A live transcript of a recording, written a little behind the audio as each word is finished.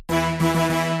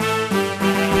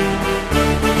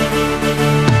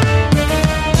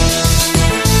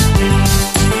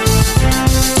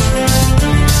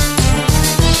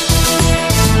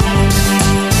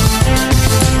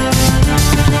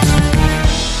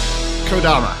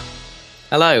Kodama.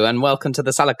 Hello and welcome to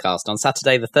the Saladcast on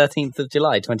Saturday the 13th of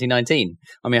July 2019.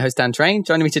 I'm your host Dan Train.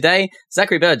 Joining me today,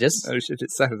 Zachary Burgess. Oh shit,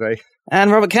 it's Saturday.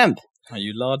 And Robert Kemp. Are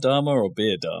you La Dama or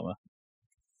Beer Dama?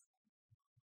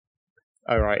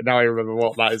 Oh right, now I remember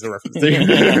what that is a reference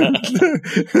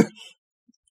to.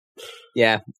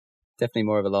 Yeah, definitely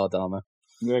more of a La Dama.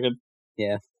 You reckon?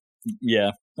 Yeah.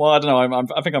 Yeah. Well, I don't know.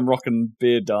 I think I'm rocking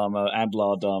Beer Dama and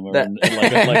La Dama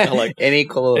That- like in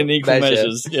equal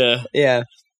measures. Yeah. Yeah.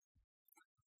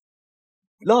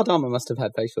 La Dama must have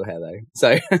had facial hair though,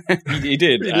 so He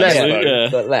did. Less, Actually, though. yeah.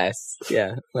 but less.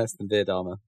 Yeah, less than Beer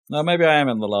Dama. No, maybe I am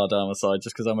on the La Dama side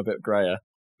just because I'm a bit grayer.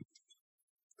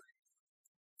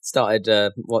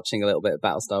 Started watching a little bit of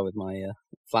Battlestar with my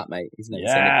flatmate. He's never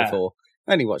seen it before.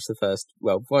 Only watched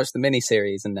watched the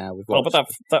mini-series and now we've Oh, watched but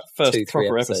that first 2-3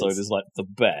 proper episodes. episode is like the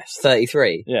best.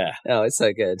 33. Yeah. Oh, it's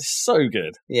so good. It's so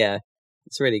good. Yeah,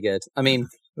 it's really good. I mean,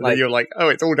 And then you're like, oh,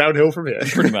 it's all downhill from here.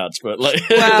 Pretty much, but like...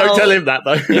 Well- Don't tell him that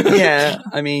though. yeah,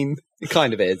 I mean, it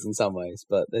kind of is in some ways,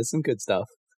 but there's some good stuff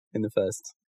in the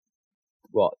first,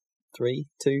 three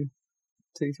seasons?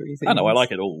 I know, I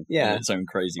like it all. Yeah. In its own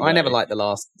crazy I way. never liked the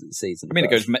last season. I mean,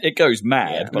 but- it goes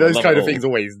mad, Yeah. but I Those love kind it of all. things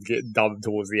always get done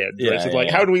towards the end. Yeah, It's just like,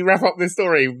 yeah. how do we wrap up this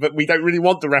story? But we don't really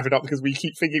want to wrap it up because we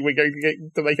keep thinking we're going to get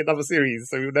to make another series,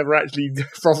 so we'll never actually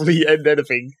properly end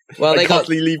anything. well, they got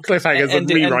constantly leave cliffhangers and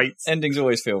rewrites. Endings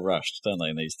always feel rushed, don't they,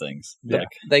 in these things? Yeah. Like,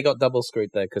 they got double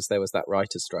screwed though because there was that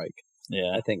writer's strike.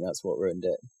 yeah. I think that's what ruined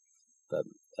it. But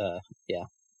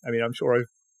I mean, I'm sure I've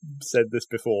said this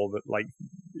before, that like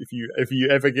if you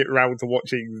ever get round to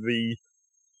watching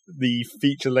the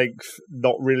feature length,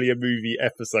 not really a movie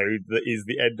episode that is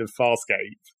the end of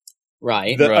Farscape,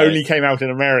 right, that Right. only came out in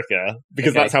America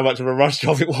because Okay. that's how much of a rush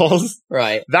job it was.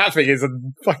 right. That thing is a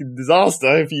fucking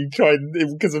disaster if you try and,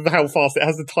 because of how fast it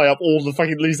has to tie up all the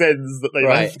fucking loose ends that they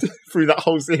Right. left through that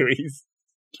whole series.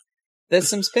 There's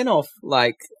some spin-off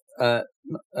like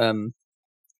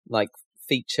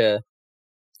feature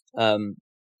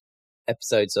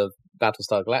episodes of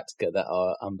Battlestar Galactica that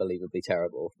are unbelievably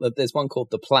terrible. But there's one called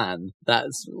The Plan.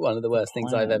 That's one of the worst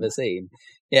things I've Plan? ever seen.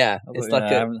 Yeah, it's like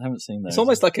I haven't seen those. it's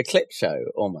almost like a clip show,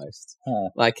 almost. Huh.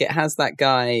 Like it has that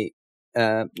guy.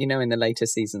 In the later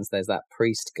seasons, there's that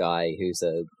priest guy who's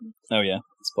a Oh yeah.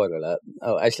 spoiler alert.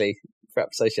 Oh, actually,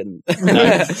 perhaps I shouldn't.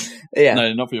 No. Yeah.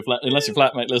 No, not for your unless your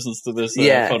flatmate listens to this.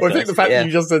 Yeah. Podcast. Well, I think the fact Yeah. that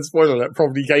you just said spoiler alert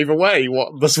probably gave away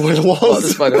what the spoiler was. What the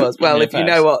spoiler was. Well, Yeah, if you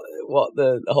know what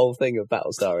the whole thing of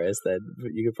Battlestar is, then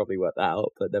you could probably work that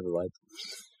out. But never mind.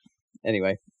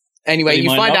 Anyway, You you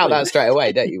might find not out be. that straight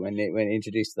away, don't you? When you're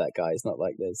introduced to that guy, it's not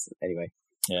like there's anyway.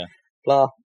 Yeah. Blah.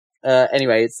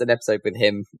 Anyway, it's an episode with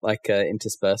him,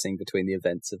 interspersing between the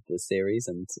events of the series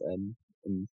and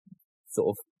sort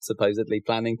of supposedly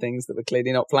planning things that were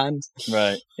clearly not planned.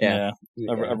 Right. Yeah.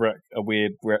 Yeah. A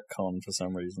weird retcon for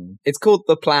some reason. It's called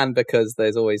The Plan because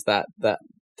there's always that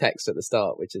text at the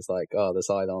start, which is like, oh, the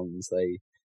Cylons,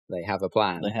 they have a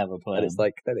plan. They have a plan. And it's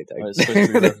like, no, they Well, don't. it's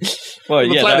supposed to be well,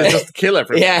 The yeah. plan that- is just to kill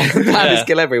everyone. Yeah, the plan is Yeah.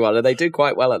 kill everyone, and they do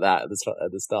quite well at that at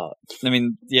the start. I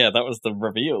mean, yeah, that was the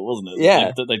reveal, wasn't it?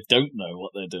 Yeah. That they don't know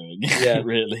what they're doing. Yeah.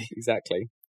 Really. Exactly.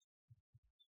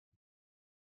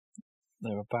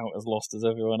 They're about as lost as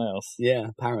everyone else. Yeah,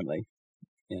 apparently.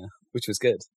 Yeah, which was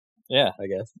good, Yeah. I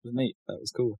guess. It was neat. That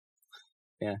was cool.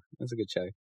 Yeah, it was a good show.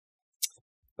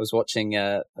 I was watching.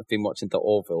 I've been watching The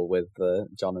Orville with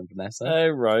John and Vanessa. Oh,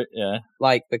 right. Yeah.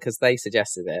 Because they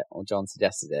suggested it, or John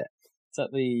suggested it. Is that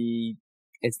the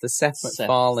It's the Seth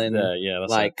MacFarlane, Yeah,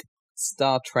 that's it.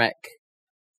 Star Trek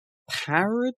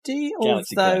parody,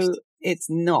 Galaxy although Quest. it's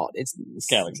not. It's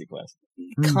Galaxy Quest.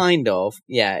 kind of.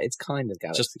 Yeah, it's kind of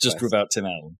Galaxy Just Quest. without Tim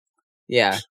Allen.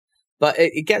 Yeah, but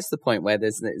it gets to the point where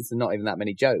there's not even that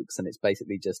many jokes, and it's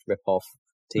basically just rip off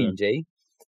TNG.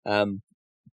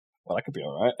 Well, that could be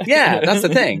all right. Yeah, that's the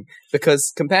thing,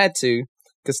 because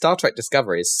Star Trek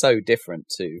Discovery is so different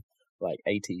to like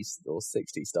 80s or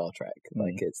 60s Star Trek.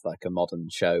 Like it's like a modern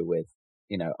show with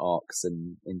arcs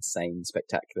and insane,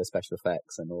 spectacular special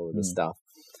effects and all of this stuff,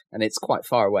 and it's quite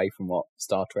far away from what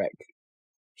Star Trek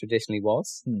traditionally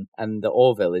was. And the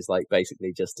Orville is like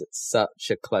basically just such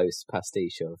a close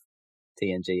pastiche of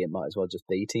TNG. It might as well just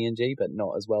be TNG, but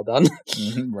not as well done.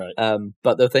 Right.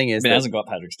 But the thing is, It hasn't got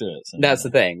Patrick Stewart. So that's the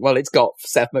thing. Well, it's got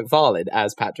Seth MacFarlane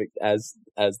as Patrick as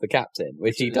the captain,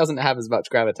 which he doesn't have as much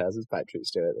gravitas as Patrick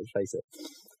Stewart. Let's face it.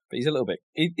 But he's a little bit.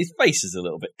 His face is a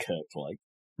little bit Kirk-like.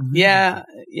 Yeah.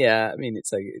 I mean,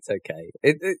 it's okay.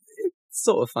 It's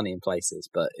sort of funny in places,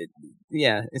 but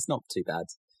it's not too bad.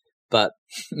 But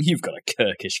You've got a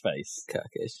Kirkish face.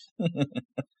 Kirkish.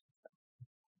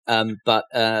 But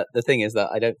the thing is that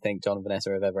I don't think John and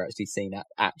Vanessa have ever actually seen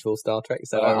actual Star Trek.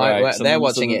 So, So they're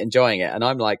watching it, enjoying it, and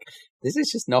I'm like, this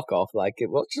is just knockoff. Like,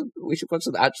 we should watch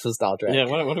some actual Star Trek. Yeah,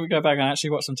 why don't we go back and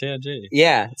actually watch some TNG?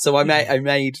 Yeah, so I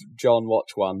made John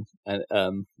watch one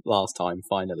last time.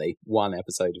 Finally, one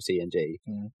episode of TNG,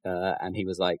 and he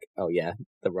was like, "Oh yeah,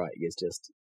 the writing is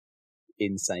just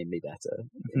insanely better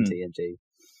in TNG."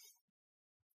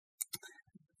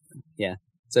 Yeah,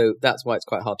 so that's why it's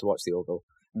quite hard to watch the Orville,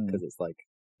 because it's like,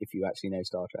 if you actually know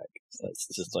Star Trek, it's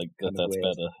just like kind of that's weird.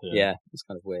 better. Yeah, it's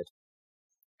kind of weird.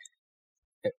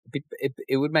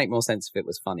 It would make more sense if it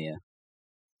was funnier.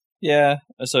 Yeah,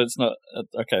 so it's not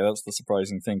okay. That's the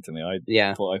surprising thing to me. I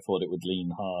Yeah, thought it would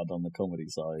lean hard on the comedy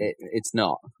side. it's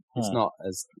not. It's not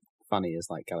as funny as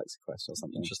like Galaxy Quest or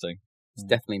something. Interesting. It's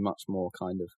definitely much more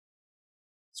kind of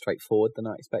straightforward than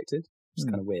I expected. It's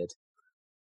kind of weird.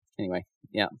 Anyway,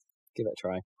 yeah, give it a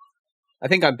try. I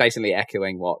think I'm basically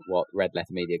echoing what Red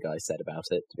Letter Media guys said about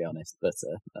it, to be honest, but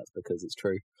that's because it's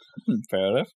true. Fair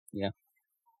enough. Yeah.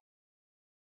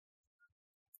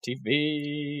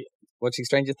 TV. Watching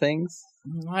Stranger Things?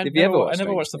 I Did you ever watch I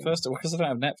never watched Stranger the first two because I don't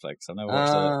have Netflix. I never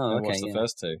watched the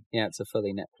first two. Yeah, it's a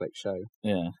fully Netflix show.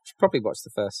 Yeah. You should probably watch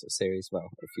the first series, well,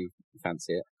 if you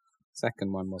fancy it.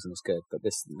 Second one wasn't as good, but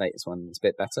this latest one is a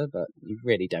bit better, but you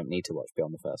really don't need to watch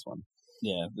beyond the first one.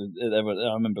 Yeah, I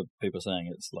remember people saying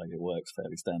it's like it works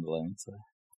fairly standalone. So.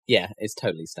 Yeah, it's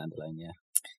totally standalone, yeah.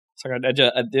 So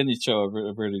the only show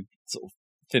I've really sort of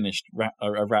finished,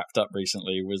 wrapped up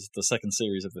recently was the second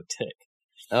series of The Tick.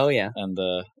 Oh, yeah. And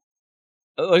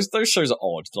those shows are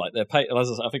odd. Like they're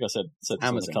I think I said this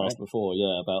Amazon, on the cast before,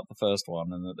 about the first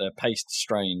one, and that they're paced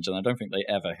strange, and I don't think they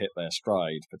ever hit their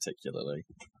stride particularly.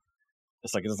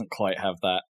 It's like it doesn't quite have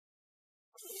that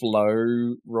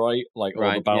flow right, like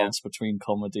all the balance between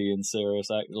comedy and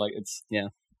serious act. Like it's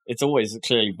always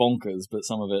clearly bonkers, but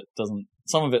some of it doesn't.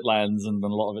 Some of it lands, and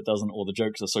then a lot of it doesn't. Or the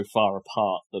jokes are so far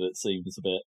apart that it seems a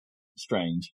bit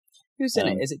strange. Who's in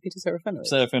it? Is it Peter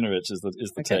Serafinowicz? Serafinowicz is the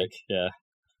Tick. Yeah.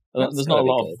 That's There's not a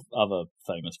lot of other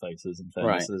famous faces in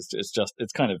fairness. Right.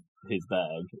 It's kind of his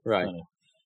bag. Right.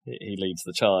 He leads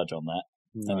the charge on that.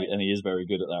 Right. And he is very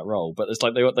good at that role. But it's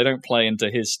like they don't play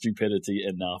into his stupidity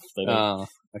enough. They don't.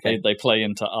 They play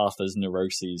into Arthur's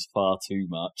neuroses far too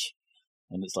much.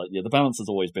 And it's like, the balance has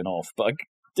always been off. But I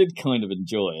did kind of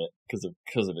enjoy it because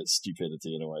of its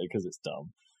stupidity in a way, because it's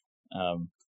dumb.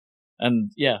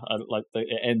 And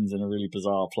it ends in a really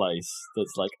bizarre place.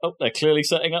 That's like, oh, they're clearly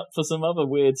setting up for some other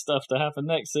weird stuff to happen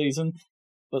next season,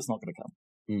 but it's not going to come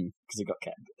because it got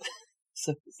canned.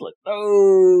 So it's like,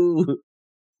 no.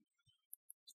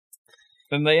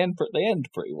 Then they end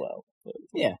pretty well. But,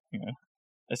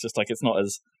 it's just like it's not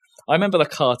as. I remember the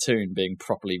cartoon being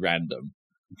properly random,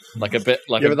 like a bit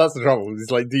like. But that's the trouble. It's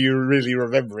like, do you really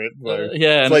remember it?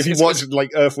 It's like if you watch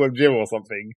like Earthworm Jim or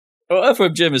something. Well,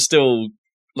 Earthworm Jim is still.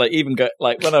 Like when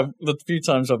the few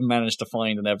times I've managed to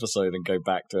find an episode and go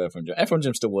back to Earthworm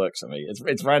Jim still works for me.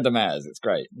 It's random as it's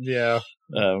great. Yeah.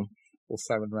 Or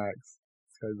Sam and Max.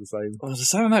 It's kind of the same. Well, the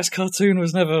Sam and Max cartoon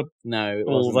was never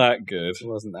all that good. It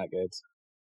wasn't that good.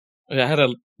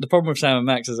 The problem with Sam and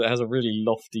Max is it has a really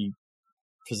lofty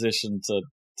position to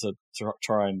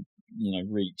try and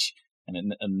reach,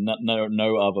 and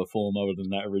no other form other than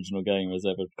that original game has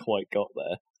ever quite got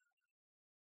there.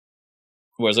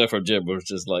 Whereas Earthworm Jim was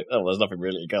just like, oh, there's nothing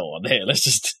really to go on here. Let's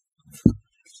just.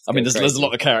 I mean, there's a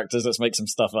lot of characters. Let's make some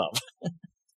stuff up.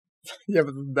 Yeah,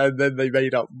 but then they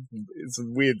made up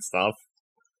some weird stuff,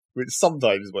 which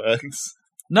sometimes works.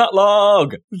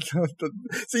 Nutlog!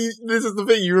 See, this is the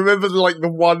thing. You remember like the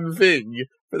one thing,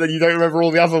 but then you don't remember all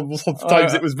the other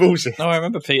times it was bullshit. No, I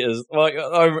remember Peter's. Like,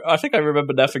 I think I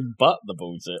remember nothing but the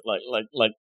bullshit. Like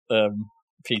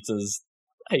Peter's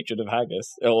hatred of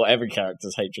haggis, or every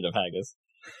character's hatred of haggis.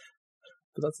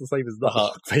 But that's the same as the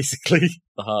heart, basically.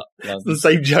 The heart. It's the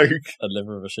same joke. A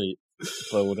liver of a sheep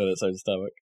boiled in its own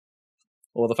stomach.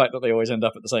 Or the fact that they always end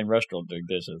up at the same restaurant doing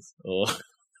dishes. Or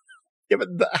yeah, but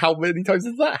how many times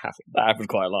does that happen? That happened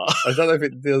quite a lot. I don't know if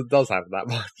it does happen that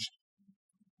much.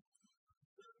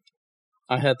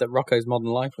 I heard that Rocco's Modern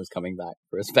Life was coming back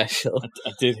for a special.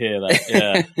 I did hear that,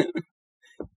 yeah.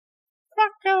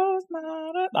 Rocco's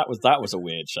Modern... That was a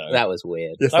weird show. That was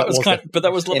weird. Yes, that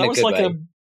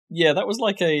was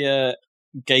like a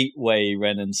gateway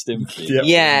Ren and Stimpy.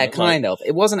 Yeah, kind of.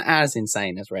 It wasn't as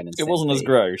insane as Ren and Stimpy. It wasn't as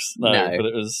gross, no. But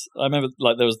it was. I remember,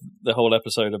 like, there was the whole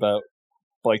episode about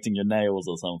biting your nails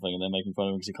or something, and they're making fun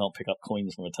of him because he can't pick up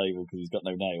coins from a table because he's got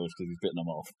no nails because he's bitten them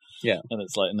off. Yeah, and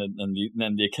it's like, and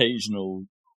then the occasional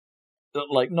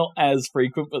like not as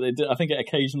frequent, but they did. I think it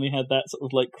occasionally had that sort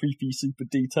of like creepy, super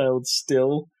detailed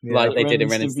still, like they did in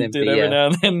Ren and Stimpy. Did every now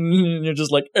and then, and you're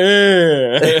just like,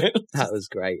 eh. That was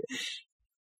great.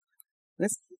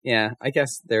 I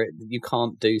guess you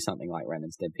can't do something like Ren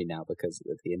and Stimpy now because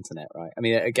of the internet, right? I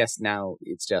mean, I guess now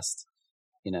it's just,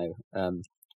 Rick and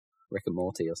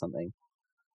Morty or something.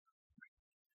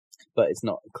 But it's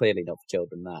clearly not for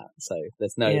children, that. So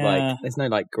there's no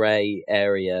grey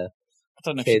area. I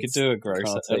don't know if you could do a gross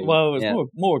out. Well, it was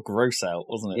more gross out,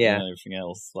 wasn't it, than anything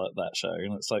else like that show?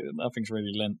 And it's like nothing's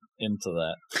really lent into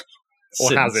that.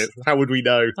 Or has it? How would we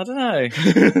know? I don't know.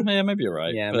 Yeah, maybe you're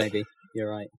right. Yeah, maybe you're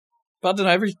right. But I don't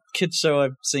know, every kids show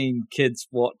I've seen kids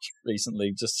watch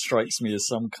recently just strikes me as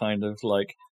some kind of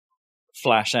like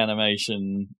flash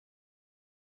animation,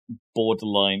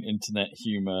 borderline internet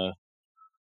humour.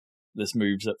 This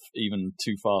moves at even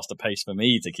too fast a pace for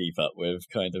me to keep up with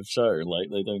kind of show. Like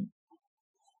they don't.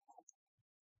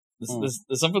 There's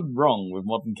something wrong with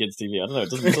modern kids TV. I don't know. It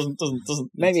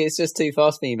doesn't. Maybe it's just too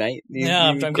fast for you, mate.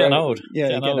 I'm getting old. Yeah,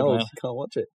 you're getting old. You can't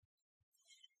watch it.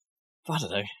 I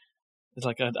don't know. It's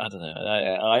like I don't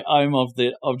know. I'm of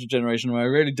the generation where I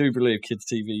really do believe kids'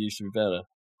 TV used to be better.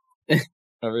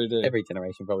 I really do. Every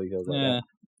generation probably feels like that.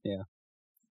 Yeah.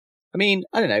 I mean,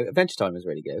 I don't know. Adventure Time was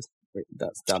really good.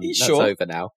 That's done. That's over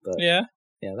now. But yeah,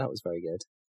 that was very good.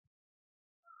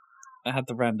 I had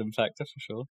the random factor for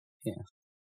sure. Yeah.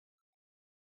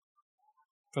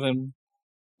 But then,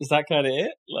 is that kind of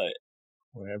it? Like,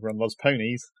 well, everyone loves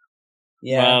ponies.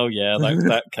 Yeah. Well, yeah,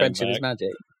 that came Friendship back. is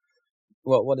magic.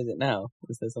 What is it now?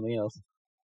 Is there something else?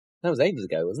 That was ages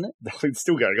ago, wasn't it? It's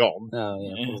still going on. Oh,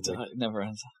 yeah. It never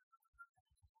ends.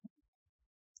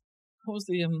 What was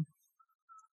the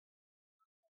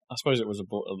I suppose it was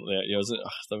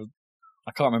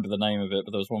I can't remember the name of it,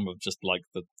 but there was one with just like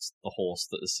the horse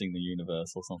that has seen the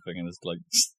universe or something, and is like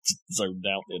zoned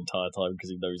out the entire time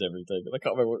because he knows everything. I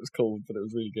can't remember what it was called, but it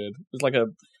was really good. It was like I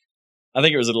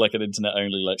think it was like an internet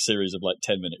only like series of like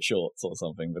 10-minute shorts or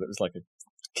something, but it was like a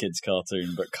kids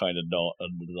cartoon, but kind of not.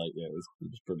 And like it was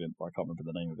brilliant. I can't remember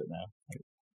the name of it now.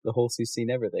 The horse who's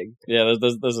seen everything. Yeah,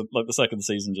 there's like the second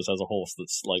season just has a horse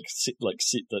that's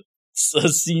that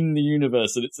has seen the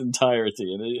universe in its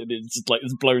entirety, and it's just like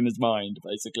it's blown his mind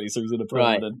basically. So he's in a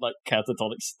permanent like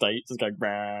catatonic state, just going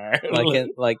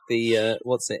like the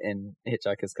what's it in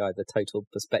Hitchhiker's Guide, the total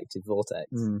perspective vortex,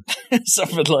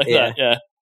 something like that. Yeah.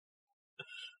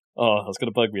 Oh, that's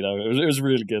gonna bug me though. It was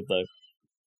really good though.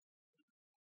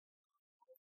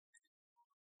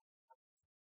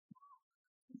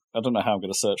 I don't know how I'm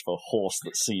going to search for a horse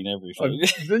that's seen everything.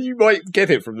 You might get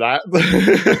it from that.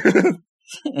 That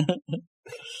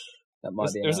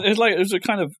might be. It was a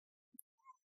kind of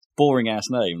boring ass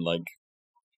name, like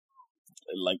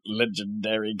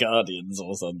Legendary Guardians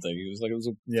or something. It was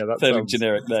a fairly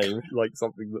generic name, like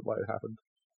something that might have happened.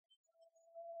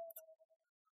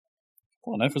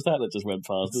 What on earth was that just went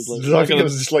past? I think it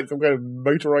was just like some kind of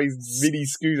motorized mini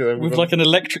scooter with like an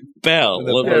electric bell.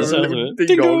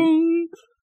 Ding dong.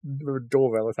 With a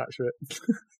doorbell attached to it.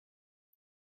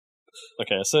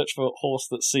 Okay, a search for horse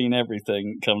that's seen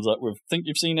everything comes up with think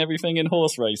you've seen everything in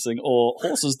horse racing, or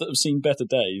horses that have seen better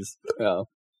days. Oh.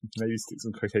 Maybe stick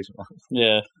some quotation marks.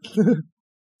 Yeah.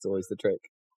 It's always the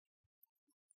trick.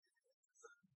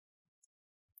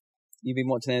 You've been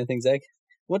watching anything, Zeg?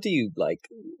 What do you like?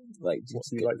 What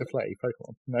do you like to play?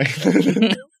 Pokemon? No.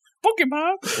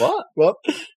 Pokemon? What?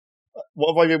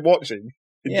 What have I been watching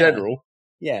in general?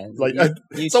 Yeah, like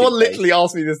someone literally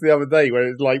asked me this the other day, where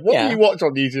it's like, "What do you watch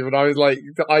on YouTube?" And I was like,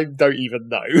 "I don't even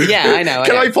know." Yeah, I know.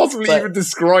 Can I possibly even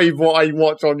describe what I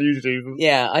watch on YouTube?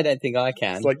 Yeah, I don't think I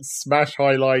can. It's like Smash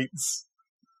highlights.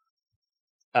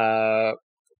 Just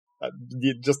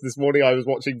this morning, I was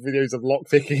watching videos of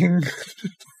lockpicking.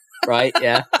 Right?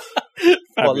 Yeah.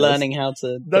 What, learning how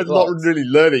to? No, not really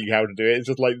learning how to do it. It's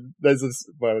just like there's this.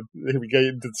 Well, here we go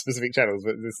into specific channels,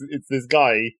 but it's this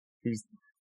guy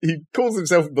he calls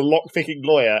himself the lock-picking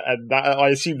lawyer, and that, I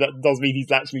assume that does mean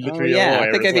he's actually literally a lawyer.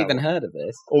 I think I've even heard of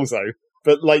this. Also,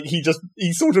 but like he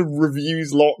sort of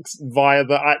reviews locks via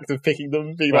the act of picking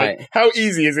them, being like, how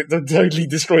easy is it to totally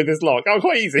destroy this lock? Oh,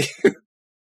 quite easy.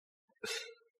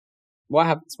 What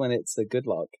happens when it's a good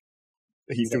lock?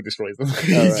 He still destroys them.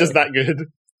 He's just that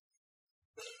good.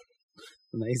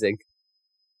 Amazing.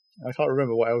 I can't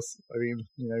remember what else. I mean,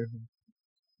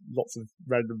 lots of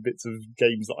random bits of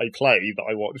games that I play that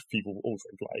I watch people also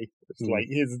play. It's like,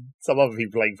 here's some other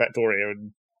people playing Factoria.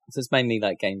 And so it's mainly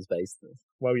like games based.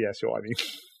 Well, yeah, sure. I mean,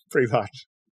 pretty much.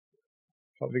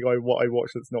 I can't think what I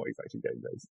watch that's not exactly game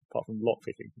based, apart from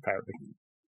lockpicking, apparently.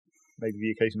 Maybe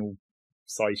the occasional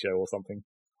sci show or something.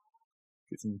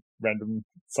 Get some random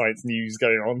science news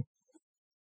going on.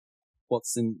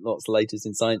 What's latest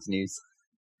in science news?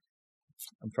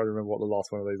 I'm trying to remember what the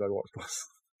last one of those I watched was.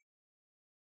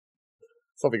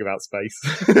 Something about space.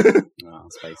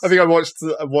 Space. I think I watched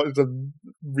a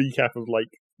recap of like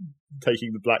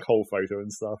taking the black hole photo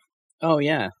and stuff. Oh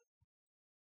yeah,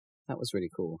 that was really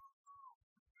cool.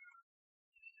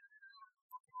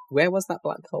 Where was that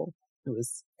black hole? It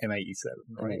was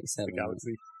M87. Right? M87. The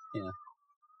galaxy. Yeah.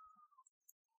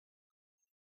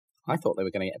 I thought they were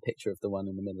going to get a picture of the one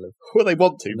in the middle of. Well, they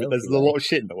want to, but Milky there's a lot of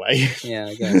shit in the way. Yeah,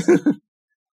 I guess.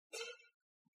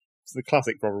 It's the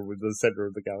classic problem with the center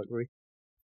of the galaxy.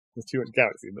 There's too much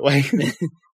galaxy in the way.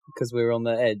 Because we're on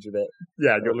the edge of it.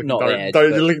 Yeah, you're looking,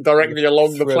 you're looking directly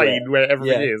along the plane where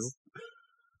everything is.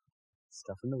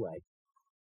 Stuff in the way.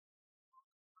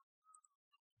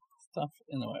 Stuff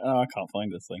in the way. Oh, I can't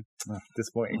find this thing. Oh,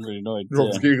 disappointing. I'm really annoyed.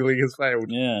 Rob's Googling has failed.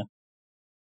 Yeah.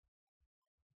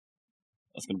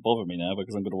 That's going to bother me now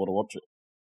because I'm going to want to watch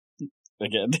it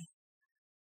again.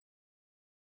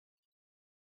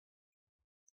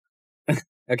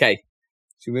 Okay.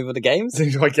 Should we move on to games?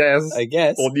 I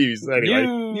guess. Or news, anyway.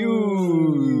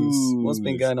 News! What's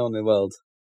been going on in the world?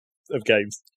 Of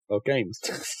games. Of games.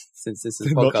 Since this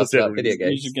is a podcast about video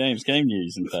games. News of games. Game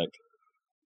news, in fact.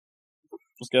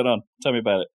 What's going on? Tell me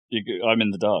about it. I'm in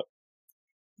the dark.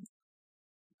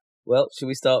 Well, should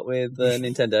we start with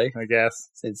Nintendo? I guess.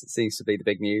 Since it seems to be the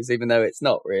big news, even though it's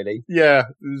not really. Yeah,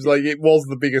 it was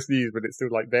the biggest news, but it's still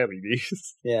barely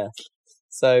news. Yeah.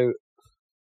 So,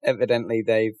 evidently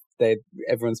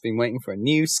everyone's been waiting for a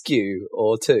new SKU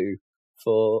or two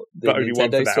for the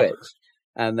Nintendo Switch.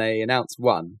 And they announced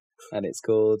one, and it's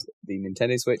called the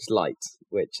Nintendo Switch Lite,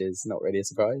 which is not really a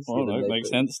surprise. Oh, no, it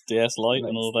makes sense. DS Lite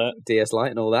and all that. DS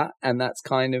Lite and all that. And that's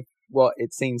kind of what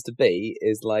it seems to be,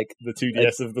 is like the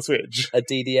 2DS of the Switch. A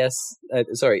DDS,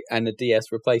 and a DS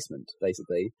replacement,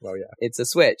 basically. Well, yeah. It's a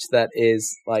Switch that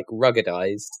is like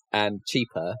ruggedized and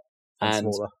cheaper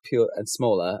and smaller. Pure and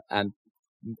smaller, and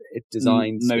it's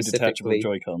designed no specifically. detachable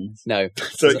Joy-Cons. No,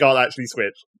 so it can't actually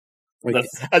switch.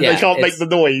 And yeah, they can't make the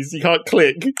noise. You can't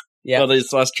click. Yeah, well,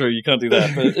 that's true. You can't do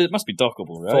that, but it must be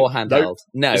dockable, right? For handheld.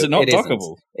 No, is it not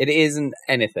dockable? It isn't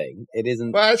anything. It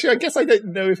isn't. Well, actually, I guess I don't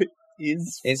know if it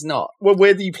is. It's not. Well,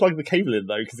 where do you plug the cable in,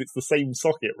 though? Because it's the same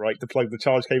socket, right? To plug the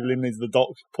charge cable in is the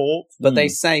dock port. But they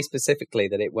say specifically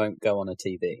that it won't go on a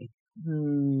TV.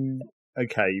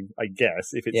 Okay, I guess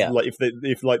if it's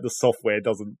if the software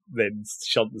doesn't then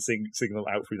shunt the signal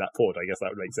out through that port, I guess that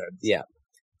would make sense. Yeah.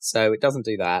 So it doesn't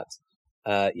do that.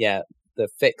 The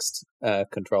fixed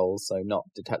controls, so not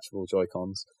detachable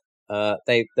Joy-Cons.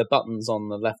 The buttons on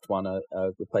the left one are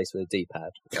replaced with a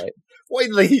D-pad, right? Why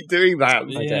do they keep doing that?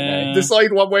 I don't know.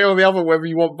 Decide one way or the other whether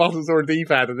you want buttons or a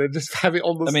D-pad, and then just have it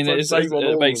on the. I mean,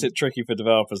 it makes it tricky for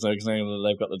developers, though, because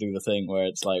they've got to do the thing where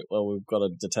it's like, well, we've got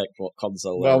to detect what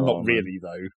console. Well, not really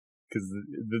though, because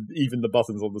even the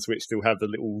buttons on the Switch still have the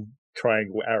little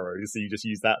triangle arrows, so you just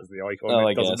use that as the icon. Oh,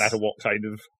 it doesn't matter what kind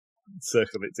of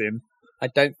circle it's in. I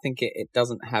don't think it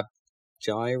doesn't have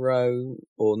gyro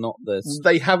or not the.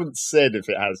 They haven't said if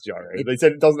it has gyro. They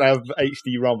said it doesn't have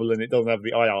HD rumble and it doesn't have the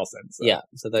IR sensor. Yeah,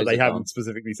 so those. But they haven't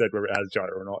specifically said whether it has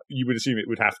gyro or not. You would assume it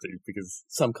would have to because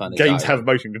some kind of games gyro. have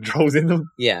motion controls in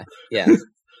them. Yeah,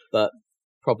 but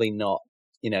probably not.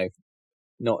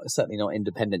 Certainly not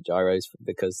independent gyros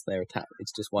because they're attached.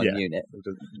 It's just one unit.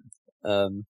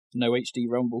 No HD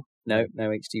rumble. No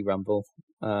HD rumble.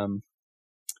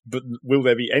 But will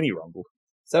there be any rumble?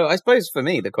 So I suppose for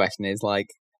me the question is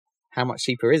how much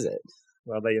cheaper is it?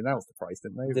 Well, they announced the price,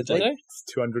 didn't they? Did they? It's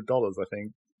 $200, I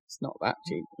think. It's not that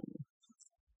cheap.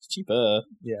 It's cheaper.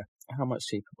 Yeah. How much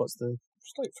cheaper? What's the?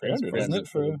 It's like 300, isn't it?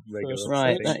 For regular.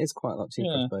 Right, that is quite a lot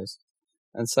cheaper, I suppose.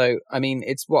 And so, I mean,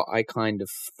 it's what I kind of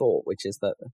thought, which is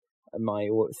that my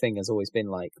thing has always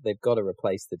been they've got to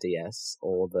replace the DS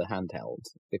or the handheld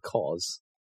because.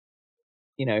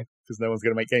 Because no one's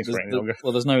going to make games for it any longer.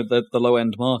 Well, there's the low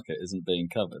end market isn't being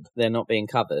covered. They're not being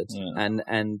covered, yeah.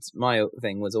 and my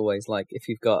thing was always if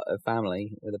you've got a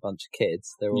family with a bunch of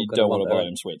kids, they're all you going to don't want to buy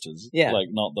them Switches,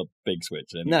 not the big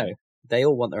Switch. Anyway. No, they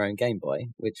all want their own Game Boy,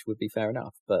 which would be fair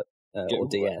enough, but or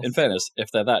DS. In fairness,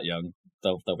 if they're that young,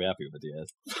 they'll be happy with the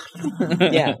DS.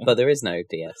 Yeah, but there is no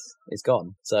DS; it's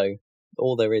gone. So.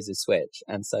 All there is Switch,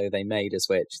 and so they made a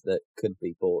Switch that could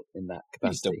be bought in that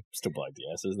capacity. You still buy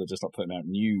DSs, they're just not putting out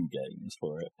new games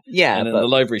for it. Yeah, and then the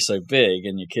library's so big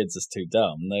and your kids are too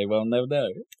dumb, they won't never know.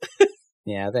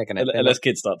 Yeah, they're going to... Unless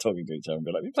kids start talking to each other and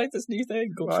be like, we played this new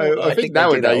thing called I think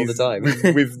nowadays, all the time.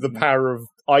 with the power of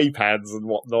iPads and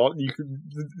whatnot,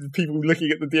 people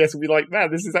looking at the DS will be like,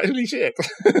 man, this is actually shit.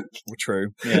 Well,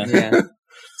 true. Yeah. Yeah.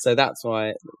 So that's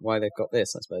why they've got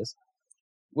this, I suppose.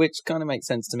 Which kind of makes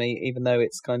sense to me, even though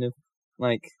it's kind of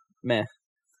like meh.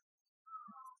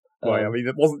 Right, I mean,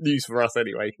 it wasn't news for us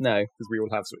anyway. No, because we all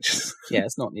have Switches. Yeah,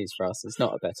 it's not news for us. It's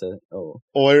not a better or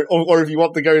if you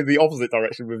want to go in the opposite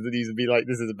direction with the news and be like,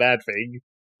 this is a bad thing.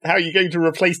 How are you going to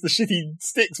replace the shitty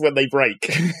sticks when they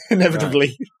break?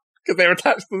 Inevitably, because they're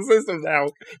attached to the system now.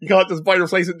 You can't just buy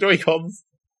replacement Joy-Cons.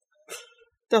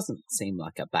 Doesn't seem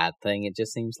like a bad thing. It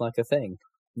just seems like a thing.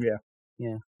 Yeah.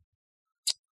 Yeah.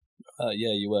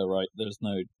 Yeah, you were right. There's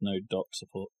no dock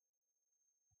support.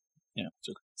 Yeah,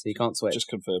 so you can't switch. Just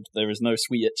confirmed. There is no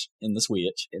Switch in the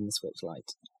Switch. In the Switch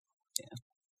Lite. Yeah.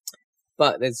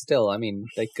 But there's still, I mean,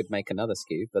 they could make another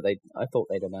SKU, but I thought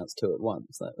they'd announced two at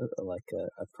once, like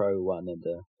a Pro one and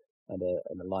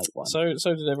a Lite one. So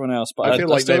did everyone else, but I still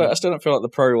don't feel like the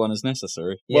Pro one is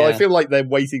necessary. Well, I feel like they're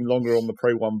waiting longer on the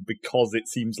Pro one because it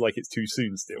seems like it's too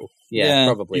soon still. Yeah,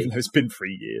 probably. Even though it's been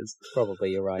 3 years. Probably,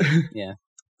 you're right. Yeah.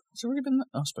 It's already been.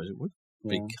 I suppose it would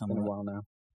be coming a while now.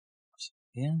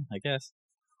 Yeah, I guess.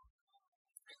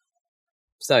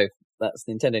 So that's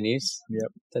Nintendo news. Yep.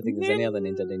 Don't think there's any other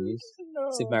Nintendo news. No.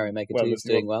 Super Mario Maker 2 is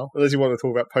doing well. Unless you want to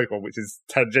talk about Pokemon, which is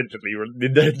tangentially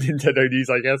Nintendo news,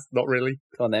 I guess. Not really.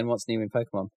 Go on then. What's new in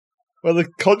Pokemon? Well, the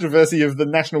controversy of the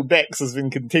National Dex has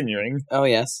been continuing. Oh,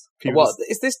 yes. What?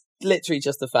 Is this literally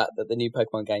just the fact that the new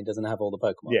Pokemon game doesn't have all the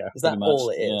Pokemon? Yeah. Is that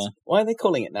all it is? Yeah. Why are they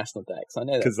calling it National Dex? I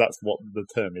know that. Because that's what the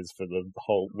term is for the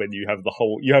whole, when you have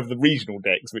you have the regional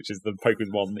Dex, which is the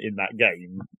Pokemon in that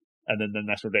game, and then the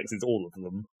National Dex is all of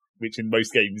them, which in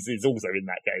most games is also in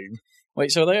that game.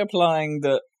 Wait, so are they applying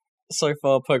that so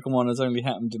far Pokemon has only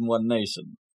happened in one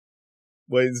nation?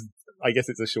 Well, I guess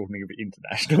it's a shortening of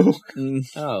international.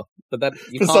 Oh, but that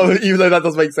even though that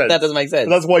does make sense. That doesn't make sense.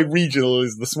 But that's why regional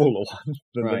is the smaller one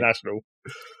than the national.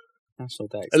 National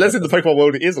Dex. Unless in the Pokemon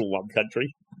world it is all one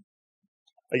country.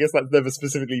 I guess that's never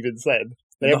specifically been said.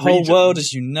 The whole world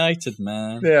is united,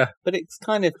 man. Yeah. But it's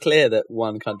kind of clear that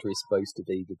one country is supposed to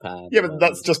be Japan. Yeah, but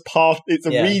that's just it's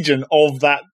a region of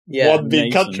that one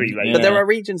big country. Right? Yeah. But there are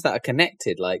regions that are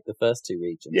connected, like the first two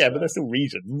regions. Yeah, but they're still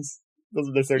regions.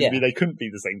 Doesn't necessarily mean they couldn't be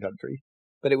the same country.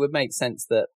 But it would make sense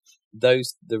that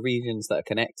the regions that are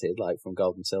connected, like from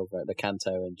Gold and Silver, the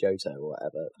Kanto and Johto or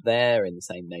whatever, they're in the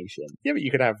same nation. Yeah, but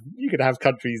you could have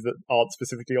countries that aren't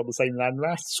specifically on the same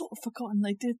landmass. I've sort of forgotten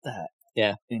they did that.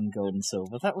 Yeah, in Gold and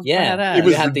Silver, that was badass. It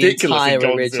was had ridiculous the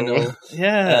entire original.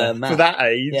 For that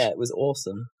age. Yeah, it was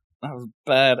awesome. That was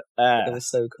badass. It was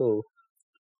so cool.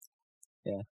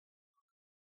 Yeah.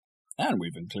 And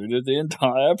we've included the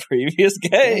entire previous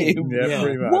game. Yeah,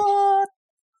 pretty much. What?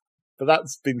 But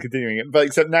that's been continuing. But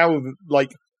except now,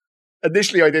 like,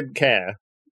 initially I didn't care.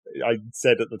 I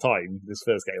said at the time, this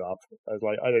first game up, I was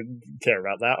like, I don't care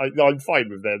about that. I'm fine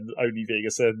with them only being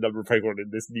a certain number of Pokemon in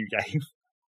this new game.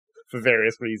 For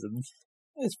various reasons.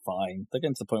 It's fine. They're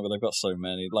getting to the point where they've got so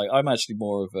many. Like, I'm actually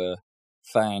more of a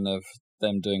fan of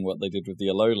them doing what they did with the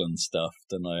Alolan stuff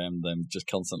than I am them just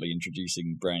constantly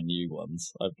introducing brand new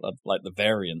ones. I like the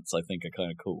variants. I think are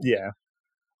kind of cool. Yeah,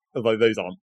 although those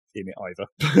aren't in it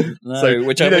either. No, so,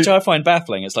 which I find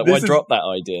baffling. It's like, why drop that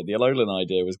idea? The Alolan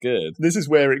idea was good. This is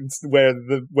where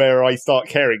I start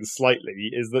caring slightly.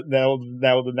 Is that now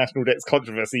the National Dex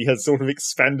controversy has sort of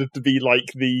expanded to be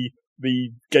like the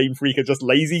Game Freak are just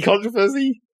lazy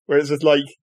controversy, where it's just like,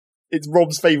 it's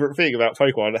Rob's favourite thing about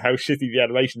Pokemon, how shitty the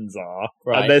animations are,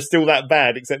 and they're still that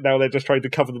bad, except now they're just trying to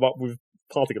cover them up with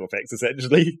particle effects,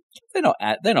 essentially. They're not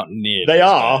near. They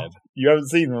are. Bad. You haven't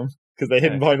seen them, because they're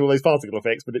hidden behind all those particle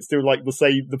effects, but it's still like the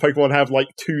same. The Pokemon have like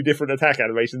 2 different attack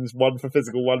animations, one for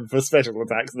physical, one for special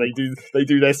attacks. They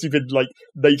do their stupid, like,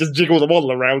 they just jiggle the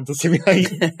model around to simulate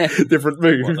different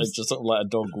moves. They just sort of like a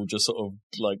dog will just sort of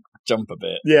like jump a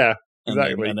bit. Yeah.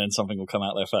 Exactly. And then something will come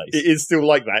out their face. It is still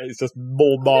like that. It's just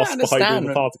more masked behind all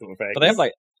the particle effects. But they have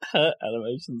like hurt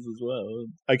animations as well.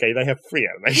 Okay, they have 3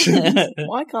 animations.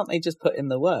 Why can't they just put in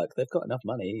the work? They've got enough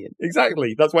money.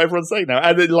 Exactly. That's what everyone's saying now.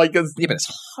 And it, like, yeah, but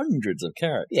it's hundreds of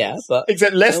characters. Yeah, but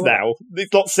except less now.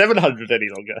 It's not 700 any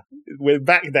longer. We're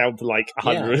back down to like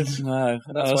 100. Yeah. No,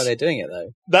 that's why they're doing it though.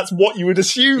 That's what you would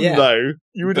assume, though.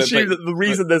 You would assume that the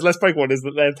reason there's less Pokemon is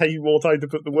that they're taking more time to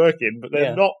put the work in, but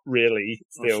they're not really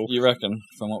still. You reckon,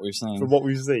 from what we've seen? From what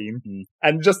we've seen.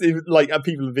 And just, like,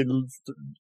 people have been,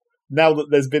 now that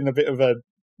there's been a bit of a,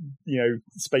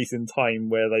 space in time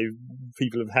where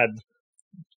people have had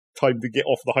time to get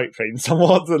off the hype train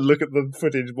somewhat and look at the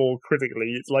footage more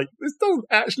critically. It's like, this doesn't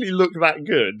actually look that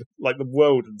good. Like, the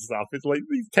world and stuff. It's like,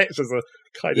 these textures are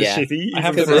kind of shitty. I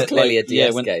have to say, it's clearly a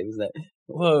DS game, isn't it?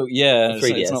 Well, yeah,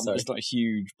 3DS, it's not a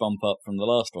huge bump up from the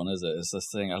last one, is it? It's this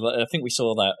thing. I think we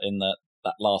saw that in that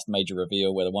that last major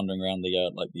reveal where they're wandering around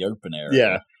the open area.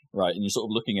 Yeah. Right, and you're sort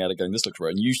of looking at it going, this looks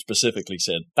right. And you specifically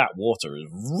said, that water is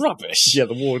rubbish. Yeah,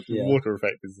 the water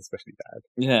effect is especially bad.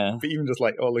 Yeah. But even just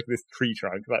like, oh, look at this tree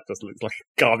trunk, that just looks like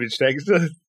garbage texture.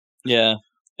 Yeah,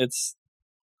 it's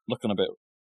looking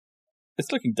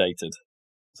it's looking dated.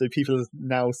 So people are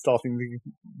now starting to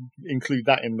include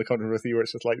that in the controversy where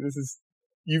it's just like, this is,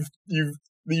 you've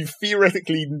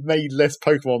theoretically made less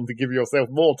Pokemon to give yourself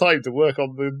more time to work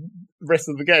on the rest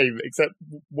of the game, except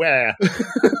where?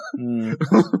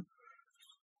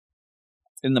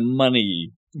 In the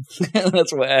money.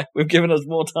 That's where we've given us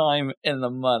more time in the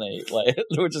money. Like,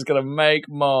 we're just going to make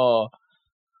more.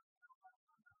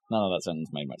 None of that sentence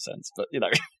made much sense, but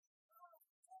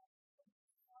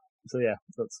So yeah,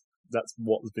 that's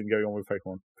what's been going on with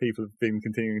Pokemon. People have been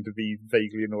continuing to be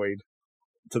vaguely annoyed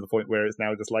to the point where it's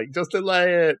now just like, just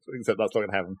delay it. Except that's not going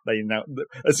to happen. They now,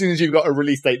 as soon as you've got a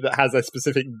release date that has a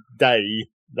specific day,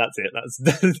 that's it.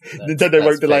 Nintendo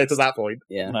won't delay it to that point.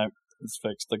 Yeah, no, it's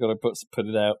fixed. They've got to put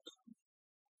it out.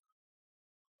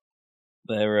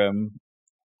 They're a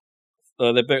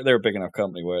big enough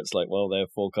company where it's like, well, their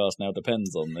forecast now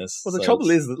depends on this. Well, the trouble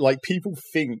is that like people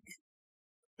think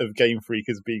of Game Freak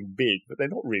as being big, but they're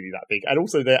not really that big. And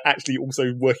also, they're actually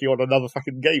also working on another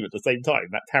fucking game at the same time.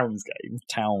 That Towns game.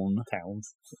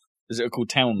 Towns. Is it called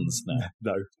Towns now?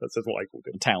 No, that's just what I called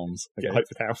it. Towns. Okay. Hope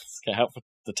for Towns. Okay, hope for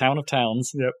the town of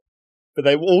Towns. Yep. But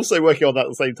they were also working on that at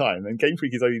the same time. And Game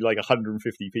Freak is only like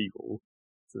 150 people.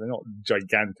 So they're not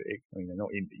gigantic. I mean, they're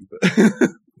not indie, but...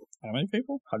 How many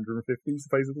people? 150,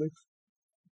 supposedly.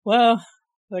 Well,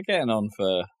 they're getting on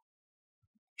for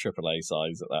AAA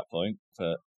size at that point.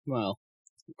 But well,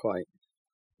 quite.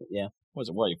 But yeah. What's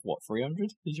it weigh? What,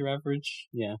 300 is your average?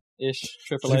 Yeah. Ish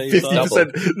AAA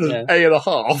 50% A and a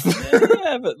half.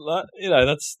 Yeah, but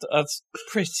that's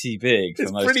pretty big for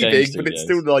it's most pretty game big, studios. but it's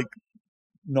still like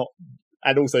not.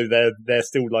 And also, they're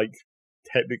still like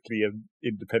technically an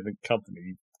independent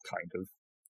company, kind of.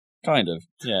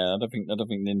 Yeah. I don't think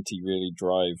Ninty really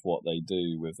drive what they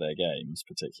do with their games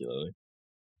particularly.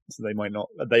 So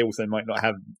they also might not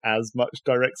have as much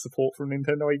direct support from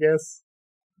Nintendo, I guess.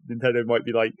 Nintendo might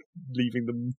be like leaving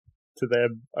them to their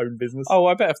own business. Oh,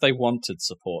 I bet if they wanted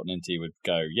support, Ninty would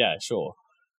go, yeah, sure.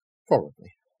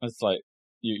 Probably. It's like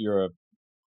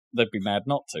they'd be mad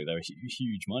not to. They're a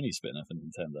huge money spinner for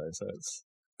Nintendo, so it's.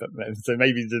 So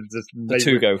maybe the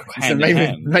two go hand in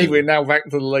hand. Maybe we're now back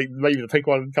to like maybe the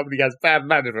Pokemon company has bad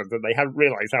management and they haven't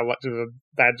realised how much of a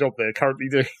bad job they're currently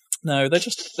doing. No, they're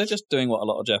just doing what a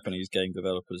lot of Japanese game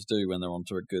developers do when they're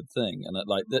onto a good thing, and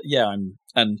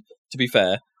and to be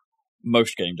fair,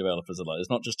 most game developers are like, it's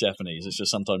not just Japanese. It's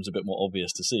just sometimes a bit more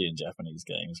obvious to see in Japanese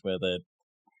games where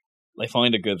they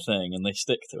find a good thing and they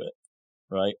stick to it.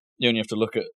 Right? You only have to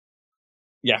look at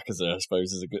Yakuza, I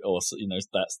suppose, is a good, or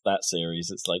that's that series.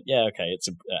 It's like, yeah, okay, it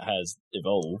has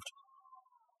evolved,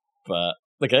 but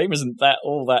the game isn't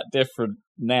all that different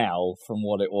now from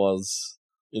what it was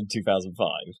in 2005.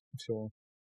 Sure.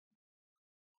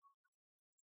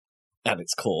 At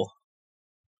its core,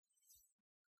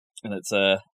 and it's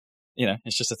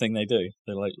it's just a thing they do.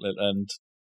 They like, and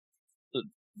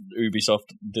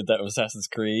Ubisoft did that with Assassin's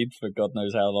Creed for God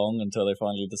knows how long until they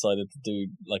finally decided to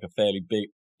do like a fairly big.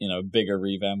 Bigger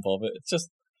revamp of it. It's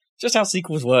just how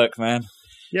sequels work, man.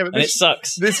 Yeah, but it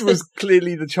sucks. This was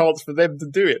clearly the chance for them to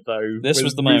do it, though. This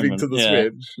was the moving moment to the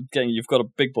Switch. You've got a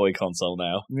big boy console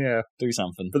now. Yeah, do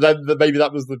something. But then maybe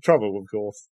that was the trouble, of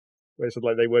course. Where it's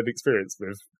like they weren't experienced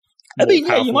with. I mean,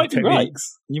 yeah, you might techniques. be right.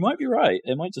 You might be right.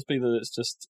 It might just be that it's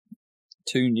just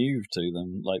too new to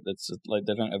them. Like like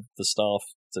they don't have the staff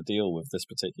to deal with this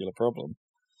particular problem.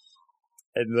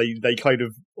 And they kind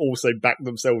of also backed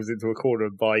themselves into a corner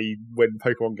by when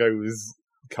Pokemon Go was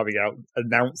coming out,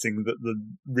 announcing that the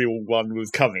real one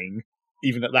was coming.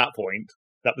 Even at that point,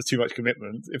 that was too much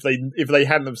commitment. If they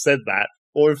hadn't have said that,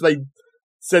 or if they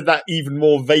said that even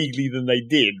more vaguely than they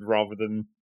did, rather than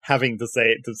having to say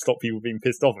it to stop people being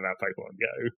pissed off about Pokemon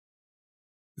Go,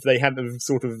 if they hadn't have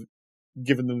sort of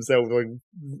given themselves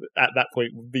at that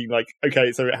point being like,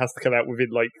 okay, so it has to come out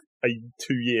within like a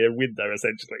 2-year window,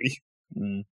 essentially.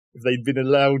 Mm. If they'd been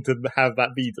allowed to have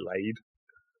that be delayed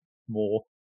more,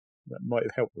 that might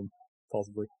have helped them,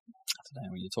 possibly. I don't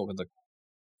know, when you're talking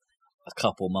a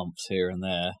couple months here and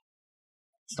there,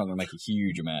 it's not going to make a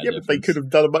huge amount of difference. But they could have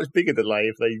done a much bigger delay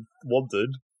if they wanted.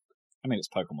 I mean, it's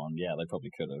Pokemon, yeah, they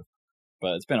probably could have.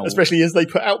 But it's been especially as they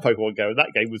put out Pokemon Go, and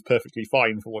that game was perfectly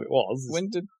fine for what it was. When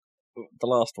did the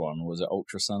last one, was it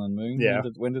Ultra Sun and Moon? Yeah.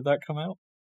 When did that come out?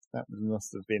 That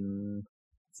must have been...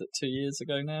 Is it 2 years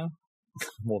ago now?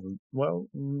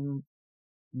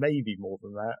 Maybe more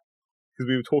than that. because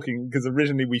we were talking, because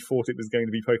originally we thought it was going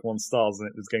to be Pokemon Stars and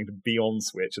it was going to be on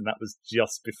Switch, and that was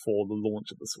just before the launch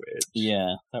of the Switch.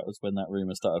 Yeah, that was when that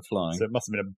rumour started flying. So it must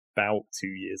have been about 2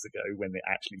 years ago when it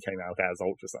actually came out as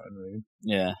Ultra Sun and Moon.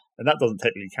 Yeah. And that doesn't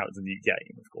technically count as a new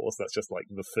game, of course. That's just like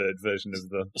the third version of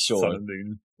the Sun and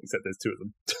Moon, except there's two of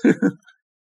them.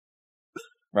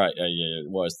 Right, yeah.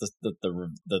 Well, it's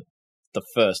the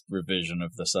first revision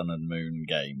of the Sun and Moon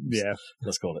games. Yeah.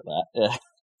 Let's call it that. Yeah.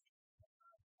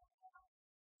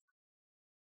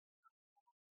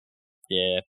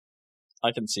 Yeah.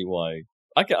 I can see why.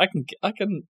 I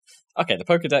can. Okay, the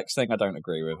Pokedex thing I don't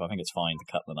agree with. I think it's fine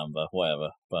to cut the number, whatever.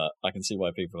 But I can see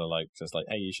why people are like, just like,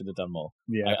 hey, you should have done more.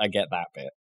 Yeah. I get that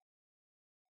bit.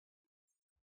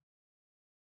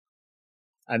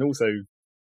 And also,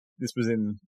 this was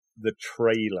in the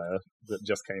trailer that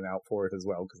just came out for it as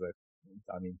well, because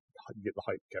you get the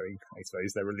hype going, I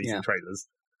suppose. They're releasing trailers.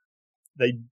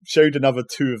 They showed another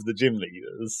two of the gym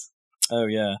leaders. Oh,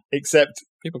 yeah. Except...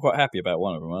 People are quite happy about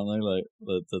one of them, aren't they? Like,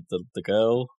 the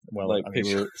girl? Well, like,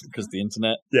 people... Because the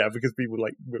internet? Yeah, because people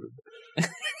like women.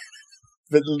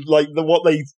 But, like,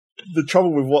 the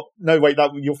trouble with what... No, wait,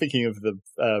 you're thinking of the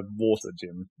water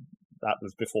gym. That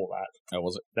was before that. Oh,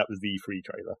 was it? That was the E3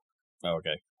 trailer. Oh,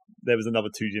 okay. There was another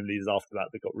two gym leaders after that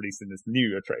got released in this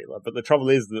newer trailer. But the trouble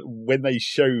is that when they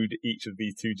showed each of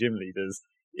these two gym leaders,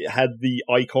 it had the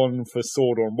icon for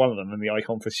sword on one of them and the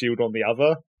icon for shield on the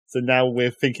other. So now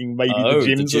we're thinking maybe the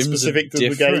gyms are specific to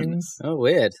the games. Oh,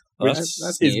 weird.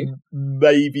 That's new.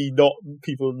 Maybe not,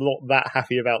 people are not that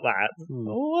happy about that.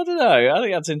 Oh, I don't know. I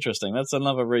think that's interesting. That's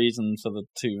another reason for the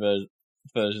two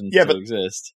versions to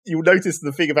exist. You'll notice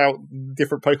the thing about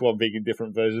different Pokemon being in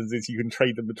different versions is you can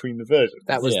trade them between the versions.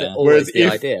 That was always the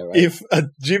idea, right? If a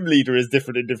gym leader is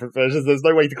different in different versions, there's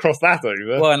no way to cross that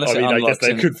over. Well, unless I guess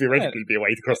there could theoretically be a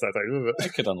way to cross that over. But...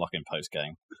 It could unlock in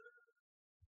post-game.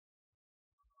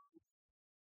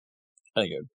 There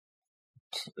you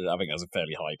go. I think there's a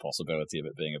fairly high possibility of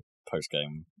it being a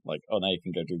post-game. Like, oh, now you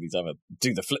can go do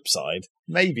the flip side.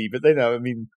 Maybe, but then,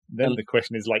 the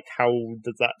question is, like, how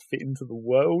does that fit into the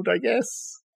world, I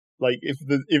guess? Like, if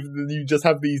you just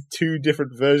have these two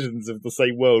different versions of the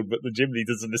same world, but the gym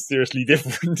leaders are mysteriously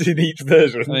different in each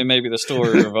version. I mean, maybe the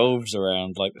story revolves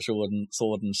around, like, the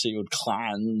sword and shield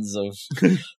clans of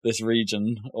this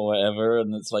region or whatever,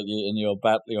 and it's like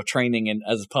you're training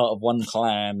as part of one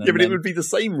clan. Yeah, but it would be the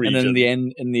same region. And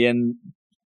then in the end,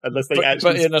 unless they But that's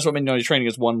what I mean. You're training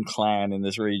as one clan in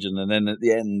this region, and then at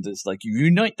the end, it's like you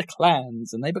unite the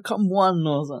clans, and they become one,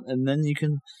 or something, and then you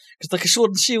can, because like a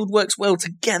sword and shield works well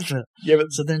together. Yeah,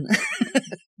 but so then,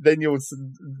 then the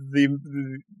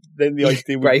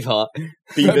idea would Braveheart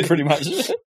be that, pretty much.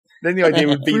 Then the idea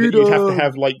would be that you'd have to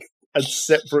have like a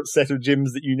separate set of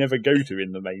gyms that you never go to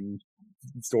in the main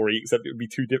story, except it would be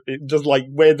two different. Just like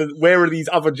where are these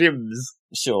other gyms?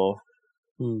 Sure.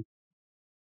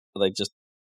 They just.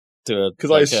 Because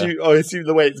I assume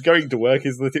the way it's going to work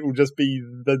is that it will just be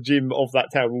the gym of that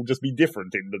town will just be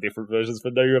different in the different versions for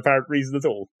no apparent reason at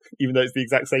all, even though it's the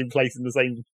exact same place in the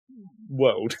same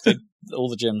world. So all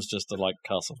the gyms just are like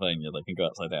Castlevania; they can go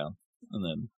upside down, and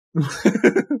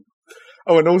then.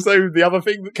 Oh, and also the other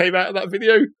thing that came out of that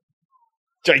video,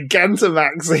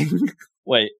 Gigantamaxing.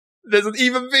 Wait, there's an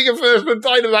even bigger version of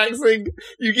Dynamaxing.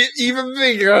 You get even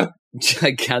bigger.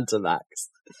 Gigantamax.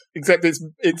 Except it's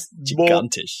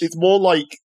gigantish. It's more like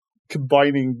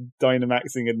combining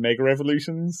Dynamaxing and Mega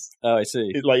Evolutions. Oh, I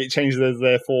see. It changes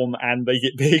their form and they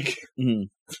get big. Mm.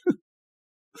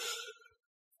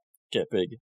 Get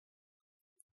big.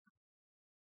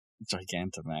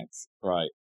 Gigantamax.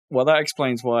 Right. Well, that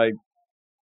explains why.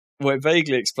 Well, it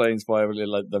vaguely explains why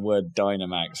like the word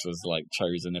Dynamax was like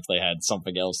chosen if they had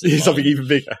something else. Something even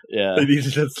bigger. Yeah. They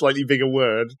needed a slightly bigger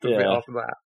word to fit after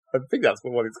that. I think that's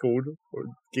what it's called. Or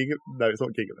no, it's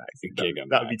not Gigamax. Gigamax.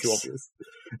 That would be too obvious.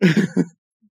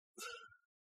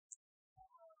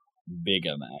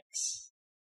 Bigamax.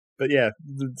 But yeah,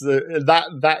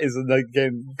 that is,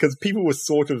 again, because people were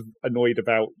sort of annoyed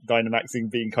about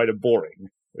Dynamaxing being kind of boring,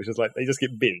 which is like, they just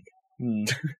get big.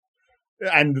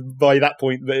 And by that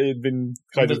point, it had been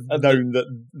kind of known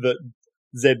that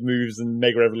Z moves and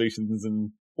Mega Evolutions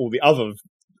and all the other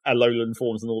Alolan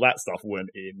forms and all that stuff weren't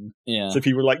in. Yeah. So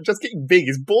people were like, just getting big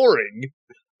is boring.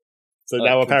 So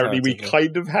now apparently we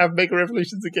kind of have Mega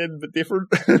Evolutions again, but different.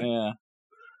 Yeah.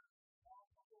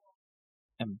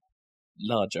 And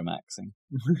larger maxing.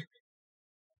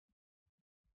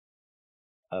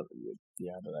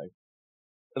 Yeah, I don't know.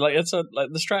 Like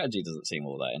the strategy doesn't seem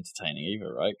all that entertaining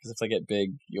either, right? Because if they get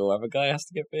big, your other guy has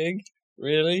to get big.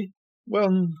 Really?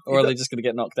 Well, or are they just going to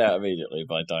get knocked out immediately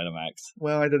by Dynamax?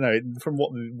 Well, I don't know. From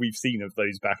what we've seen of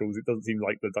those battles, it doesn't seem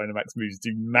like the Dynamax moves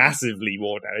do massively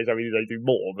more damage. I mean, they do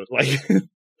more, but like,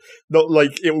 not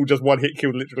like it will just one hit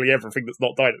kill literally everything that's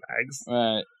not Dynamax.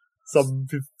 Right. Some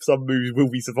moves will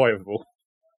be survivable.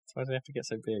 So why do they have to get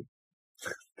so big?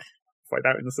 Find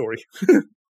out in the story.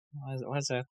 Why is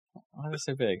it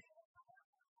so big?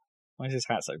 Why is his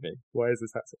hat so big? Why is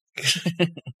this hat so big?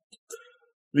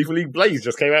 Lethal League Blaze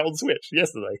just came out on Switch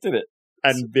yesterday. Did it?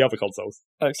 And the other consoles.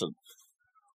 Excellent.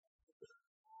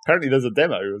 Apparently there's a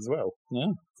demo as well.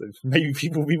 Yeah. So maybe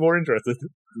people will be more interested.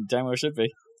 Demo should be.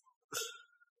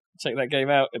 Check that game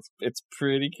out. It's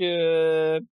pretty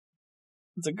good.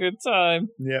 It's a good time.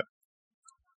 Yep.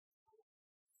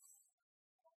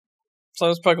 So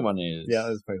that's Pokemon news. Yeah,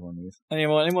 there's Pokemon news. Any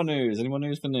more news? Any more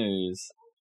news for news?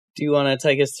 Do you want to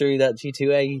take us through that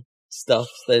G2A stuff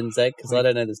then, Zeg? Because I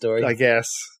don't know the story. I guess.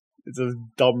 It's a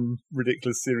dumb,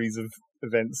 ridiculous series of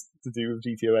events to do with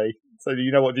G2A. So do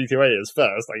you know what G2A is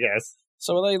first, I guess?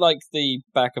 So are they like the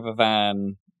back of a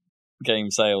van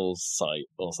game sales site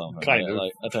or something? Kind of.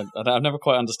 Like, I've never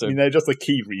quite understood. I mean, they're just a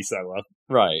key reseller,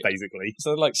 right? Basically.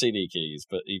 So they're like CD keys,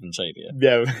 but even shadier.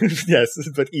 Yeah, yes,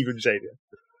 but even shadier.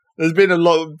 There's been a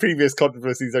lot of previous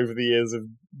controversies over the years of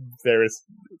various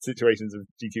situations of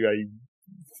G2A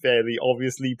fairly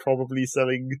obviously probably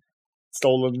selling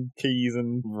stolen keys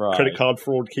and credit card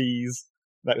fraud keys,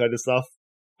 that kind of stuff.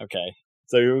 Okay.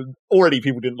 So already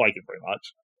people didn't like it very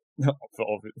much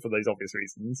for those obvious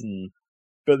reasons. Mm.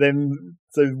 But then,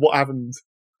 so what happened,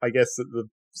 I guess, at the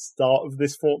start of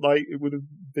this fortnight, it would have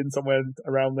been somewhere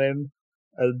around then,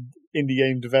 an indie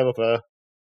game developer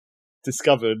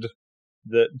discovered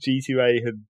that G2A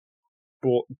had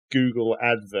bought Google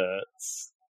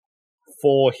adverts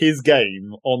for his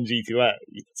game on G2A.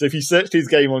 So if you searched his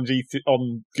game on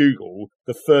Google,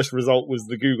 the first result was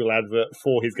the Google advert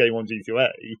for his game on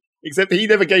G2A. Except he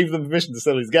never gave them permission to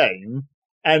sell his game.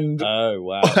 And oh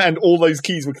wow! And all those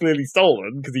keys were clearly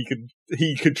stolen because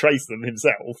he could trace them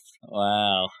himself.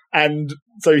 Wow! And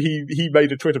so he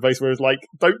made a Twitter post where it was like,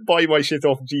 "Don't buy my shit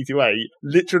off G2A.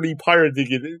 Literally pirating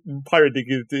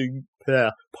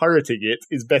it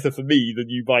is better for me than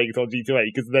you buying it on G2A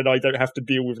because then I don't have to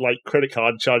deal with like credit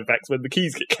card chargebacks when the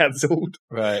keys get cancelled."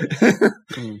 Right.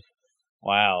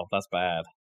 Wow, that's bad.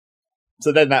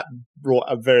 So then that brought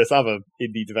various other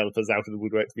indie developers out of the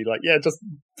woodwork to be like, yeah,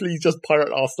 please just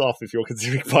pirate our stuff if you're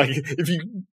considering buying it. If you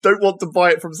don't want to buy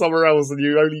it from somewhere else and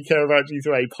you only care about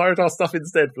G2A, pirate our stuff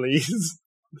instead, please.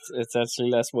 It's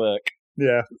actually less work.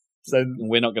 Yeah. So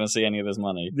we're not going to see any of this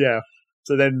money. Yeah.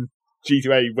 So then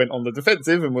G2A went on the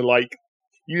defensive and were like,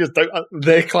 you just don't,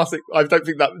 they're classic, I don't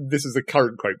think that this is a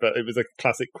current quote, but it was a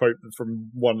classic quote from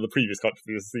one of the previous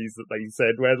controversies that they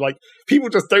said, where like, people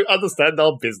just don't understand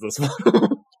our business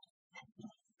model.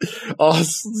 Our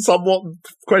somewhat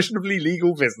questionably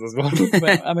legal business model.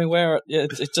 I mean,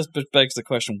 it just begs the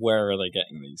question, where are they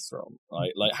getting these from?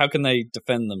 Like, how can they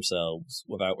defend themselves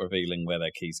without revealing where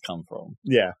their keys come from?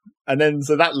 Yeah. And then,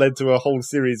 so that led to a whole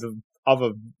series of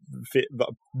other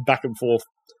back and forth,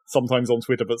 sometimes on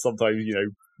Twitter, but sometimes,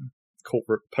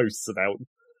 corporate posts about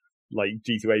like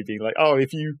G2A being like, oh,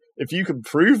 if you can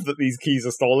prove that these keys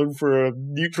are stolen for a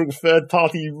neutral third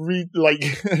party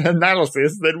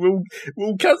analysis, then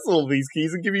we'll cancel these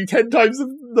keys and give you 10 times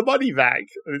the money back.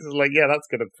 And it's like, yeah, that's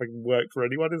gonna fucking work for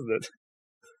anyone, isn't it?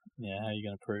 Yeah, how are you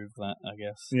gonna prove that? I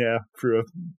guess. Yeah, through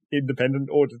an independent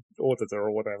auditor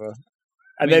or whatever.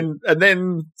 And then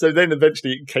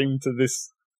eventually it came to this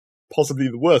possibly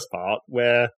the worst part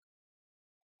where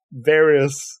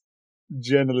various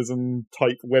journalism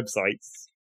type websites,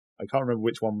 I can't remember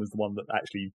which one was the one that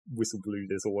actually whistle-blew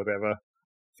this or whatever.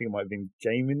 I think it might have been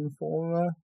Game Informer.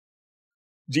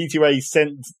 G2A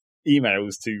sent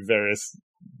emails to various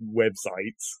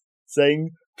websites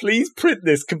saying, please print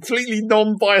this completely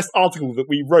non-biased article that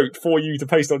we wrote for you to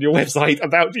post on your website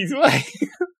about G2A.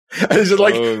 And it's just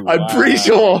like, I'm pretty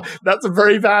sure that's a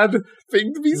very bad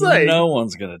thing to be saying. No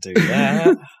one's going to do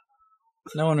that.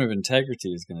 No one with integrity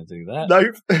is going to do that.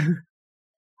 Nope.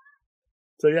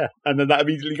 So yeah, and then that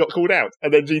immediately got called out.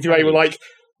 And then G2A were like,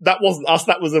 that wasn't us,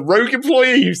 that was a rogue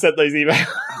employee who sent those emails.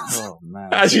 Oh, man.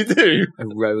 As you do. A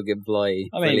rogue employee.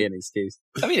 Brilliant excuse.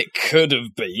 I mean, it could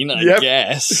have been, I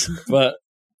guess, but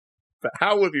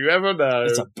how would you ever know?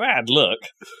 It's a bad look.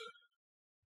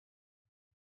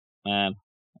 Man.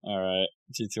 Alright.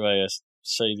 G2A is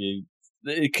shady.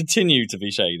 It continue to be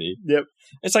shady. Yep.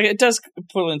 It's like, it does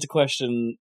put into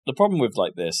question. The problem with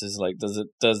like this is like, does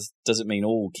it mean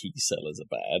all key sellers are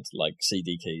bad? Like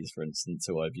CD keys, for instance,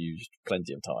 who I've used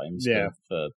plenty of times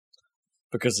for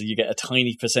because you get a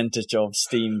tiny percentage of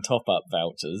Steam top-up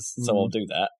vouchers, so I'll do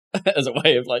that as a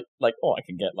way of I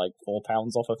can get like £4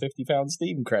 off a £50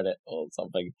 Steam credit or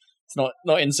something. It's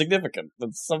not insignificant.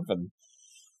 That's something.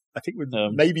 I think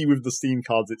maybe with the Steam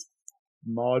cards, it's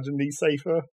marginally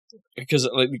safer because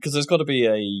there's got to be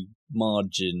a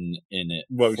margin in it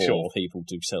for people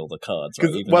to sell the cards.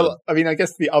 Right? I mean, I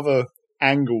guess the other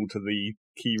angle to the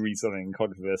key reselling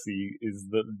controversy is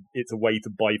that it's a way to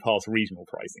bypass regional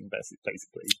pricing,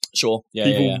 basically. Sure, yeah.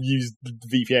 People use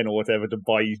VPN or whatever to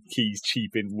buy keys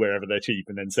cheap in wherever they're cheap,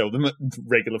 and then sell them at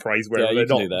regular price wherever they're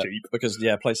not cheap. Because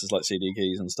places like CD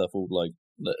keys and stuff will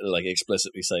like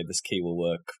explicitly say this key will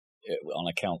work on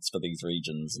accounts for these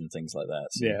regions and things like that.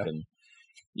 So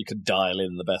you can dial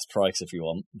in the best price if you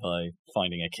want by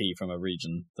finding a key from a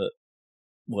region that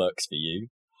works for you,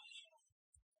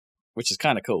 which is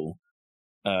kind of cool.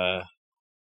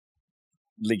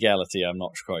 Legality, I'm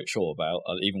not quite sure about,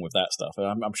 even with that stuff.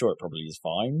 I'm sure it probably is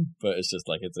fine, but it's just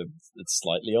like it's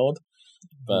slightly odd.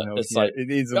 But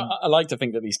it is. I like to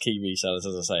think that these key resellers,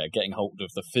 as I say, are getting hold of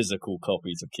the physical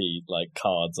copies of key, like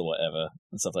cards or whatever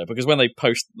and stuff like that. Because when they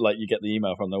post, you get the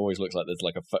email from them, it always looks like there's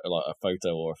like a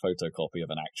photo or a photocopy of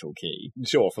an actual key.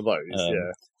 Sure, for those,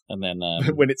 And then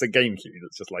when it's a game key,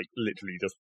 that's just literally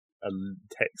just a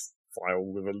text file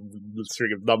with a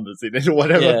string of numbers in it or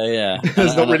whatever. Yeah.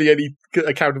 There's not really any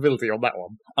accountability on that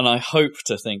one. And I hope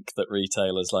to think that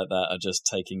retailers like that are just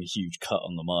taking a huge cut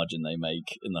on the margin they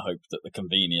make in the hope that the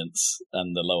convenience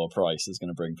and the lower price is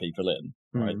going to bring people in.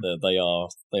 Right? They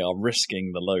are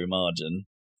risking the low margin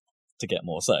to get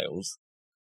more sales,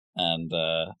 and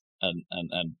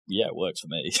it works for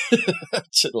me.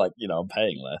 I'm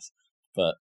paying less,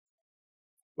 but.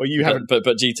 Well, you haven't, but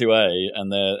G2A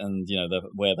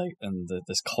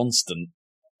this constant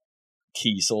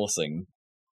key sourcing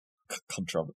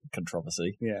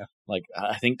controversy. Yeah,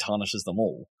 I think tarnishes them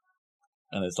all,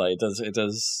 and it's it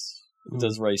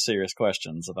does raise serious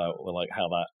questions about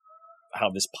how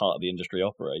this part of the industry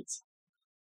operates.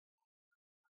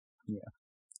 Yeah,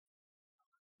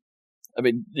 I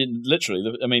mean, literally.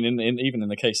 Even in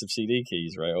the case of CD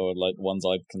keys, right, or ones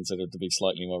I'd consider to be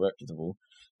slightly more reputable.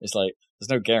 It's there's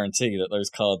no guarantee that those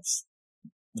cards,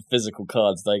 the physical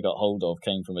cards they got hold of,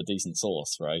 came from a decent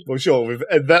source, right? Well, sure.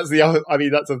 And that's the other. I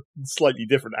mean, that's a slightly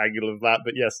different angle of that.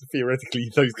 But yes,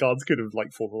 theoretically, those cards could have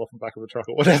fallen off the back of a truck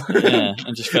or whatever. Yeah,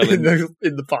 and just fell in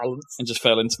the balance, and just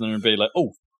fell into them and be like,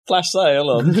 "Oh, flash sale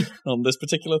on this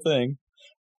particular thing."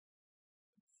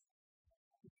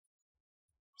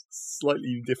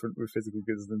 Slightly different with physical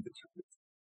goods than digital goods.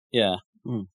 Yeah.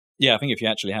 Yeah, I think if you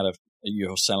actually had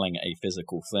you're selling a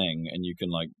physical thing, and you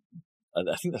can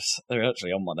I think they're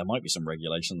actually on one. There might be some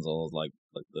regulations, or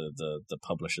the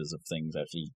publishers of things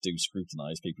actually do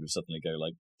scrutinize people who suddenly go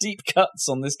deep cuts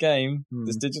on this game,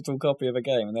 this digital copy of a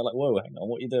game, and they're like, "Whoa, hang on,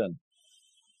 what are you doing?"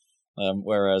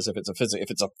 Whereas if it's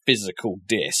a physical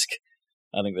disc,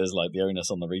 I think there's the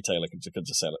onus on the retailer can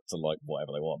just sell it to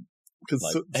whatever they want.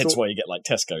 Hence why you get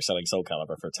Tesco selling Soul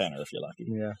Calibur for £10 if you're lucky.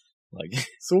 Yeah.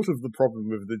 Sort of the problem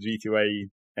with the G2A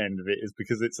end of it is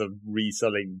because it's a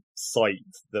reselling site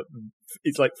that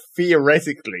it's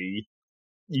theoretically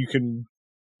you can,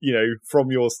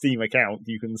 from your Steam account,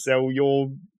 you can sell your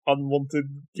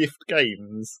unwanted gift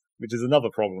games, which is another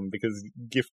problem because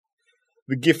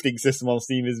the gifting system on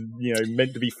Steam is,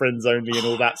 meant to be friends only and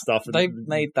all that stuff. And they've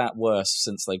made that worse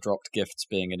since they dropped gifts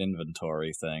being an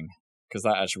inventory thing. Because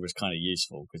that actually was kind of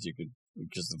useful because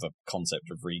of the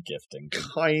concept of regifting.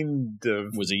 Kind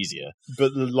of was easier,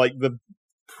 but the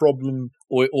problem,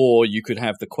 or you could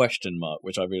have the question mark,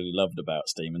 which I really loved about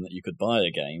Steam, and that you could buy a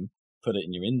game, put it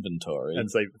in your inventory, and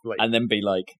say, and then be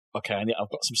okay, I've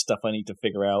got some stuff I need to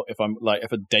figure out. If I'm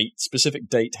if a specific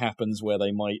date happens where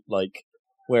they might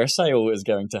where a sale is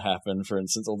going to happen, for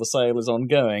instance, or the sale is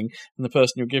ongoing, and the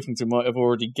person you're gifting to might have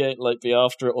already be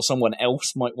after it, or someone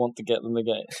else might want to get them to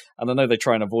get it. And I know they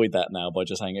try and avoid that now by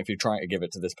just saying, if you're trying to give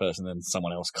it to this person, then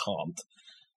someone else can't.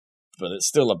 But it's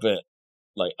still a bit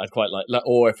I quite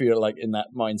or if you're in that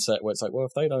mindset where it's well,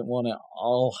 if they don't want it,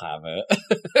 I'll have it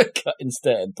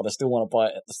instead, but I still want to buy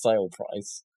it at the sale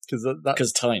price.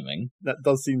 Because timing. That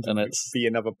does seem to be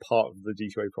another part of the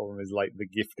G2A problem is the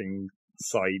gifting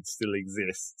side still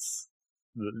exists.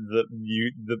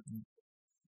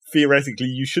 Theoretically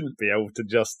you shouldn't be able to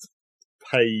just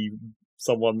pay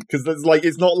someone because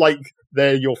it's not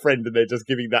they're your friend and they're just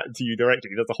giving that to you directly.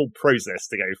 There's a whole process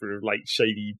to go through,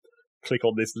 shady click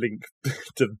on this link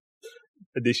to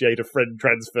initiate a friend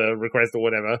transfer request or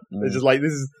whatever. It's just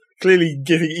this is clearly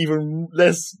getting even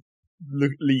less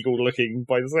legal looking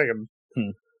by the second.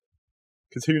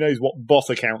 Because who knows what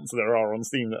bot accounts there are on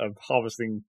Steam that are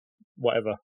harvesting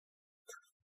whatever.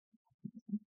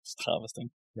 Just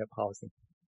harvesting. Yep, harvesting.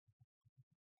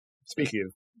 Speaking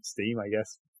of Steam, I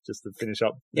guess, just to finish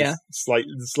up. Yeah. Slight,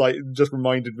 just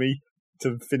reminded me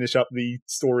to finish up the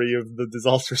story of the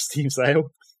disastrous Steam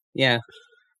sale. Yeah.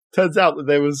 Turns out that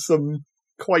there was some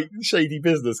quite shady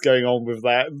business going on with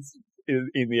that in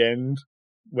the end,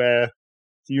 where,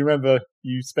 do you remember,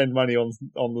 you spend money on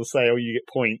the sale, you get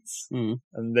points,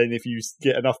 and then if you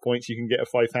get enough points, you can get a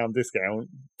 £5 discount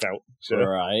voucher.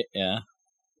 Right, yeah.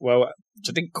 Well, which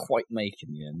I didn't quite make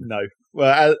in the end. No.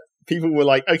 Well, people were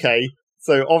like, okay,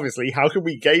 so obviously, how can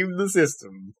we game the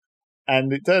system?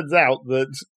 And it turns out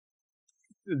that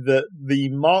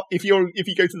if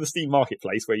you go to the Steam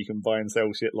marketplace where you can buy and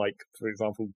sell shit like, for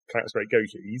example, Counter-Strike Go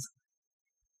keys,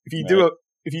 if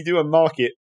you do a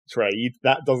market trade,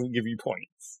 that doesn't give you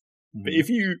points. But if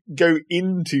you go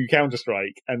into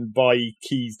Counter-Strike and buy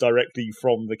keys directly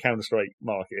from the Counter-Strike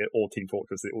market, or Team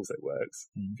Fortress, it also works.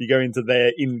 If you go into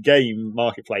their in-game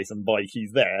marketplace and buy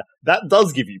keys there, that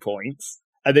does give you points.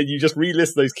 And then you just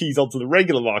relist those keys onto the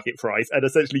regular market price and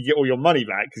essentially get all your money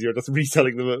back because you're just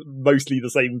reselling them at mostly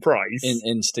the same price.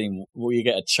 In Steam, well, you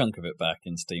get a chunk of it back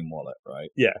in Steam Wallet, right?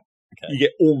 Yeah. Okay. You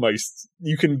get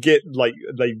you can get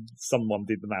someone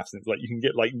did the maths, and it's like you can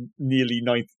get like nearly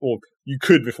 90, or you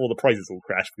could before the prices all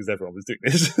crashed because everyone was doing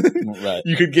this. Right.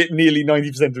 You could get nearly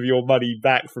 90% of your money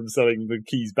back from selling the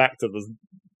keys back to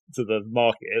the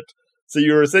market. So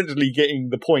you're essentially getting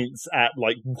the points at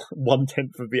like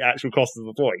 1/10 of the actual cost of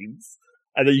the points,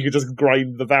 and then you could just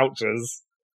grind the vouchers.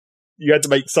 You had to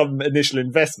make some initial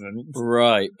investment,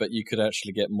 right? But you could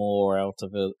actually get more out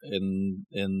of it in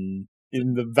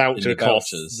the voucher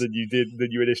costs than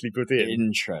you initially put in.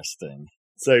 Interesting.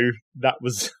 So that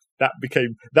was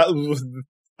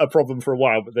a problem for a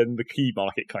while, but then the key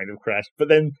market kind of crashed. But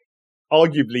then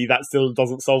arguably that still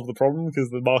doesn't solve the problem because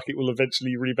the market will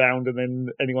eventually rebound, and then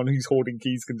anyone who's hoarding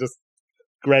keys can just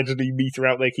gradually meter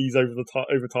out their keys over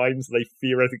time, so they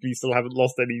theoretically still haven't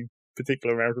lost any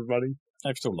particular amount of money.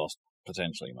 They've still lost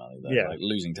potentially money though. Yeah. Like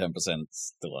losing 10%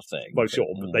 is still a thing. Well,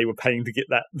 sure, but they were paying to get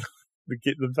that. To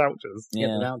get the vouchers. Yeah.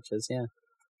 Get the vouchers, yeah.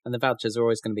 And the vouchers are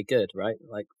always going to be good, right?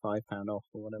 Like £5 off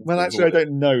or whatever. Well, actually, I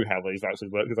don't know how those vouchers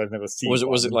work because I've never seen.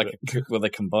 Was it like were they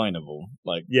combinable?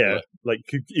 Like like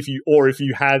if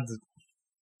you had,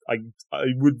 I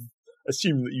would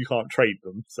assume that you can't trade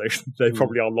them, so they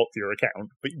probably are locked to your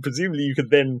account. But presumably, you could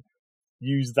then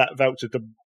use that voucher to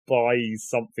buy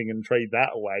something and trade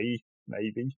that away.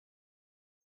 Maybe.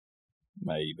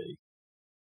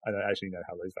 I don't actually know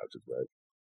how those vouchers work.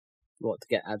 What, to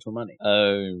get actual money?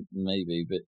 Oh, maybe,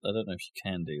 but I don't know if you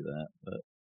can do that. But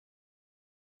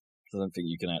I don't think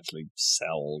you can actually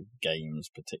sell games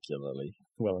particularly.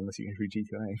 Well, unless you can read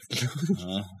GTA.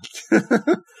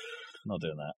 Not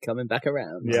doing that. Coming back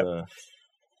around. Yeah.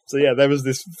 So yeah, there was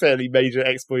this fairly major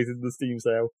exploit in the Steam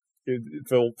sale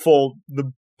for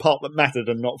the part that mattered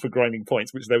and not for grinding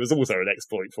points, which there was also an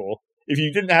exploit for. If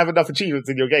you didn't have enough achievements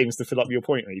in your games to fill up your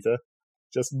point meter,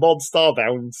 just mod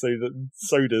Starbound so that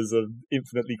sodas are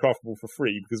infinitely craftable for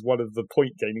free, because one of the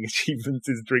point gaining achievements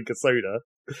is drink a soda,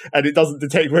 and it doesn't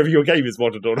detect whether your game is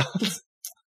modded or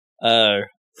not.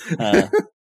 Of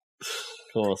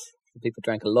course. People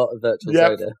drank a lot of virtual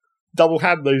soda. Double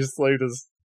hand those sodas.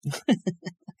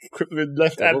 Equip them in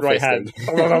left and right hand.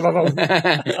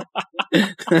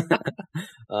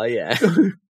 Oh, yeah.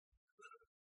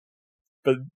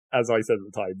 But as I said at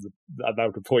the time, the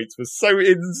amount of points was so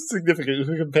insignificant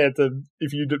compared to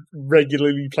if you'd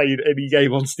regularly played any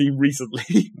game on Steam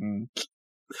recently.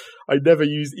 I never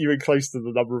used even close to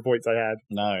the number of points I had.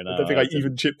 No. I don't think I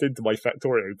even chipped into my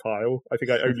Factorio pile. I think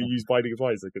I only used Binding of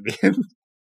Isaac in the end.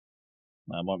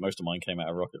 No, most of mine came out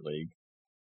of Rocket League.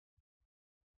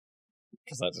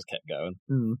 Because that just kept going.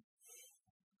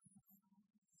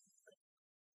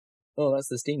 Oh, that's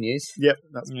the Steam news. Yep,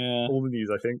 that's all the news,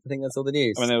 I think. I think that's all the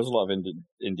news. I mean, there was a lot of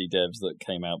indie devs that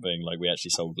came out being like, we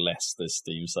actually sold less this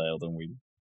Steam sale than we...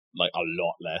 Like, a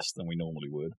lot less than we normally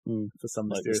would. For some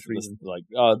mysterious reason.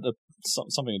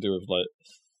 Something to do with,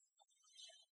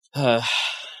 like...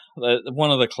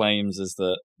 one of the claims is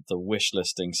that the wish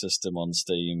listing system on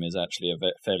Steam is actually a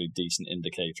fairly decent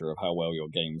indicator of how well your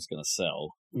game's going to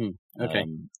sell. Okay.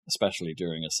 Especially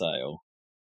during a sale.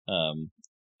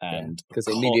 And because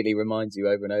it immediately reminds you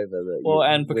over and over that. Well,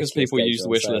 and because people use the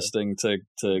wish listing to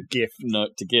gift.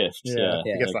 To gift. Yeah.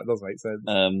 I guess that does make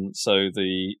sense. So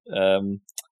the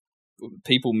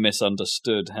people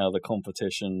misunderstood how the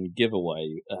competition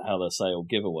giveaway, how the sale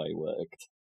giveaway worked,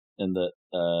 in that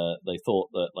they thought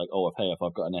that like, if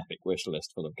I've got an epic wish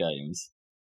list full of games,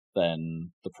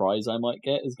 then the prize I might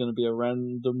get is going to be a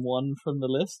random one from the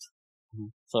list.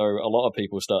 So a lot of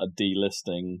people started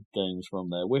delisting games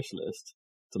from their wish list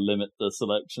to limit the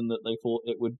selection that they thought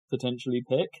it would potentially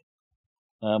pick.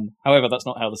 However, that's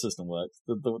not how the system works.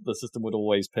 The system would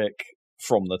always pick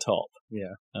from the top.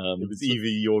 Yeah. It was either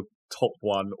your top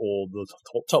one or the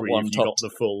top three one, if you got the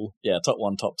full. Yeah, top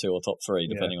one, top two, or top three,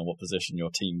 depending on what position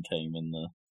your team came in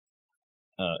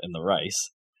the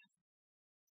race.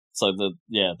 So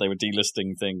they were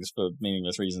delisting things for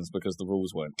meaningless reasons because the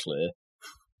rules weren't clear.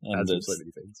 And as so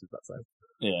many things, if that's so.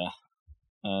 Yeah.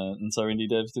 And so indie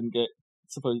devs didn't get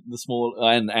the small,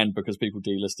 and because people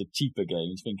delisted cheaper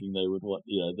games, thinking they would want,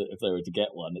 that if they were to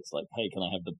get one, it's like, hey, can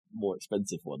I have the more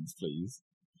expensive ones, please?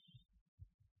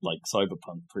 Like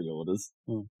Cyberpunk pre-orders.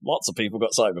 Lots of people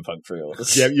got Cyberpunk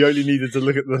pre-orders. Yeah, you only needed to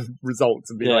look at the results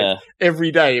and be like,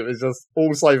 every day it was just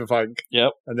all Cyberpunk.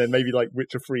 Yep. And then maybe like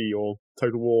Witcher 3 or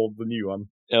Total War, the new one.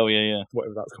 Oh, yeah.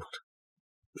 Whatever that's called.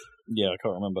 Yeah, I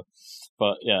can't remember.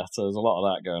 But yeah, so there's a lot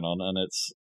of that going on, and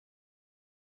it's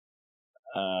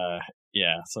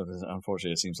so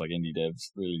unfortunately it seems like indie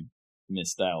devs really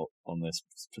missed out on this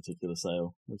particular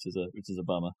sale, which is a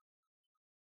bummer.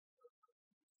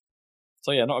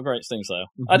 So yeah, not a great Steam sale.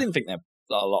 I didn't think that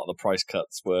a lot of the price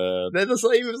cuts were. They're the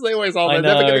same as they always are. They're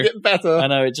never going to get better. I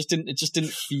know, it just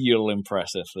didn't feel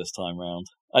impressive this time round.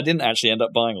 I didn't actually end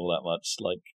up buying all that much,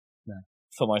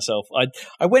 for myself.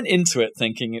 I went into it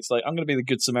thinking it's like, I'm going to be the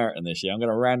good Samaritan this year. I'm going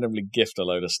to randomly gift a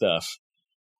load of stuff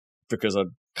because I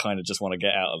kind of just want to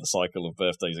get out of the cycle of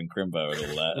birthdays and Crimbo and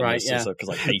all that. Right, yeah. Because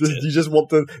I hate it. You just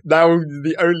want now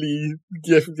the only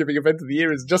gift-giving event of the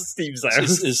year is just Steam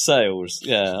sales. Is sales.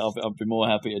 Yeah, I'll be more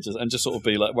happy to just sort of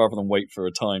be like, rather than wait for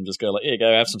a time, just go like, here you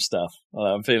go, have some stuff.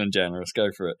 I'm feeling generous,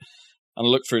 go for it. And I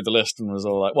looked through the list and was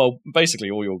all like, well, basically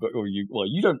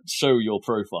you don't show your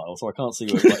profile, so I can't see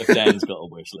if Dan's got a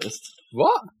wish list.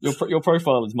 What? Your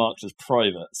profile is marked as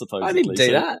private, supposedly. I didn't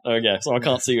do that. Oh yeah, so I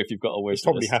can't see if you've got a wish list.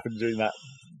 Probably happened during that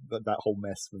whole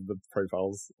mess with the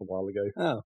profiles a while ago.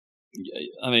 Oh. Yeah,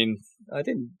 I mean, I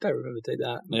don't remember doing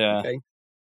that. Yeah. Okay.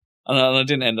 And I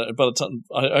didn't end up, by the time,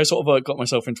 I sort of got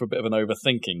myself into a bit of an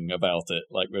overthinking about it,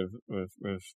 like with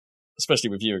especially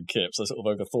with you and Kips. I sort of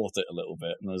overthought it a little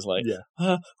bit, and I was like,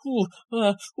 I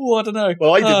don't know.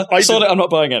 Well, I saw it, I'm not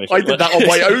buying anything. I did that on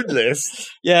my own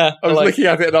list. Yeah. I was looking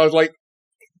at it and I was like,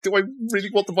 do I really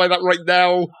want to buy that right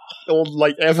now? Or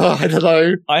ever? I don't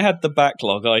know. I had the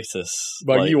backlogitis.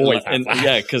 Well, you always have that.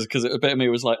 Yeah, because a bit of me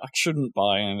was like, I shouldn't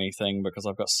buy anything because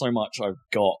I've got so much I've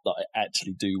got that I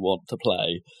actually do want to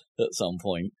play at some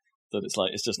point. That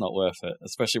it's just not worth it,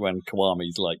 especially when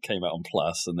Kiwami's came out on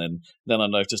Plus, and then I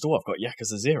noticed, I've got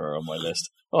Yakuza 0 on my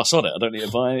list. Oh, sod it, I don't need to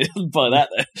buy that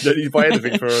then. Don't need to buy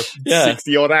anything for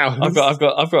 60 odd hours. I've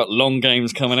got long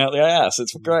games coming out the ass.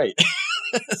 It's great.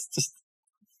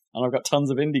 And I've got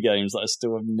tons of indie games that I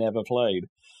still have never played.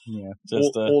 Yeah.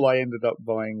 All I ended up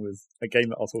buying was a game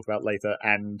that I'll talk about later,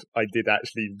 and I did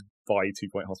actually buy 2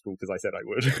 Point Hospital because I said I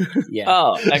would. Yeah.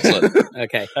 Oh, excellent.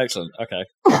 Okay. Excellent. Okay.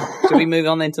 Should we move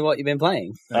on then to what you've been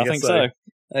playing? I think so.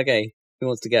 Okay. Who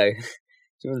wants to go? Do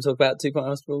you want to talk about 2 Point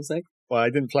Hospital, Zach? Well, I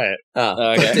didn't play it.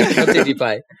 Oh, okay. What did you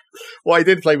play? What I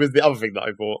did play was the other thing that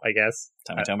I bought, I guess.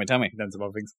 Tell me. Then some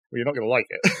other things. Well, you're not going to like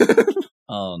it.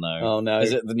 Oh, no. Oh, no.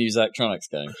 Is it the new Zachtronics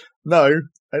game? No.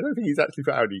 I don't think he's actually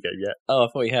put out a new game yet. Oh, I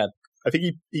thought he had. I think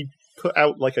he put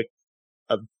out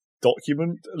a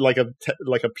document, like a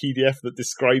PDF that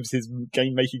describes his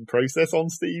game-making process on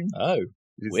Steam. Oh,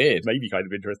 weird. Maybe kind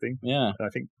of interesting. Yeah. And I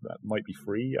think that might be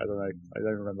free. I don't know. I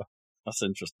don't remember. That's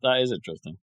interesting. That is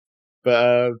interesting.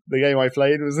 But the game I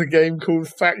played was a game called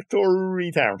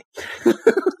Factory Town.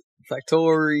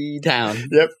 Factory Town.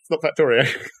 Yep, it's not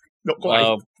Factorio. Not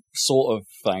quite. Sort of,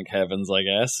 thank heavens, I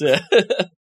guess. Yeah.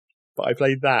 But I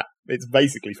played that. It's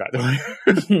basically Factorio.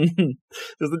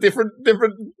 There's a different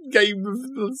game of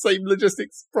the same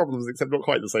logistics problems, except not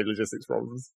quite the same logistics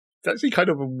problems. It's actually kind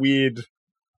of a weird...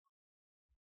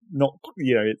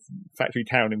 it's Factory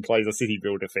Town implies a city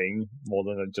builder thing more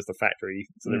than just a factory.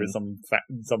 So there is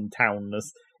some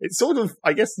townness. It's sort of,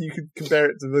 I guess you could compare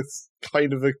it to this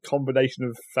kind of a combination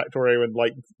of Factorio and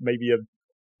maybe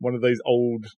one of those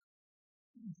old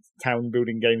town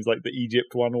building games like the Egypt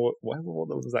one, or what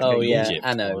was that? Oh, game? yeah, Egypt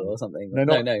Anno one. or something.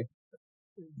 No.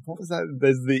 What was that?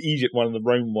 There's the Egypt one and the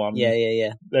Rome one.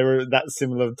 Yeah. They were that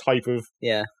similar type of...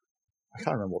 Yeah. I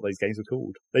can't remember what those games were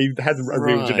called. They had a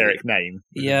real generic name.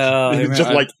 Yeah.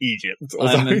 Just like Egypt.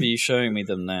 I remember you showing me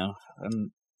them now.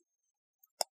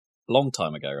 Long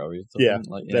time ago, I was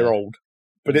they're old.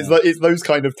 But it's those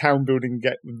kind of town building...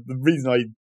 The reason I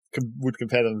would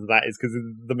compare them to that is because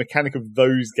the mechanic of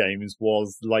those games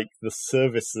was the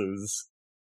service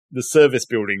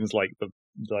buildings, the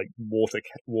water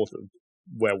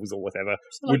wells or whatever.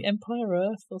 So Empire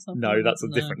Earth or something? No, that's a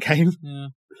different game. Yeah.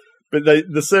 But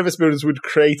the service builders would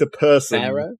create a person.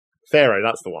 Pharaoh,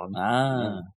 that's the one.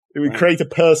 It would create a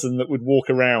person that would walk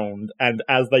around, and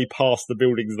as they passed the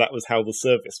buildings, that was how the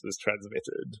service was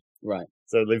transmitted. Right.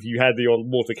 So if you had the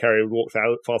water carrier would walk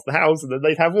past the house, and then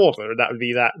they'd have water, and that would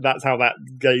be that. That's how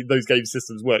those game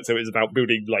systems work. So it was about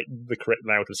building like the correct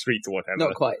layout of streets or whatever.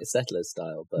 Not quite a Settlers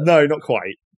style, but no, not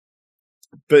quite.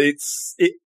 But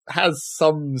it has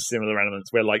some similar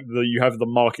elements where like you have the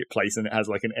marketplace, and it has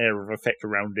like an area of effect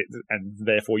around it, and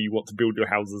therefore you want to build your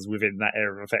houses within that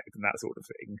area of effect and that sort of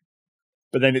thing.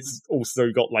 But then it's also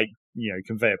got like,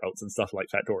 conveyor belts and stuff like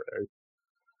Factorio.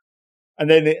 And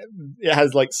then it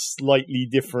has like slightly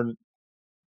different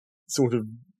sort of,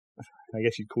 I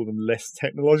guess you'd call them less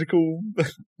technological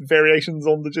variations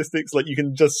on logistics. Like you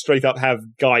can just straight up have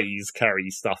guys carry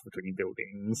stuff between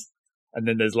buildings. And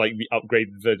then there's like the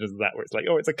upgraded versions of that where it's like,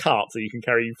 it's a cart so you can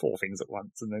carry 4 things at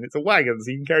once. And then it's a wagon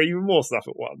so you can carry even more stuff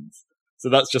at once. So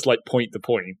that's just like point to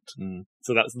point.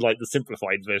 So that's like the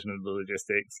simplified version of the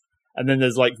logistics. And then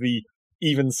there's like the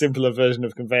even simpler version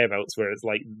of conveyor belts where it's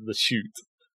like the chute,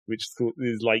 which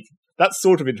is like, that's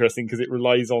sort of interesting because it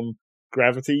relies on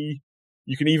gravity.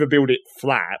 You can either build it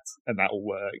flat and that'll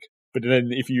work, but then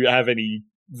if you have any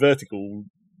vertical,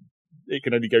 it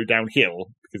can only go downhill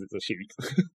because it's a chute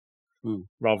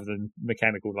rather than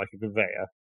mechanical like a conveyor.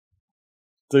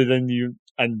 So then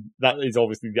and that is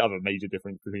obviously the other major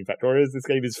difference between Factorio. This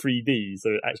game is 3D, so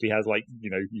it actually has like, you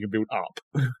can build up.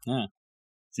 Yeah.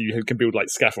 So you can build like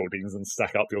scaffoldings and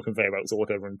stack up your conveyor belts or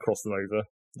whatever and cross them over.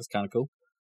 That's kind of cool.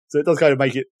 So it does kind of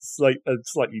make it like a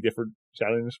slightly different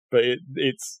challenge, but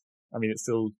it's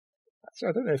still, actually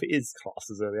I don't know if it is classed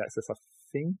as early access. I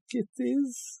think it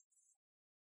is.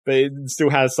 But it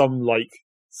still has some like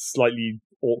slightly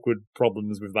awkward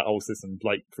problems with that whole system.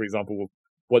 Like, for example,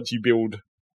 once you build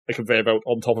a conveyor belt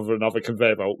on top of another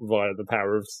conveyor belt via the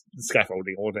power of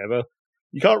scaffolding or whatever,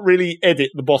 you can't really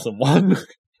edit the bottom one.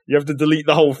 You have to delete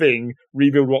the whole thing,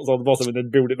 rebuild what's on the bottom, and then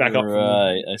build it back up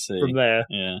I see. From there.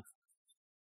 Yeah.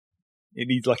 It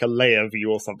needs like a layer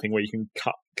view or something where you can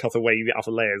cut away the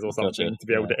upper layers or something to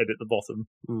be able to edit the bottom.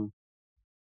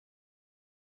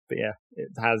 But yeah, it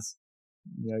has,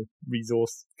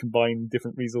 combine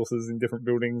different resources in different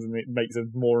buildings, and it makes a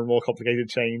more and more complicated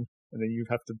chain. And then you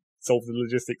have to solve the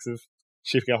logistics of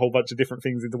shipping a whole bunch of different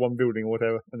things into one building or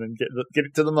whatever, and then get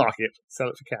it to the market, sell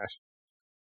it for cash.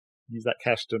 Use that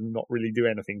cash to not really do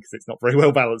anything because it's not very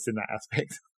well balanced in that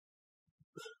aspect.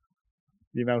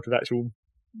 The amount of actual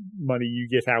money you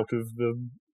get out of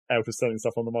selling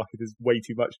stuff on the market is way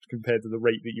too much compared to the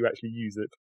rate that you actually use it.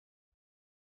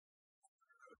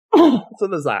 So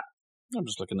there's that. I'm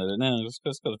just looking at it now. It's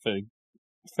got a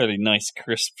fairly nice,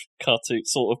 crisp cartoon,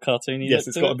 sort of cartoony. Yes,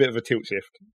 it's got a bit of a tilt shift.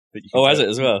 That you can has it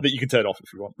as well? That you can turn off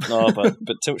if you want. Oh,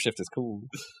 but tilt shift is cool.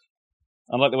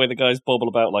 I like the way the guys bobble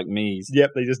about like Mii's. Yep,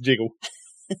 they just jiggle.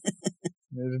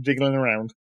 They're just jiggling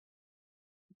around.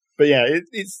 But yeah,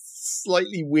 it's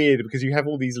slightly weird because you have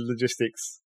all these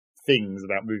logistics things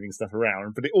about moving stuff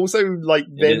around, but it also like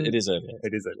then it is early.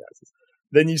 It is early access.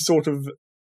 Then it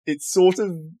sort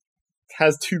of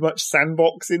has too much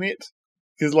sandbox in it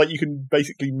because like you can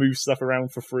basically move stuff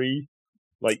around for free.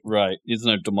 Like right, there's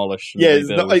no demolish. Yeah,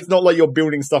 it's not like you're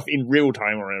building stuff in real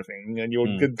time or anything, and your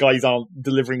guys aren't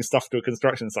delivering stuff to a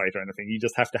construction site or anything. You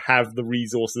just have to have the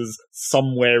resources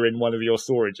somewhere in one of your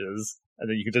storages, and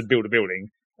then you can just build a building.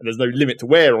 And there's no limit to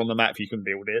where on the map you can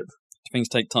build it. Things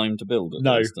take time to build.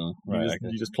 No, right,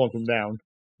 you just plonk them down.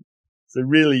 So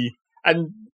really, and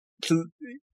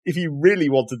if you really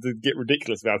wanted to get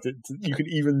ridiculous about it, you can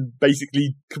even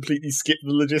basically completely skip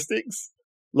the logistics.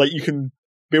 Like you can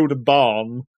build a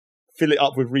barn, fill it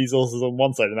up with resources on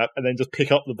one side of the map, and then just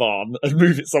pick up the barn and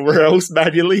move it somewhere else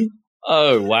manually.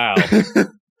 Oh, wow.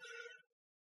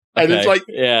 And it's like,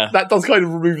 that does kind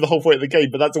of remove the whole point of the game,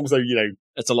 but that's also,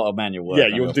 it's a lot of manual work. Yeah,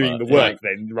 you're doing the work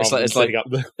then, rather than setting up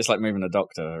the... It's like moving a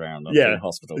doctor around in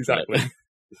hospital. Exactly.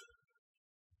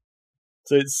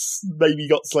 So it's maybe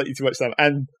got slightly too much time.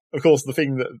 And, of course, the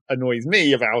thing that annoys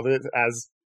me about it, as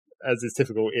is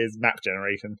typical, is map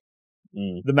generation.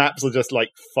 The maps are just, like,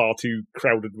 far too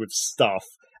crowded with stuff.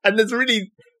 And there's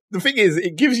really... The thing is,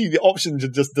 it gives you the option to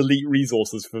just delete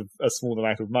resources for a small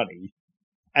amount of money.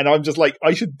 And I'm just like,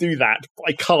 I should do that, but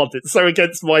I can't. It's so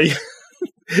against my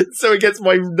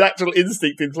natural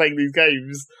instinct in playing these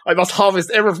games. I must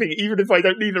harvest everything, even if I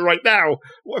don't need it right now.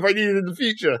 What if I need it in the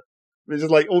future? There's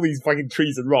just like all these fucking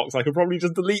trees and rocks. I could probably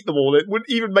just delete them all. It wouldn't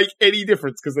even make any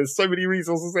difference because there's so many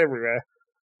resources everywhere.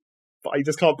 But I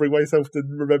just can't bring myself to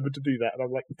remember to do that. And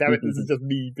I'm like, damn it, this is just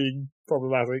me being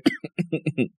problematic.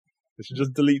 I should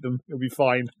just delete them. It'll be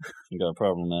fine. You got a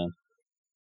problem, man.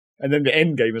 And then the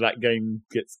end game of that game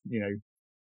gets,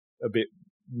 a bit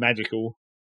magical.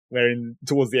 Wherein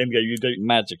towards the end game, you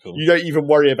don't even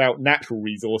worry about natural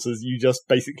resources. You just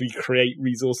basically create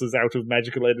resources out of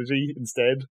magical energy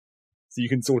instead. So you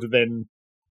can sort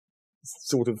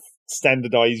of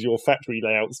standardize your factory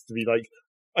layouts to be like,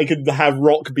 I can have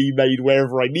rock be made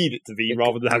wherever I need it to be,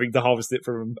 rather than having to harvest it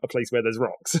from a place where there's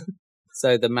rocks.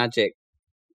 So the magic,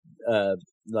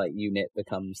 unit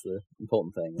becomes the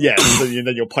important thing. Right? Yeah, so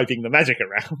then you're piping the magic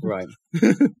around. Right.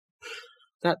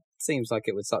 That seems like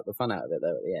it would suck the fun out of it,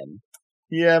 though, at the end.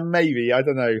 Yeah, maybe. I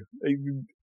don't know.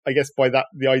 I guess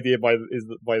the idea is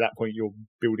that by that point you're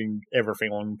building everything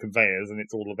on conveyors, and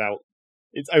it's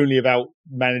only about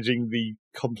managing the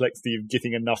complexity of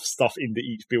getting enough stuff into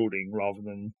each building rather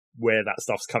than where that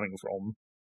stuff's coming from.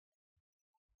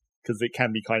 Because it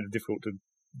can be kind of difficult to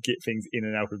get things in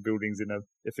and out of buildings in an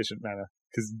efficient manner.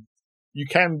 Because you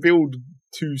can build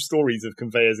 2 stories of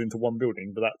conveyors into one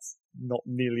building, but that's not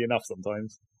nearly enough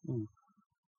sometimes. Mm.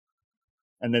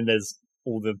 And then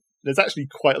there's actually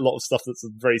quite a lot of stuff that's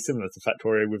very similar to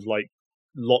Factorio with like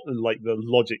the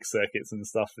logic circuits and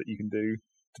stuff that you can do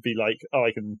to be like,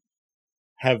 I can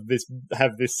have this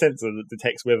sensor that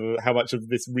detects how much of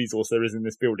this resource there is in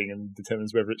this building and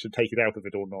determines whether it should take it out of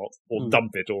it or not, or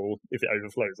dump it, or if it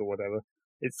overflows or whatever.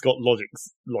 It's got logic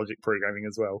programming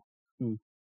as well. Mm.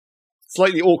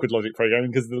 Slightly awkward logic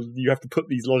programming because you have to put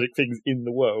these logic things in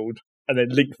the world and then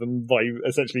link them by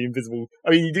essentially invisible.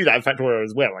 I mean, you do that in Factorio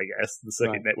as well, I guess. The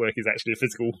circuit network is actually a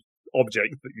physical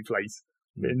object that you place.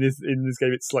 But in this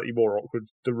game, it's slightly more awkward,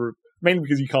 mainly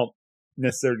because you can't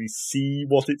necessarily see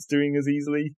what it's doing as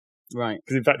easily. Right.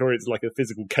 Because in Factorio, it's like a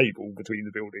physical cable between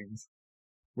the buildings.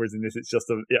 Whereas in this, it's just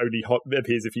it only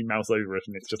appears if you mouse over it,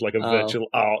 and it's just like a virtual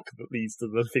arc that leads to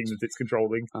the thing that it's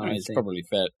controlling. It's probably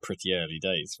pretty early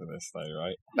days for this, though,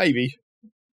 right? Maybe.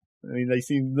 I mean, they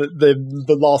seem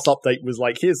the last update was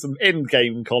like, here's some end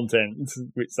game content,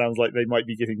 which sounds like they might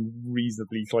be getting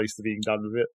reasonably close to being done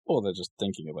with it. Or they're just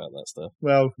thinking about that stuff.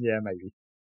 Well, yeah, maybe.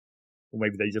 Or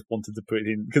maybe they just wanted to put it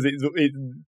in because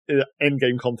end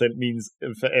game content means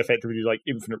effectively like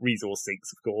infinite resource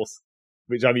sinks, of course.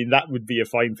 Which, I mean, that would be a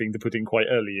fine thing to put in quite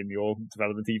early in your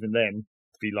development, even then.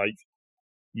 To be like,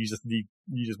 you just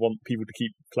want people to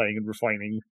keep playing and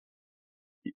refining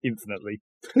infinitely.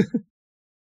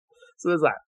 So there's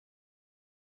that.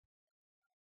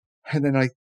 And then I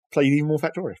played even more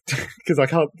Factorio, because I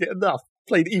can't get enough.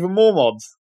 Played even more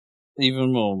mods.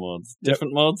 Even more mods.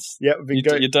 Different mods? Yeah.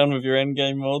 You're done with your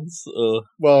endgame mods? Or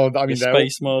well, I mean,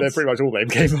 space mods? They're pretty much all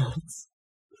endgame mods.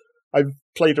 I've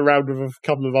played around with a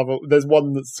couple of other... There's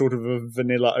one that's sort of a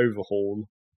vanilla overhaul,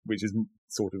 which is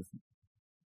sort of...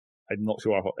 I'm not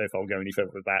sure if I'll go any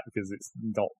further with that, because it's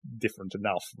not different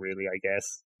enough, really, I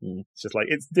guess. It's just like,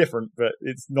 it's different, but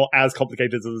it's not as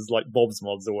complicated as like Bob's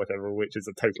mods or whatever, which is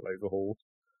a total overhaul.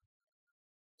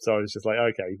 So I was just like,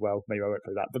 okay, well, maybe I won't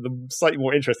play that. But the slightly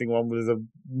more interesting one was a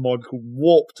mod called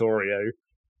Warptorio,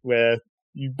 where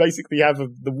you basically have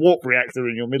the warp reactor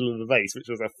in your middle of the base, which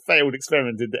was a failed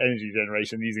experiment into energy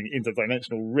generation using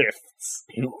interdimensional rifts.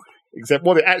 Except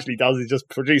what it actually does is just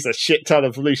produce a shit ton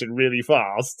of pollution really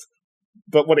fast.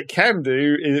 But what it can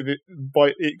do is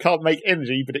it can't make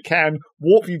energy, but it can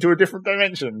warp you to a different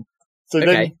dimension.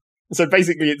 So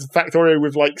basically it's Factorio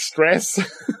with like stress.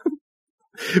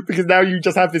 Because now you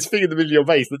just have this thing in the middle of your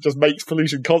base that just makes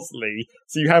pollution constantly.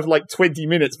 So you have like 20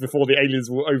 minutes before the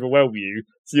aliens will overwhelm you.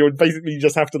 So you basically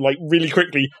just have to like really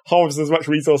quickly harvest as much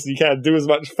resource as you can, do as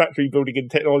much factory building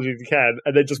and technology as you can,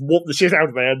 and then just warp the shit out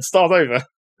of there and start over.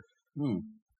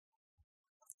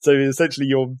 So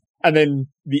essentially and then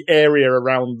the area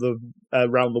around the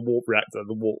warp reactor,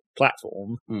 the warp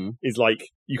platform, is like,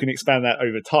 you can expand that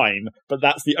over time, but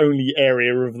that's the only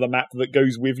area of the map that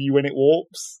goes with you when it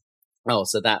warps. Oh,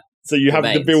 so you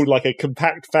have to build like a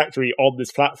compact factory on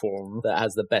this platform that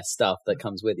has the best stuff that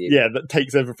comes with you. Yeah, that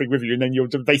takes everything with you, and then you're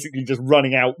basically just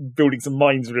running out, building some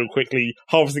mines real quickly,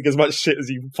 harvesting as much shit as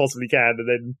you possibly can, and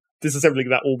then disassembling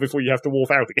that all before you have to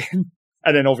warp out again.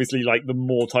 And then obviously, like, the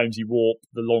more times you warp,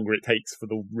 the longer it takes for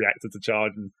the reactor to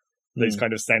charge, and those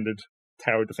kind of standard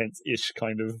tower defense-ish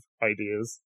kind of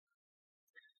ideas.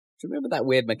 Do you remember that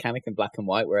weird mechanic in Black and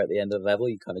White where at the end of the level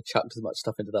you kind of chucked as much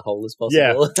stuff into the hole as possible?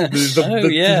 Yeah,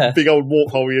 the big old warp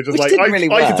hole. You're just Which like,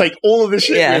 I can take all of this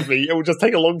shit with me. It will just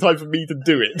take a long time for me to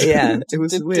do it. Yeah, it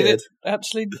was weird. Did it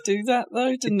actually do that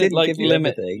though? Didn't it like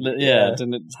limit?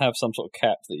 Didn't it have some sort of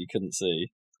cap that you couldn't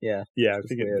see? Yeah, I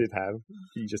think it did have.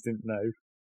 You just didn't know.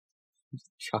 Just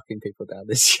chucking people down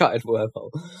this giant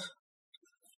wormhole.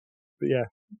 But yeah,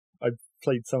 I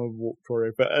played some of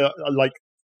Warptorio, but like,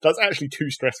 that's actually too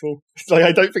stressful. It's like,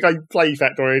 I don't think I play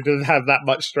Factorio to have that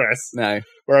much stress. No.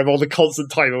 Where I'm on the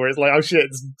constant timer where it's like, oh shit,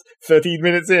 it's 13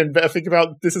 minutes in, better think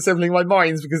about disassembling my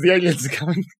mines because the aliens are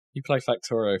coming. You play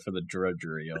Factorio for the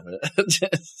drudgery of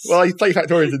it. Well, I play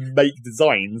Factorio to make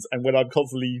designs, and when I'm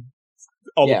constantly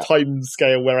on a time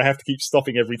scale where I have to keep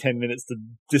stopping every 10 minutes to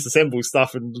disassemble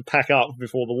stuff and pack up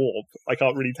before the warp, I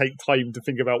can't really take time to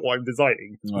think about what I'm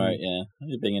designing. Right, yeah.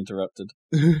 You're being interrupted.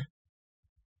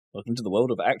 Welcome to the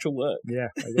world of actual work. Yeah,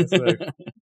 I guess so.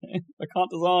 I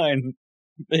can't design.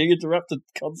 Being interrupted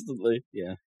constantly.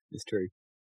 Yeah, it's true.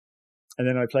 And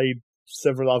then I played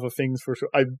several other things for sure.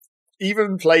 I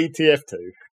even played TF2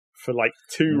 for like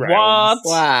 2 rounds.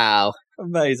 What? Wow.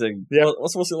 Amazing. Yeah.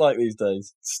 What's it like these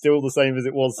days? Still the same as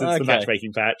it was since the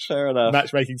matchmaking patch. Fair enough.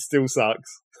 Matchmaking still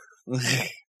sucks.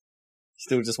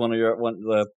 Still just want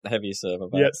the heavy server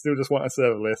back. Yeah, still just want a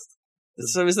server list.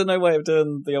 So is there no way of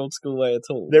doing the old school way at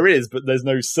all? There is, but there's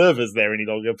no servers there any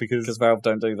longer because Valve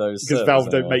don't do those. Because Valve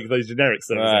don't make those generic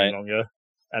servers any longer.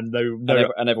 And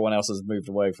and everyone else has moved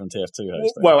away from TF2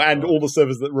 hosting. Well, and all the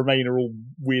servers that remain are all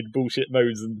weird bullshit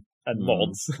modes and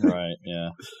mods. Right,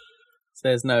 yeah. So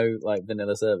there's no like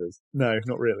vanilla servers? No,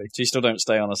 not really. So you still don't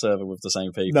stay on a server with the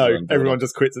same people? No, everyone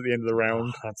just quits at the end of the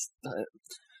round.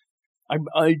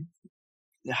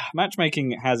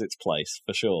 Matchmaking has its place,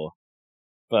 for sure.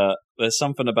 But there's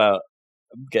something about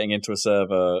getting into a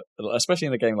server, especially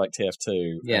in a game like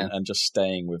TF2, and just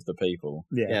staying with the people.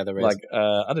 Yeah, there is. Like,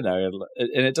 I don't know,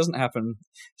 and it doesn't happen.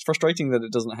 It's frustrating that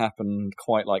it doesn't happen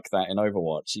quite like that in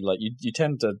Overwatch. You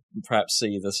tend to perhaps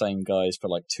see the same guys for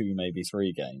like 2, maybe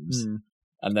 3 games,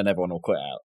 and then everyone will quit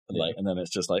out. And then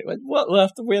it's just like, what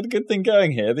left? We had a good thing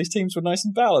going here. These teams were nice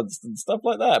and balanced and stuff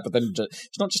like that. But then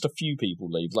it's not just a few people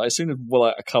leave. Like as soon as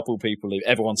a couple people leave,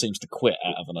 everyone seems to quit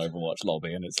out of an Overwatch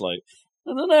lobby, and it's like,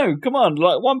 no, come on!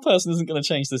 Like one person isn't going to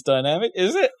change this dynamic,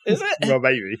 is it? Is it? Well,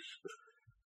 maybe.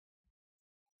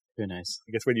 Who knows?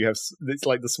 I guess when you have, it's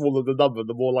like the smaller the number,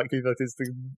 the more likely that is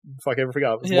to fuck everything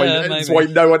up. That's why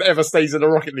no one ever stays in a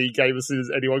Rocket League game as soon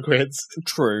as anyone quits.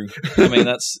 True. I mean,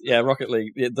 Rocket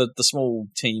League, the small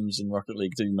teams in Rocket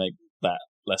League do make that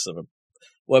less of a,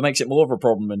 well, it makes it more of a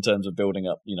problem in terms of building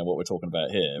up, what we're talking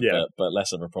about here, but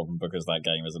less of a problem because that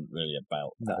game isn't really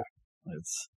about that.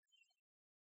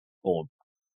 Or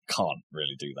can't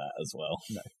really do that as well.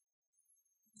 No.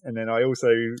 And then I also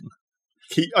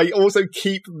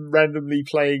keep randomly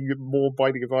playing more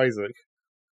Binding of Isaac,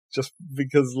 just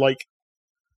because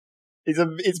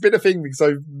it's been a thing because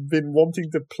I've been wanting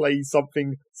to play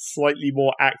something slightly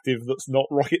more active that's not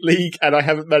Rocket League, and I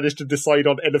haven't managed to decide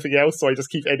on anything else, so I just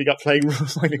keep ending up playing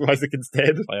Binding of Isaac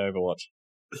instead. Play Overwatch.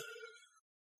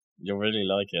 You'll really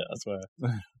like it, I swear.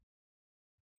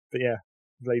 But yeah,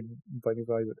 played Binding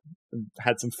of Isaac and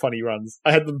had some funny runs.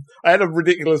 I had a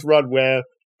ridiculous run where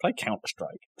play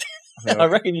Counter-Strike. I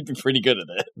reckon you'd be pretty good at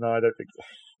it. No, I don't think so.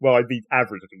 Well, I'd be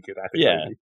averagely good at it. Yeah.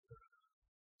 Maybe.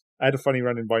 I had a funny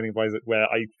run in Binding of Isaac where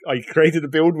I created a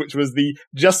build which was the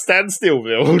just stand still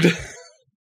build.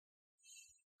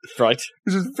 Right.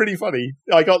 Which is pretty funny.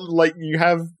 I got,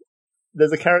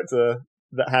 there's a character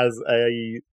that has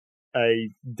a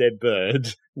dead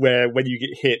bird where when you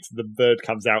get hit, the bird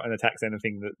comes out and attacks any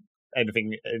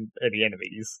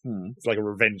enemies. It's like a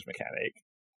revenge mechanic.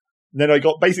 Then I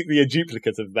got basically a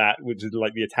duplicate of that, which is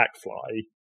like the attack fly.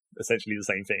 Essentially the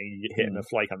same thing. You get hit and the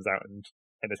fly comes out and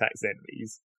attacks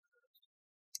enemies.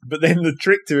 But then the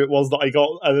trick to it was that I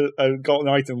got an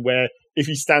item where if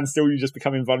you stand still, you just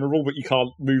become invulnerable, but you can't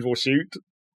move or shoot.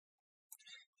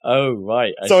 Oh,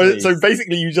 right. So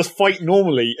basically you just fight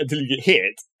normally until you get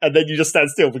hit, and then you just stand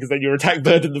still because then your attack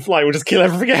bird and the fly will just kill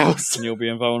everything else. And you'll be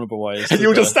invulnerable. And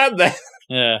you'll just stand there.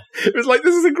 Yeah. It was like,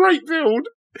 this is a great build.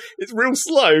 It's real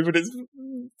slow, but it's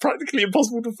practically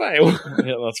impossible to fail.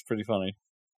 Yeah, that's pretty funny.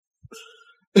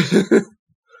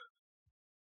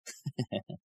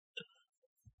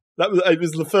 It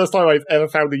was the first time I've ever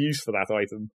found a use for that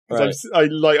item. Right. I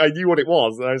knew what it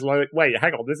was, and I was like, wait,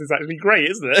 hang on, this is actually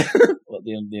great, isn't it? What,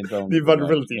 the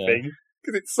invulnerability thing.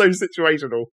 Because it's so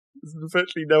situational. There's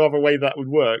virtually no other way that would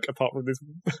work apart from this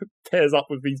pairs up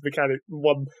with these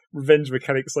one revenge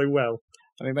mechanic so well.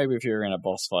 I mean, maybe if you were in a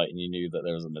boss fight and you knew that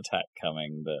there was an attack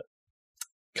coming, that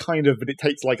kind of, but it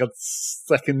takes like a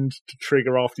second to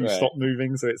trigger after you stop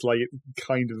moving, so it's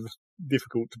kind of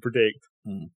difficult to predict.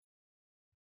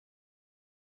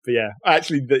 But yeah,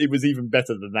 actually, it was even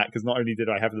better than that, because not only did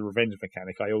I have the revenge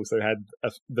mechanic, I also had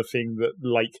the thing that,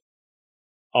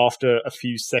 after a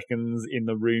few seconds in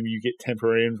the room, you get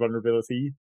temporary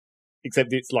invulnerability.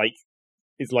 Except it's like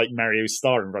Mario's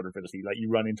star invulnerability. Like, you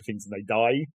run into things and they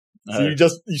die. So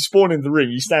you spawn in the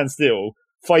room, you stand still,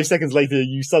 5 seconds later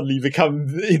you suddenly become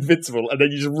invincible, and then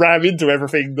you just ram into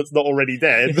everything that's not already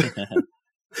dead.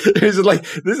 It's just like,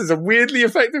 this is a weirdly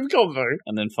effective combo.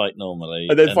 And then fight normally.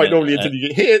 And then fight normally until you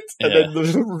get hit, and then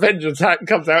the revenge attack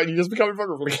comes out and you just become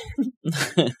invulnerable again.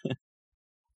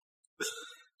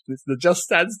 It's the just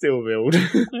stand still build.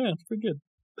 Yeah, it's pretty good.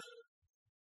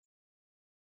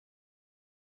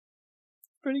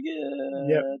 Pretty good.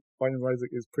 Yep, Binding of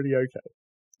Isaac is pretty okay.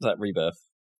 Is that Rebirth?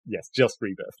 Yes, just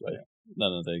Rebirth. Like. Yeah.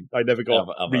 None of the... I never got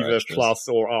other Rebirth extras. Plus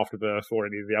or Afterbirth or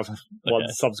any of the other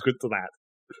ones subsequent to that.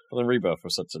 Well, the Rebirth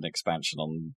was such an expansion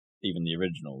on even the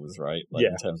originals, right? Like,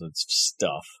 in terms of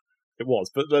stuff. It was,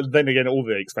 but then again, all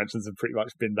the expansions have pretty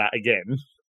much been that again.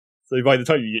 So by the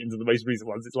time you get into the most recent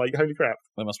ones, it's like, holy crap.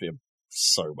 There must be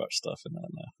so much stuff in there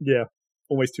now. Yeah,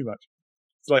 almost too much.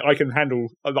 It's like, I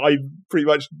pretty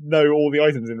much know all the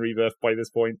items in Rebirth by this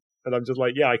point, and I'm just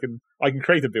like, I can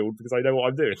create a build because I know what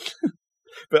I'm doing.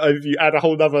 But if you add a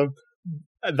whole other,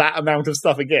 that amount of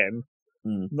stuff again,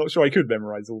 not sure I could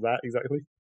memorize all that exactly.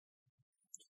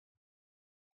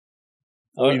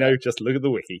 Just look at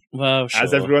the wiki. Well, sure.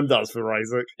 As everyone does for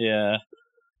Isaac. Yeah.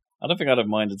 I don't think I'd have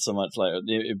minded so much like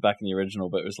back in the original,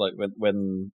 but it was like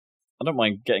when I don't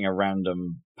mind getting a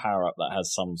random power up that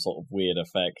has some sort of weird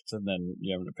effect, and then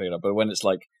you haven't to pick it up. But when it's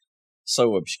like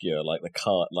so obscure, like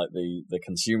the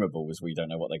consumables, we don't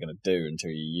know what they're going to do until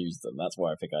you use them. That's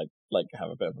why I think I have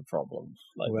a bit of a problem.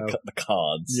 Like the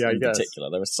cards in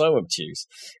particular, they were so obtuse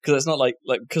because it's not like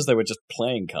because they were just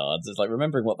playing cards. It's like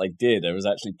remembering what they did. It was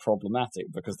actually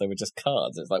problematic because they were just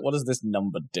cards. It's like, what does this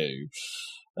number do?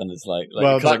 And it's like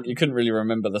you couldn't really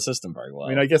remember the system very well. I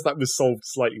mean, I guess that was solved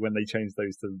slightly when they changed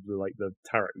those to the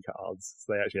tarot cards.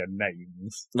 So they actually had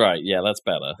names. Right, yeah, that's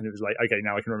better. And it was like, okay,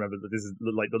 now I can remember that this is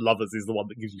like the lovers is the one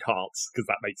that gives you hearts, because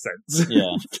that makes sense.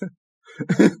 Yeah.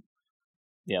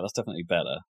 Yeah, that's definitely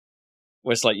better.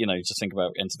 Where it's like, just think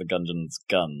about Enter the Gungeon's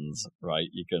guns, right?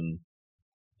 You can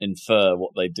infer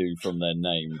what they do from their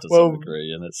name to some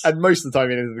degree, and most of the time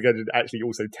in Enter the Gungeon actually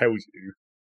also tells you.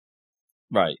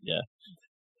 Right, yeah.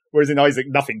 Whereas in Isaac,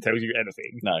 nothing tells you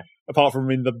anything. No. Apart from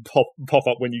in the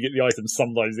pop-up when you get the item,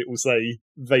 sometimes it will say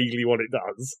vaguely what it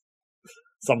does.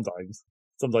 Sometimes.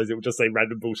 Sometimes it will just say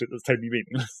random bullshit that's totally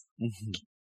meaningless.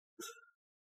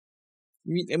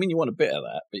 I mean, you want a bit of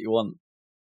that, but you want...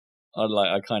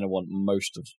 I kind of want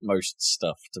most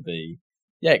stuff to be...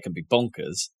 Yeah, it can be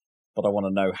bonkers, but I want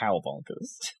to know how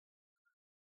bonkers.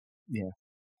 Yeah.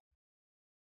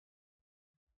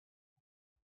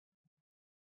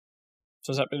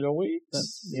 So has that been your week?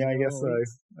 Yeah, I guess so.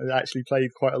 I actually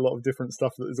played quite a lot of different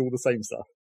stuff that is all the same stuff.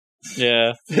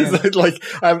 Yeah.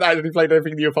 I haven't actually played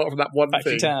anything new apart from that one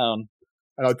thing. Town.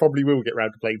 And I probably will get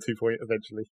round to playing 2 Point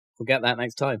eventually. We'll get that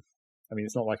next time. I mean,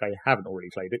 it's not like I haven't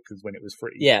already played it, because when it was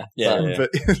free. Yeah.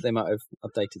 But they might have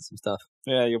updated some stuff.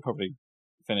 Yeah, you'll probably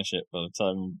finish it by the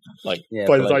time, by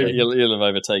the time you'll have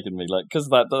overtaken me, because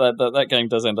that game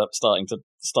does end up starting to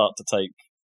take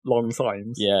long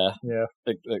times. Yeah.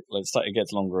 It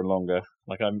gets longer and longer.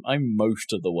 Like I'm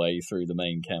most of the way through the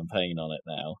main campaign on it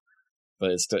now, but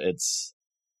it's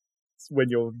when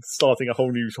you're starting a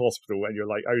whole new hospital and you're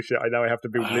like, oh shit, I know I have to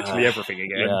build literally everything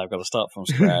again. Yeah, I've got to start from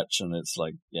scratch, and it's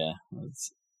like, we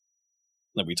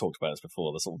talked about this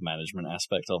before. The sort of management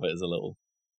aspect of it is a little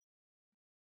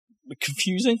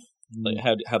confusing. Like,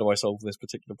 how do I solve this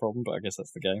particular problem? But I guess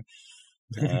that's the game.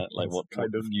 What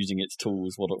kind of using its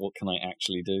tools? What can I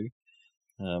actually do?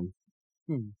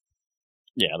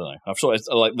 Yeah, I don't know. I've sort of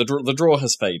the draw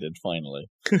has faded finally.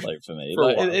 For me,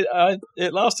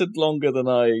 it lasted longer than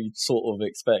I sort of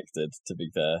expected. To be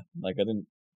fair, I didn't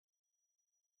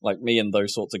me and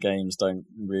those sorts of games don't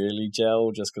really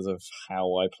gel just because of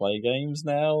how I play games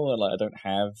now. I don't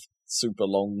have super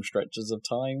long stretches of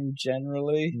time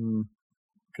generally.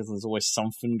 Because there's always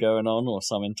something going on, or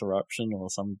some interruption, or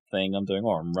something I'm doing,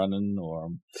 or I'm running, or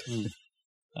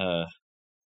or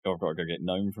I've got to go get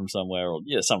gnome from somewhere, or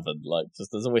something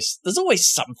just there's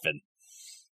always something.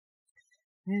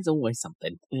 There's always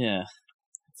something. Yeah.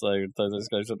 So those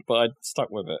guys, but I stuck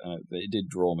with it, and it did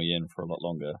draw me in for a lot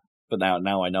longer. But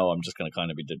now I know I'm just going to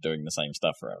kind of be doing the same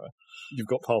stuff forever. You've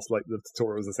got past the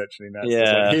tutorials essentially now. Yeah.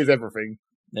 So it's here's everything.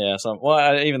 Yeah,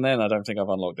 even then, I don't think I've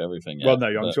unlocked everything yet. Well, no,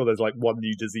 I'm sure there's one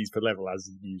new disease per level,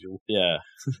 as usual. Yeah.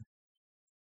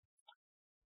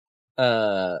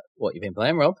 What you been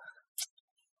playing, Rob?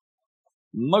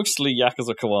 Mostly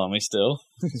Yakuza Kiwami still.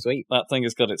 Sweet. That thing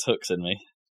has got its hooks in me.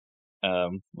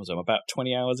 I'm about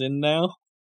 20 hours in now,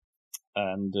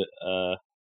 and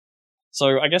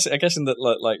so I guess in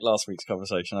that last week's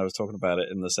conversation, I was talking about it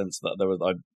in the sense that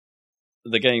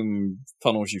the game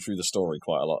funnels you through the story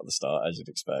quite a lot at the start, as you'd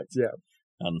expect. Yeah.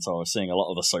 And so I was seeing a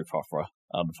lot of the soap opera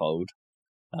unfold.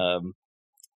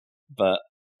 But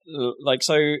like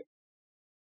so,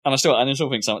 and I still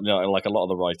think something like a lot of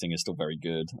the writing is still very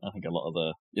good. I think a lot of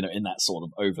the in that sort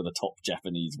of over the top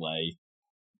Japanese way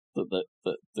that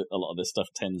a lot of this stuff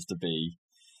tends to be.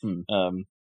 And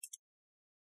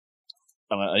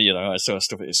I still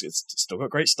think it's still got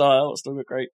great style. It's still got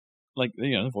great, like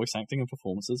the voice acting and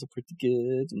performances are pretty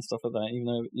good and stuff like that. Even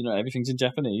though everything's in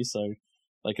Japanese, so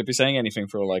they could be saying anything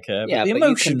for all I care. But the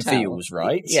emotion feels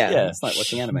right. Yeah, it's like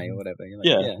watching anime or whatever.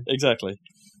 Exactly.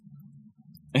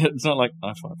 It's not like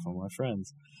I fight for my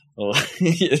friends or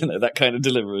that kind of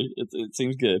delivery. It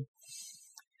seems good.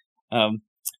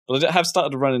 But I have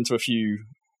started to run into a few.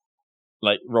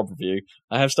 Like Rob review,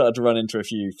 I have started to run into a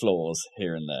few flaws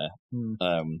here and there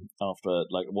after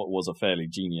like what was a fairly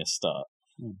genius start,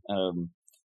 and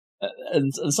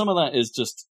some of that is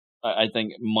just I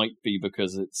think might be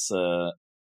because it's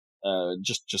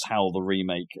just how the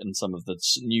remake and some of the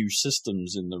new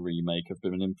systems in the remake have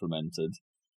been implemented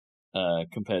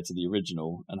compared to the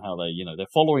original, and how they're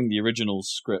following the original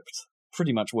script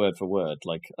pretty much word for word.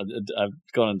 Like I've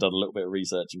gone and done a little bit of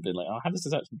research and been like, how does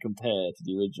this actually compare to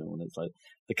the original? And it's like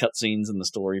the cutscenes and the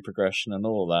story progression and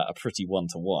all of that are pretty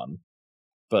one-to-one,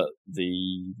 but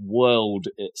the world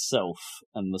itself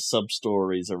and the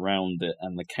sub-stories around it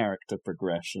and the character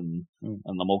progression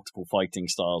and the multiple fighting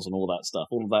styles and all that stuff,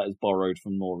 all of that is borrowed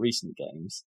from more recent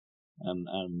games and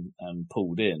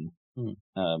pulled in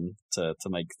to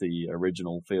make the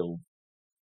original feel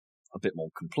a bit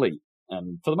more complete.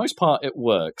 And for the most part, it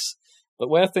works. But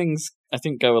where things I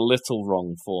think go a little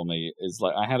wrong for me is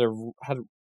like I had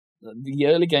the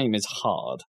early game is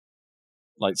hard.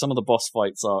 Like some of the boss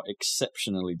fights are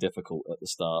exceptionally difficult at the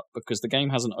start because the game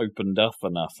hasn't opened up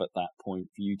enough at that point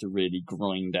for you to really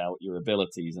grind out your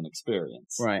abilities and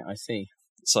experience. Right, I see.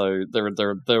 So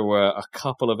there were a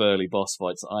couple of early boss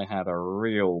fights that I had a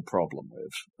real problem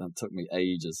with, and it took me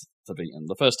ages to beat them.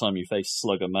 The first time you face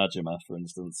Slugger Majima, for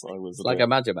instance, I was Slugger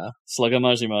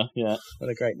Majima, yeah.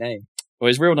 What a great name. Well,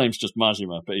 his real name's just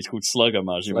Majima, but he's called Slugger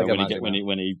Majima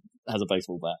when he has a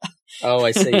baseball bat. Oh,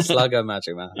 I see, Slugger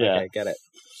Majima. Yeah. Okay, get it.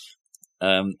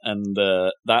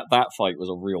 That fight was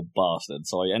a real bastard,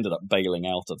 so I ended up bailing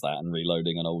out of that and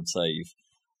reloading an old save.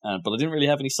 But I didn't really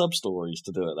have any sub-stories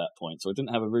to do at that point, so I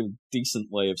didn't have a really decent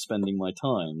way of spending my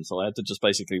time. So I had to just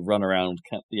basically run around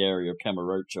the area of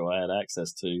Kamurocho I had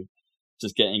access to,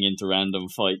 just getting into random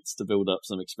fights to build up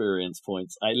some experience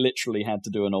points. I literally had to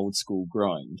do an old-school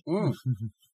grind. I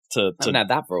haven't had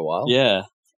that for a while. Yeah.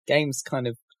 Games kind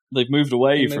of... They've moved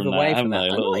away from that, haven't they?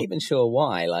 I'm not even sure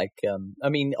why. Like, I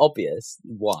mean, obvious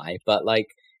why, but like...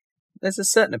 There's a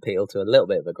certain appeal to a little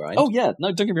bit of a grind. Oh yeah,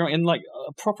 no, don't get me wrong. In like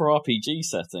a proper RPG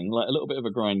setting, like a little bit of a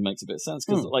grind makes a bit of sense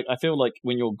because, like, I feel like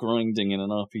when you're grinding in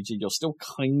an RPG, you're still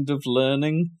kind of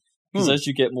learning because as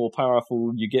you get more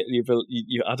powerful, you get the ability.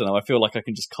 I don't know. I feel like I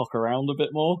can just cock around a bit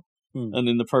more, and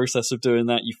in the process of doing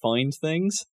that, you find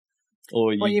things.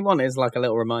 Or what you want is like a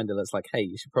little reminder that's like, hey,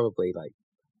 you should probably like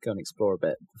go and explore a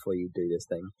bit before you do this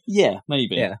thing. Yeah,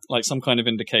 maybe. Yeah. Like some kind of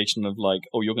indication of like,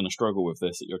 oh, you're going to struggle with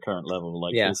this at your current level.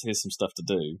 Like, here's some stuff to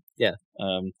do. Yeah.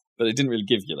 But it didn't really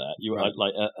give you that.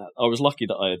 I was lucky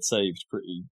that I had saved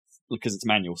because it's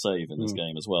manual save in this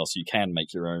game as well, so you can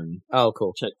make your own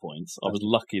checkpoints. I was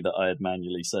lucky that I had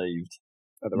manually saved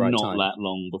at the right not time. that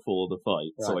long before the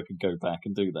fight, so I could go back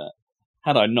and do that.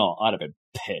 Had I not, I'd have been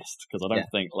pissed because I don't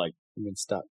think like you've been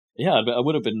stuck. Yeah, I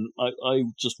would have been. I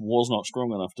just was not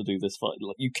strong enough to do this fight.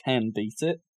 Like, you can beat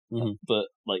it, but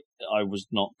like I was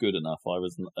not good enough. I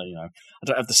was, I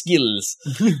don't have the skills.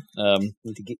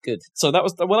 Need to get good. So that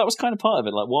was kind of part of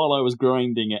it. Like while I was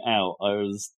grinding it out, I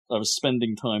was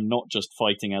spending time not just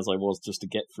fighting as I was just to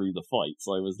get through the fights.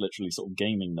 I was literally sort of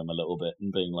gaming them a little bit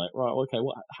and being like, right, okay,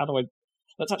 how do I?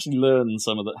 Let's actually learn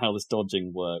some of how this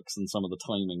dodging works and some of the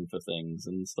timing for things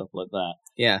and stuff like that.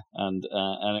 Yeah. And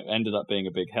it ended up being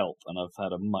a big help, and I've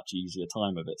had a much easier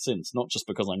time of it since. Not just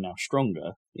because I'm now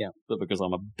stronger, but because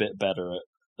I'm a bit better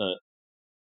at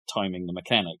timing the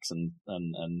mechanics and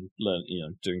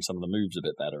learn, doing some of the moves a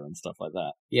bit better and stuff like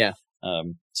that. Yeah.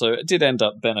 So it did end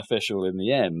up beneficial in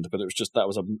the end, but it was just that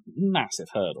was a massive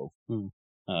hurdle.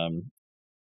 And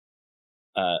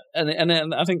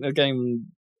I think the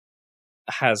game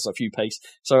has a few pace.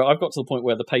 So I've got to the point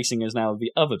where the pacing is now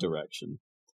the other direction,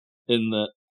 in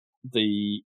that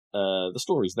the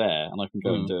story's there and I can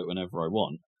go and do it whenever I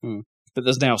want. But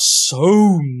there's now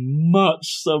so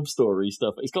much sub-story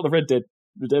stuff. It's got the Red Dead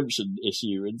Redemption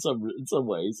issue in some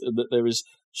ways, in that there is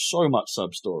so much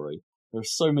sub-story. There are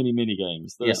so many mini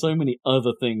games. There are so many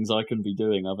other things I can be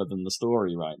doing other than the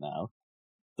story right now.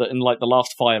 that in like the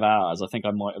last 5 hours, I think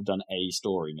I might have done a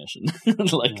story mission.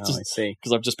 Like, I see.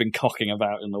 Because I've just been cocking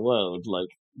about in the world, like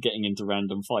getting into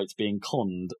random fights, being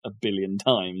conned a billion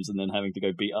times, and then having to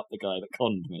go beat up the guy that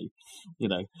conned me. You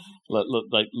know,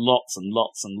 like lots and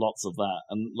lots and lots of that,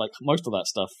 and like most of that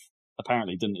stuff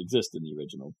apparently didn't exist in the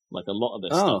original. Like a lot of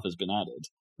this stuff has been added.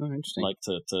 Oh, interesting. Like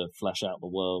to flesh out the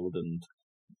world and,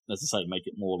 as I say, make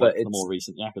it more like the more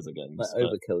recent Yakuza games. Like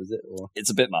overkill, is it? Or?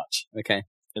 It's a bit much. Okay.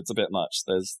 It's a bit much.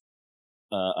 There's,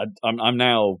 I'm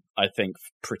now, I think,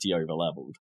 pretty over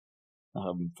leveled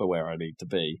for where I need to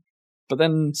be. But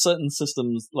then certain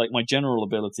systems, like my general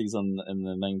abilities and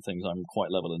the main things, I'm quite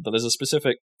leveled in. But there's a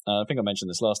specific, I think I mentioned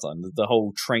this last time, the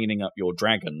whole training up your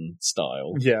dragon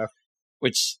style. Yeah.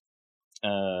 Which,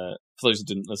 for those who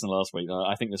didn't listen last week,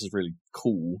 I think this is really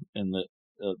cool in that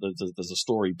there's a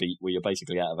story beat where you're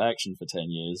basically out of action for 10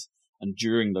 years, and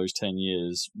during those 10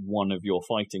 years, one of your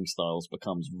fighting styles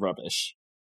becomes rubbish.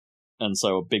 And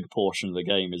so a big portion of the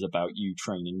game is about you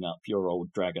training up your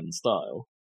old dragon style.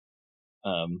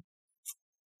 And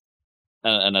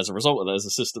as a result of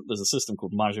that, there's a system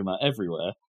called Majima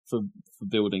Everywhere for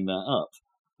building that up.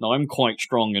 Now, I'm quite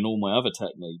strong in all my other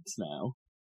techniques now,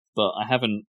 but I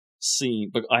haven't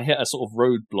but I hit a sort of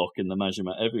roadblock in the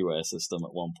Majima Everywhere system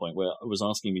at one point where it was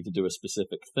asking me to do a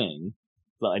specific thing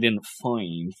that I didn't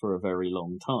find for a very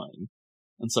long time.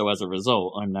 And so as a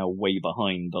result, I'm now way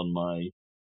behind on my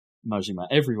Majima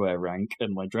Everywhere rank,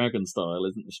 and my dragon style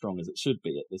isn't as strong as it should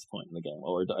be at this point in the game,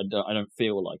 or I don't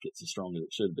feel like it's as strong as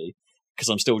it should be, because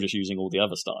I'm still just using all the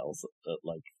other styles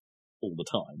like all the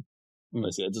time.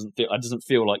 Basically, it doesn't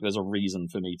feel like there's a reason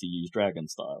for me to use dragon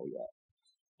style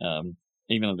yet.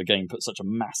 Even though the game puts such a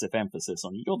massive emphasis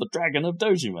on you're the dragon of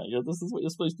Dojima, this is what you're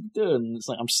supposed to be doing. It's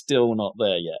like I'm still not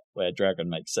there yet where dragon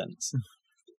makes sense.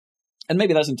 And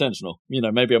maybe that's intentional.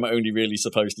 Maybe I'm only really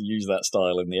supposed to use that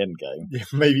style in the end game. Yeah,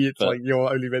 maybe it's like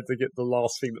you're only meant to get the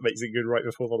last thing that makes it good right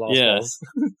before the last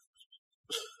boss.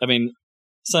 I mean,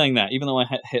 saying that, even though I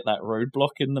hit that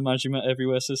roadblock in the Majima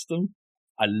Everywhere system,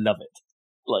 I love it.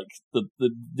 Like,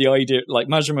 the idea, like,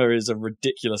 Majima is a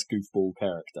ridiculous goofball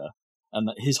character, and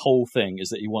that his whole thing is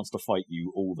that he wants to fight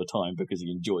you all the time because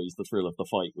he enjoys the thrill of the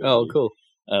fight with you. Oh, cool.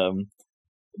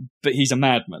 But he's a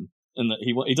madman, in that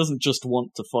he doesn't just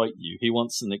want to fight you. He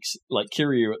wants like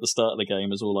Kiryu at the start of the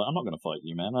game is all like, I'm not going to fight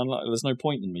you, man. There's no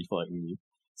point in me fighting you.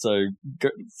 So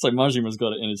Majima's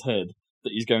got it in his head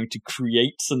that he's going to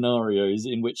create scenarios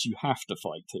in which you have to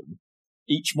fight him,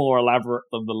 each more elaborate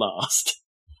than the last.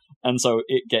 And so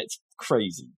it gets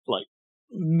crazy, like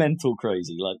mental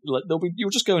crazy. Like you'll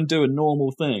just go and do a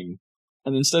normal thing,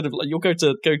 and instead of you'll go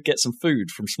get some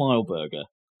food from Smile Burger,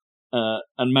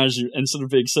 and Majima, instead of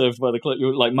being served by the clerk,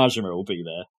 Majima will be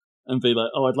there and be like,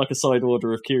 "Oh, I'd like a side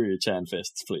order of Kiryu-chan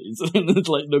fists, please." And it's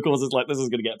like, of course, it's like this is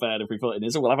going to get bad if we fight in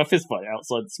here, so we'll have a fist fight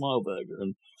outside the Smile Burger,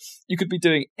 and you could be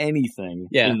doing anything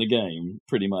in the game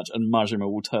pretty much, and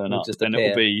Majima will turn up, and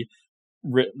it'll be.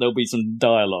 There'll be some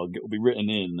dialogue. It will be written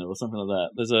in or something like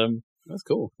that. There's that's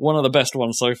cool. One of the best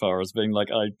ones so far has been like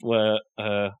there's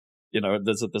a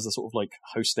sort of like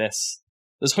hostess.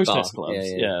 There's hostess clubs,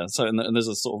 yeah. So and there's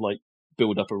a sort of like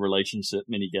build up a relationship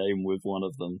mini game with one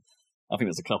of them. I think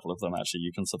there's a couple of them actually.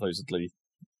 You can supposedly.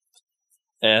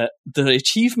 The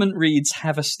achievement reads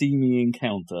 "Have a steamy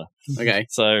encounter." Okay,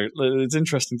 so it's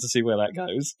interesting to see where that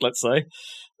goes. Let's say.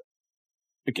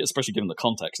 Especially given the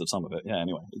context of some of it,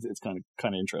 anyway, it's kind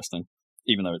of interesting,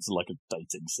 even though it's like a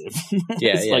dating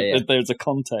sim. There's a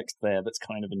context there that's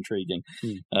kind of intriguing.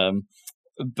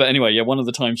 But anyway, one of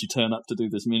the times you turn up to do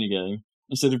this minigame,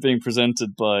 instead of being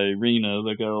presented by Rina,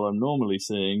 the girl I'm normally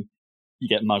seeing, you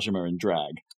get Majima in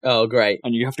drag. Oh, great.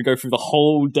 And you have to go through the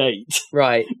whole date.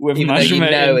 Right. With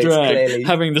Majima in drag,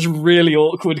 having this really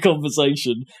awkward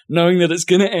conversation, knowing that it's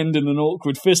going to end in an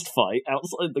awkward fist fight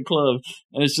outside the club.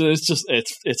 And it's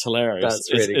hilarious.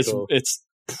 That's really cool. It's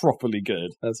properly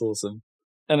good. That's awesome.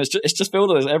 And it's just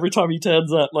filled with this. Every time he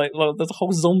turns up, like there's a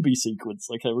whole zombie sequence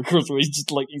I came across where he's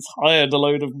hired a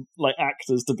load of like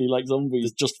actors to be like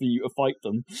zombies just for you to fight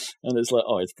them. And it's like,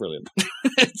 oh, it's brilliant.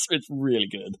 It's really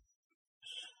good.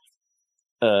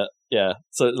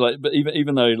 So like, but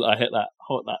even though I hit that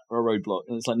roadblock,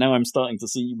 and it's like now I'm starting to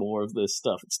see more of this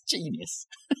stuff. It's genius.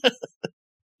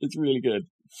 It's really good.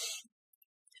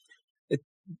 It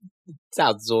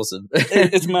sounds awesome.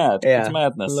 It's mad. It's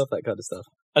madness. I love that kind of stuff.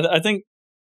 I think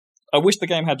I wish the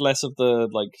game had less of the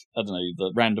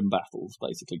the random battles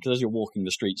basically, because as you're walking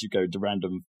the streets, you go to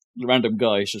random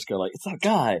guys just go like, it's that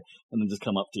guy, and then just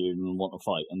come up to you and want to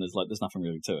fight, and there's nothing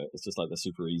really to it. It's just like the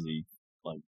super easy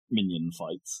like minion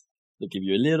fights that give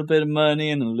you a little bit of money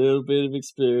and a little bit of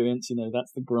experience.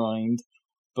 That's the grind.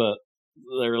 But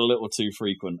they're a little too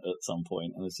frequent at some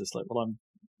point, and it's just like, well, I'm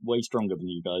way stronger than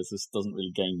you guys. This doesn't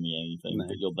really gain me anything,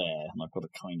 but you're there, and I've got to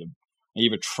kind of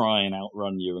either try and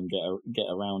outrun you and get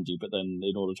around you, but then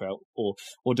in order to or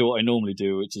do what I normally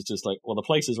do, which is just like, well, the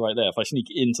place is right there. If I sneak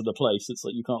into the place, it's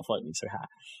like you can't fight me, so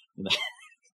you know.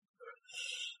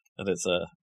 And it's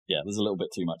there's a little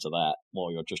bit too much of that while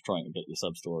you're just trying to get your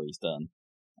sub stories done.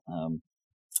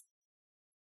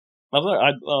 I don't know,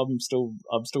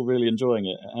 I'm still really enjoying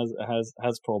it. It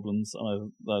has problems. I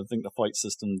think the fight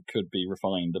system could be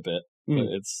refined a bit, but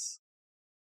it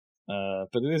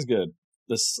is good.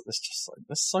 There's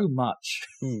so much.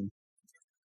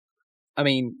 I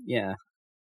mean, yeah,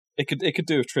 it could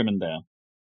do with trimming down,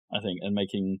 I think, and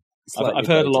making. I've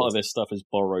heard a lot of this stuff is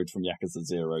borrowed from Yakuza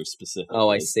 0 specifically. Oh,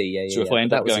 I see. Yeah. So if I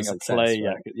end up going to play,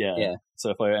 right? So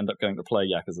if I end up going to play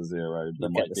Yakuza 0, there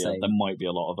might be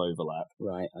a lot of overlap.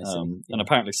 Right. I see. And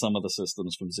apparently, some of the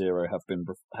systems from 0 have been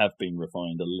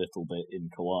refined a little bit in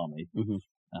Kiwami.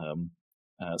 Mm-hmm.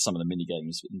 Some of the mini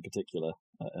games, in particular,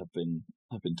 have been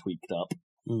tweaked up.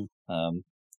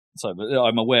 So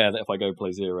I'm aware that if I go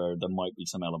play 0, there might be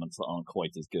some elements that aren't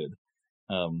quite as good.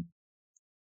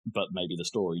 But maybe the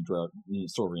story and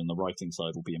the writing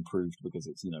side will be improved because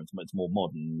it's more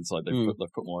modern. It's like they've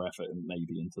put more effort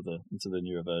maybe into the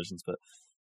newer versions. But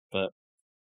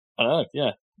I don't know.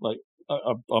 Yeah, like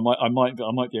I might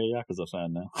be a Yakuza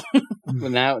fan now.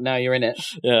 Well, now you're in it.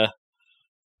 Yeah.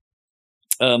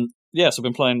 So I've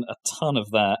been playing a ton of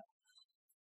that.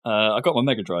 I got my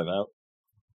Mega Drive out.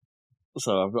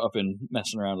 So I've been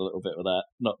messing around a little bit with that.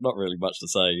 Not really much to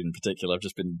say in particular. I've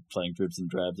just been playing dribs and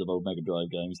drabs of old Mega Drive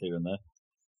games here and there,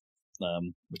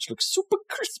 which looks super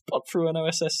crisp up through an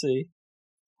OSSC.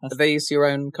 Are these your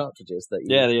own cartridges that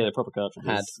you? Yeah, proper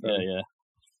cartridges. Had yeah.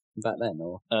 Back then,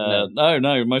 or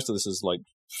no. Most of this is like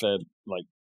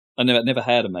I never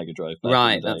had a Mega Drive back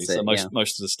right, in the day, that's so it.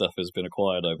 Most of the stuff has been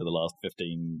acquired over the last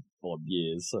 15 odd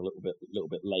years, so a little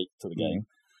bit late to the game.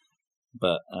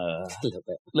 But a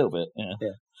little bit, yeah.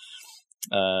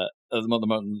 At the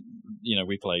moment,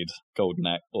 we played Golden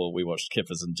Axe, or we watched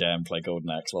Kippers and Jam play Golden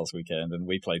Axe last weekend, and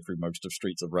we played through most of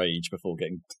Streets of Rage before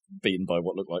getting beaten by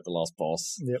what looked like the last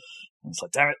boss. Yep. And it's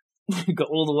like, damn it, we got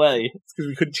all the way. It's because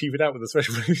we couldn't cheap it out with the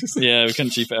special moves. Yeah, we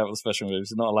couldn't cheap it out with the special moves.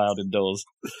 They're not allowed indoors.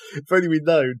 If only we'd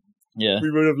known. Yeah.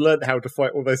 We would have learned how to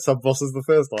fight all those sub-bosses the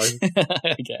first time.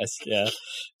 I guess, yeah.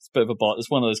 It's a bit of a bot. It's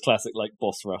one of those classic, like,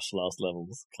 boss rush last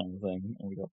levels kind of thing. And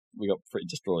we got pretty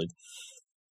destroyed.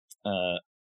 So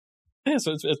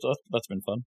that's been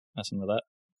fun, messing with that.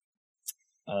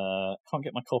 Can't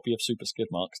get my copy of Super Skid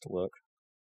Marks to work.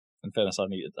 In fairness, I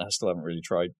still haven't really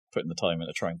tried putting the time in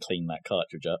to try and clean that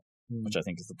cartridge up, which I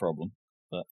think is the problem.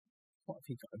 But what have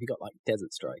you got? Have you got, like,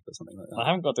 Desert Strike or something like that? I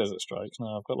haven't got Desert Strike.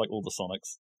 No, I've got, like, all the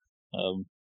Sonics.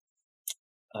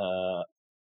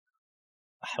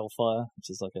 Hellfire, which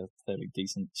is like a fairly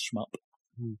decent shmup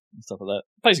and stuff like that.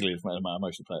 Basically, I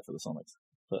mostly play it for the Sonics.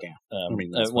 But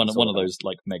one of those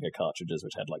like mega cartridges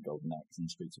which had like Golden Axe and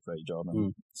Streets of Rage on,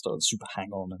 and started Super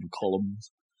Hang On and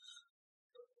Columns,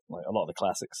 like a lot of the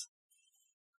classics.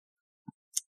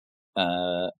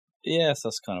 So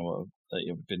that's kind of what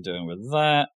you've been doing with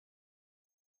that.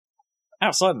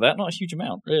 Outside of that, not a huge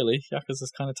amount, really.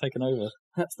 Yakuza's kind of taken over.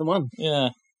 That's the one. Yeah,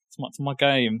 it's my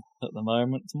game at the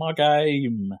moment. It's my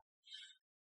game.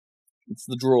 It's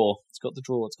the draw. It's got the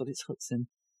draw. It's got its hooks in.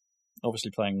 Obviously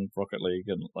playing Rocket League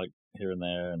and like here and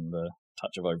there, and a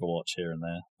touch of Overwatch here and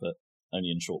there, but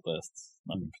only in short bursts.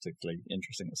 Nothing particularly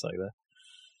interesting to say there.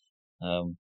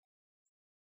 I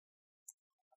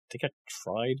think I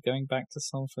tried going back to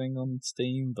something on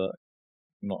Steam, but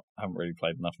haven't really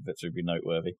played enough of it to be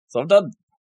noteworthy. So I'm done.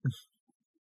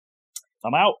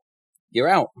 I'm out. You're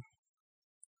out.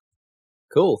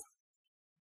 Cool.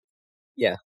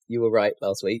 Yeah, you were right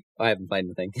last week. I haven't played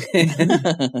anything.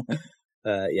 So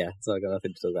I got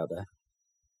nothing to talk about there.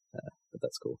 But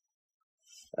that's cool.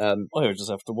 I just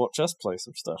have to watch us play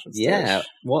some stuff instead. Yeah,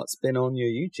 what's been on your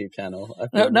YouTube channel?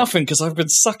 Nothing, because I've been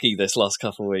sucky this last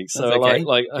couple of weeks. So okay.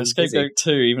 like Scapegoat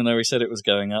 2, even though we said it was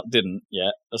going up, didn't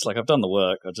yet. It's like I've done the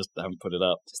work, I just haven't put it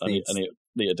up. I need to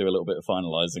do a little bit of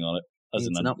finalising on it.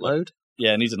 Needs an upload?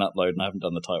 Yeah, it needs an upload, and I haven't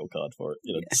done the title card for it.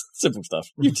 Simple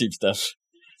stuff, YouTube stuff.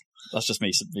 That's just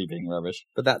me being rubbish.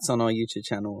 But that's on our YouTube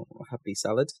channel, Happy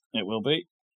Salad. It will be.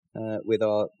 With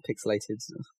our pixelated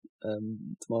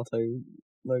tomato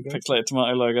logo. Pixelated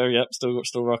tomato logo, yep,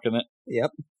 still rocking it.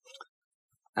 Yep.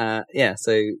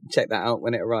 So check that out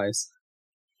when it arrives.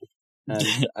 And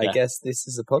I guess this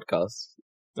is a podcast.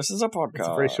 This is a podcast. It's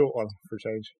a very short one for a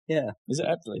change. Yeah. Is it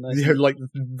actually? Nice. Like,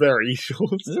 very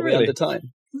short. Is it really? Under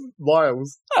time.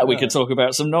 Miles. We could talk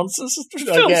about some nonsense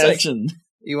film section.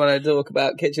 You want to talk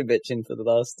about kitchen bitching for the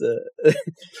last...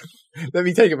 Let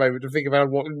me take a moment to think about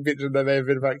what bitching there may have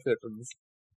been about kitchens.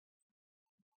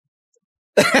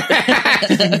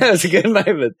 That was a good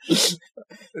moment. It's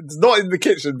not in the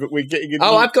kitchen, but we're getting into...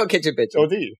 Oh, I've got kitchen bitching. Oh,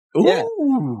 do you?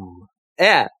 Ooh.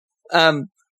 Yeah. From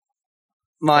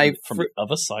the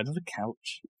other side of the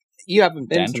couch. You haven't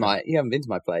been to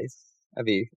my place, have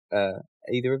you?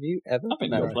 Either of you ever? I've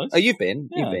been to your place. Oh, you've been.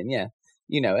 Yeah. You've been. Yeah.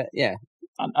 You know it. Yeah.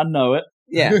 I know it.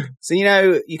 Yeah. So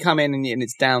you come in and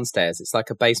it's downstairs. It's like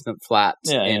a basement flat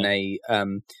in a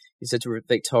it's a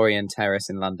Victorian terrace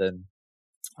in London.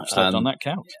 I've slept on that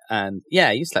couch. And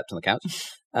yeah, you slept on the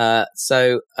couch.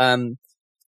 So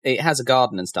it has a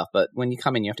garden and stuff, but when you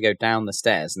come in, you have to go down the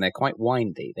stairs, and they're quite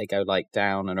windy. They go like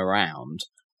down and around,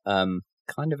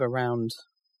 kind of around,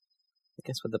 I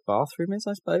guess, where the bathroom is,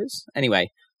 I suppose. Anyway,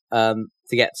 to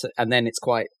get to, and then it's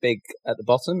quite big at the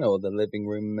bottom, or the living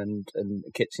room and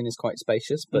the kitchen is quite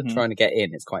spacious, but trying to get in,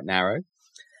 it's quite narrow.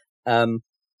 And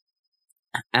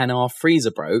our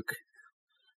freezer broke,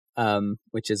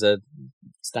 which is a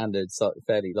standard,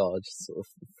 fairly large sort of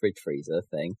fridge freezer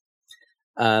thing.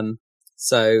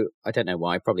 So I don't know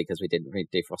why, probably because we didn't really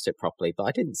defrost it properly, but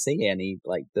I didn't see any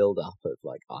like build up of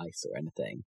like ice or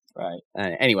anything. Right.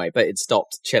 Anyway, but it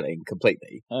stopped chilling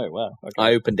completely. Oh, wow. Okay.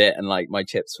 I opened it and like my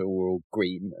chips were all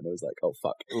green and I was like, oh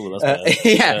fuck. Ooh, that's bad.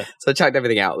 Yeah. So I chucked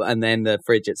everything out, and then the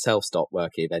fridge itself stopped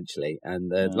working eventually, and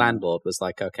the landlord was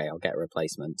like, okay, I'll get a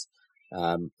replacement.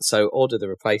 So ordered the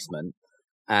replacement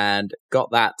and got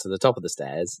that to the top of the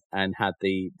stairs, and had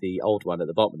the old one at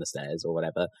the bottom of the stairs or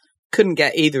whatever. Couldn't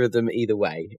get either of them either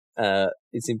way.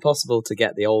 It's impossible to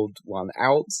get the old one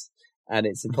out, and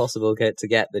it's impossible to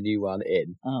get the new one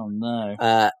in. Oh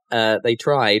no! They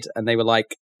tried, and they were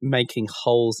like making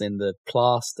holes in the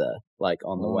plaster, like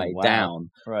on the way down.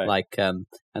 Right. Like, and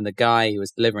the guy who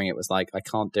was delivering it was like, "I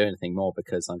can't do anything more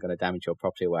because I'm going to damage your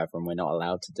property or whatever, and we're not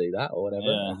allowed to do that or whatever."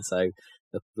 Yeah. And so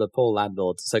the poor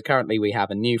landlord. So currently we have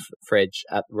a new fridge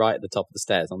right at the top of the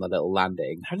stairs on the little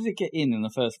landing. How did it get in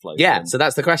the first place? Yeah, then? so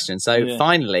that's the question. So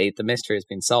finally, the mystery has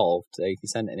been solved. He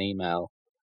sent an email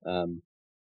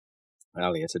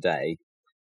earlier today,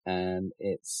 and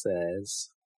it says,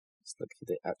 let's look at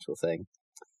the actual thing.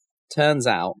 Turns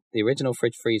out the original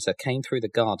fridge freezer came through the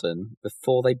garden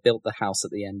before they built the house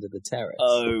at the end of the terrace.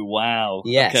 Oh wow!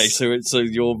 Yes. Okay, so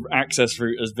your access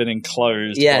route has been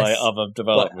enclosed by other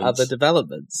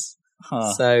developments.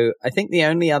 Huh. So I think the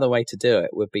only other way to do it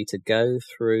would be to go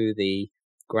through the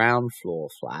ground floor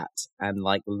flat and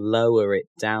like lower it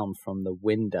down from the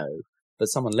window. But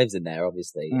someone lives in there,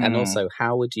 obviously, and also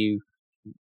how would you?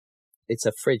 It's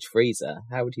a fridge freezer.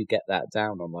 How would you get that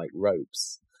down on like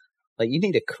ropes? Like you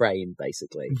need a crane,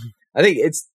 basically. I think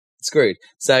it's screwed.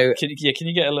 So can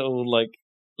you get a little like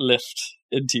lift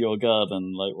into your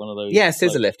garden, like one of those? Yeah,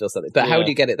 scissor lift or something. But how would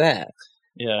you get it there?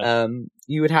 Yeah,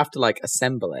 you would have to like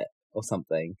assemble it or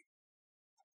something.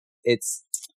 It's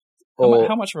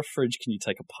how much of a fridge can you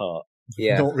take apart?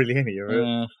 Yeah, not really any of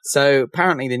it. So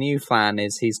apparently the new plan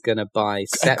is he's going to buy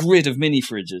a grid of mini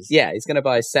fridges. Yeah, he's going to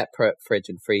buy a separate fridge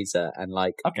and freezer and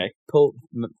like pull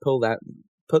that.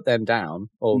 Put them down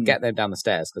or get them down the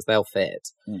stairs because they'll fit,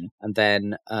 and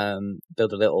then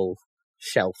build a little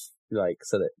shelf like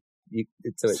so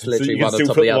it's literally one on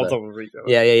top of the other.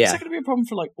 Yeah. Is that going to be a problem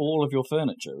for like all of your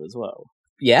furniture as well?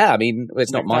 Yeah, I mean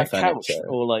it's not my furniture, couch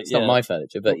or like it's not my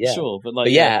furniture, but yeah, sure, but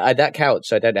that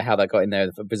couch I don't know how that got in there.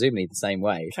 Presumably the same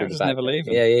way. Couches never leave.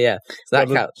 Yeah. So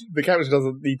the couch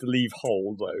doesn't need to leave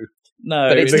whole though. No,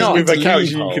 but it's not. With a couch,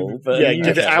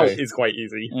 get it out true. is quite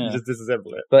easy. Yeah. You just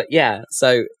disassemble it. But yeah,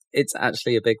 so it's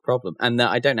actually a big problem. And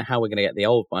I don't know how we're going to get the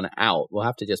old one out. We'll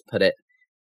have to just put it,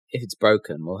 if it's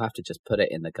broken, we'll have to just put it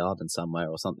in the garden somewhere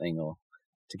or something, or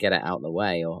to get it out of the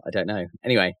way, or I don't know.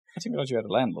 Anyway. I didn't realise you had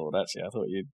a landlord, actually. I thought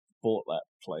you'd bought that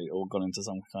place or gone into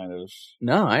some kind of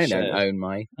No, I don't own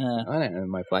my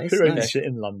place. Who owns shit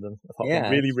in London? Apart from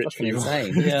really rich people.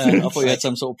 Insane. Yeah, I thought you had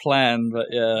some sort of plan, but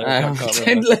yeah.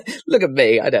 Look at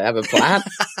me, I don't have a plan.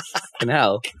 Fucking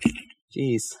hell.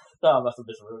 Jeez. Oh, that's a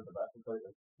bit ruined about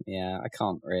completely. Yeah, I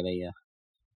can't really.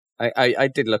 I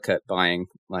did look at buying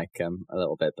like a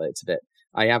little bit, but it's a bit.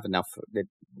 I have enough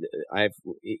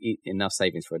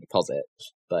savings for a deposit,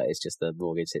 but it's just the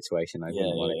mortgage situation. I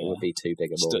wouldn't want it. It would be too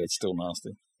big a mortgage. It's still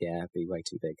nasty. Yeah, it'd be way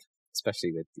too big,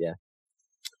 especially with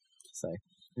So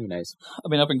who knows? I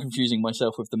mean, I've been confusing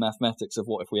myself with the mathematics of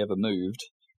what if we ever moved.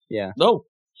 Yeah. No.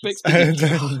 There's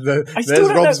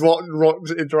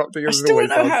Rob's interrupting us. I still don't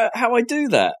know how I do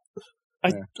that.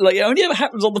 It only ever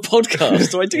happens on the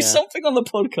podcast. So I do something on the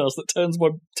podcast that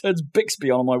turns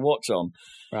Bixby on my watch on.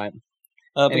 Right.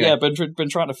 But yeah, been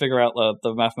trying to figure out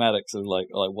the mathematics of like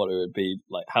what it would be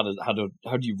like. How do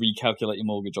you recalculate your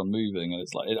mortgage on moving? And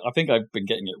it's like I think I've been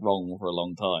getting it wrong for a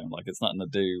long time. Like it's nothing to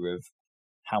do with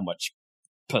how much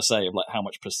per se of like how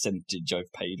much percentage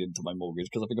I've paid into my mortgage,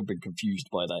 because I think I've been confused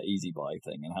by that easy buy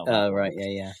thing and how. Oh right,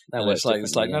 yeah. That works.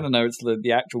 It's like no. It's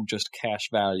the actual just cash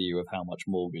value of how much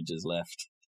mortgage is left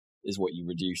is what you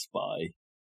reduce by,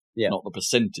 not the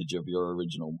percentage of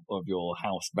your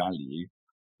house value.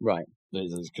 Right.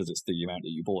 Because it's the amount that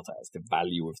you bought at, it's the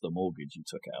value of the mortgage you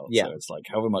took out. Yeah. So it's like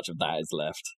however much of that is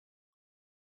left,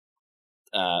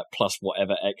 plus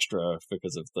whatever extra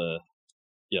because of the,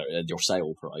 your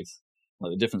sale price.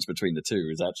 Like the difference between the two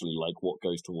is actually like what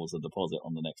goes towards the deposit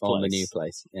on the next place. On the new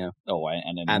place, yeah. Oh,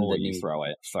 and then more you throw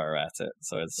at it.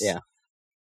 So it's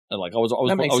like I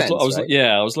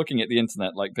was looking at the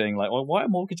internet, like being like, well, why are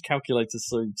mortgage calculators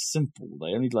so simple?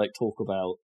 They only like talk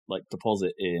about like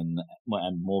deposit in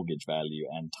and mortgage value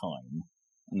and time,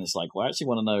 and it's like, well, I actually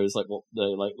want to know is like what the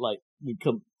like we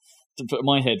couldn't. But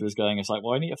my head was going, it's like,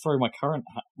 well, I need to throw my current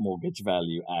mortgage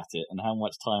value at it and how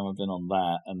much time I've been on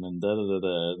that, and then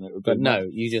But no,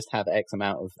 you just have X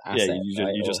amount of assets. Yeah,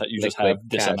 you just have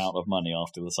this amount of money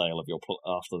after the sale of your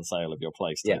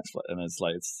place. Yeah, and it's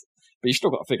like but you still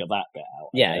got to figure that bit out.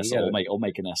 Yeah, or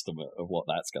make an estimate of what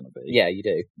that's going to be. Yeah, you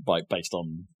do. Based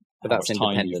on but how that's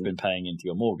much time you've been paying into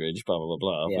your mortgage, blah blah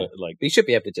blah. Yeah. But like, you should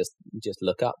be able to just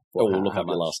look up. Look up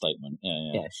your last statement.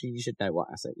 Yeah. You should know what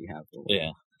asset you have.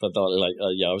 Yeah, but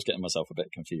I was getting myself a bit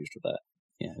confused with that.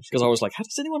 Yeah, because I was like, how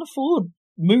does anyone afford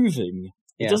moving?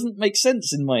 It doesn't make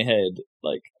sense in my head.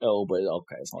 Like, but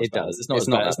okay, it's not. It does. It's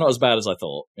not as bad as I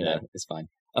thought. No, it's fine.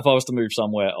 If I was to move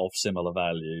somewhere of similar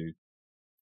value,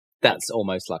 that's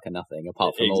almost like a nothing,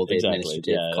 apart from all the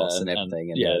administrative costs and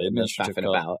everything, and the faffing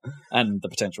about, and the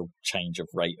potential change of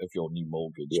rate of your new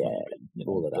mortgage.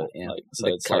 All of that. So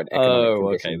it's current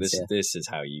economic conditions. This is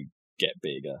how you get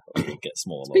bigger or get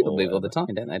smaller. People move all the time,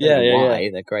 don't they? Don't know why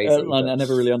they're crazy. I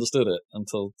never really understood it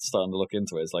until starting to look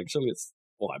into it. It's like, surely it's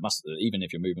it must, even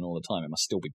if you're moving all the time, it must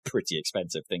still be a pretty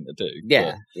expensive thing to do.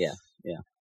 Yeah.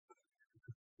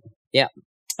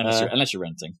 Unless you're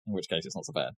renting, in which case it's not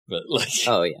so bad. But like,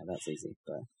 oh yeah, that's easy.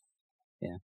 But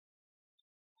yeah,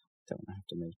 don't want to have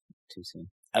to move too soon.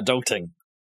 Adulting.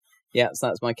 Yeah, so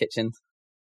that's my kitchen.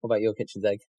 What about your kitchen,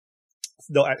 Zeg?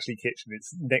 It's not actually kitchen;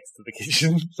 it's next to the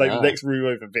kitchen, like the next room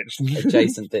over kitchen,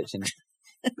 adjacent kitchen.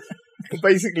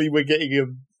 Basically, we're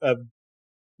getting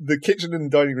the kitchen and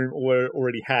dining room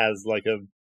already has like a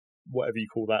whatever you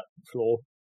call that floor,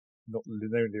 not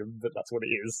linoleum, but that's what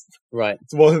it is. Right.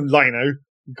 It's more than lino.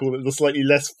 You call it the slightly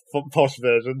less posh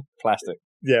version. Plastic.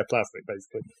 Yeah, plastic,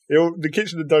 basically. The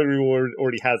kitchen and dining room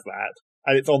already has that,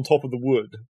 and it's on top of the wood,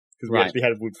 because we actually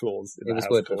had wood floors. It was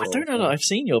wood. I don't know that I've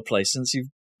seen your place since you've,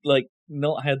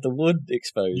 not had the wood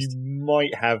exposed. You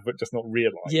might have, but just not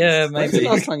realised. Yeah, maybe.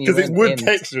 Because it's wood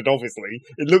textured, obviously.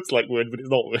 It looks like wood, but it's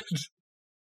not wood.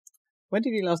 When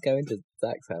did you last go into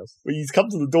Zach's house? Well, he's come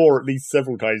to the door at least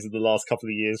several times in the last couple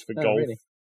of years for golf. Really?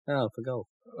 Oh, for golf.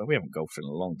 We haven't golfed in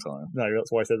a long time. No,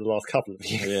 that's why I said the last couple of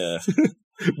years. Yeah.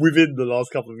 Within the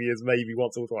last couple of years, maybe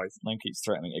once or twice. Man keeps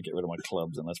threatening to get rid of my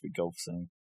clubs unless we golf soon.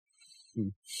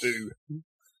 Do.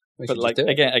 But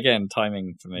again,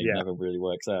 timing for me never really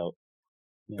works out.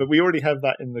 Yeah. But we already have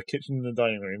that in the kitchen and the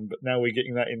dining room, but now we're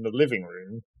getting that in the living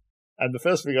room. And the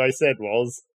first thing I said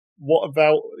was, what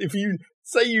about if you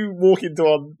say you walk into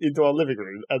our living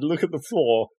room and look at the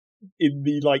floor in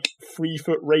the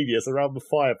 3-foot radius around the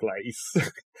fireplace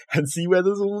and see where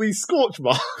there's all these scorch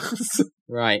marks?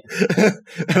 Right.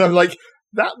 And I'm like,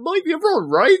 that might be a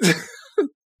problem, right?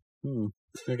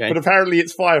 Okay. But apparently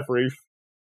it's fireproof,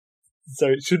 so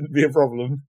it shouldn't be a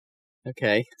problem.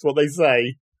 Okay. That's what they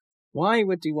say. Why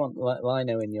would you want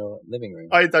lino in your living room?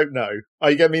 I don't know.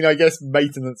 I guess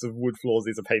maintenance of wood floors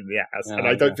is a pain in the ass, and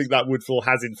I don't think that wood floor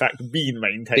has, in fact, been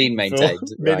maintained for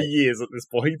many years at this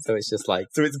point. So it's just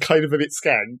so it's kind of a bit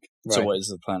skank. Right. So what is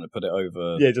the plan to put it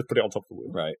over? Yeah, just put it on top of the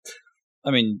wood. Right.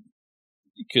 I mean,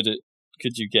 could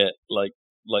you get like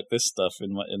this stuff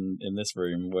in this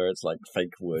room where it's like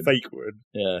fake wood? Fake wood.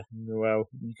 Yeah. Well,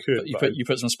 you could. You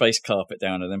put some space carpet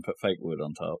down and then put fake wood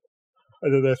on top. I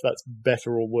don't know if that's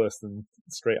better or worse than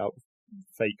straight up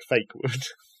fake wood.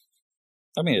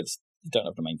 I mean, you don't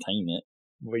have to maintain it.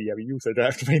 Well, yeah, but you also don't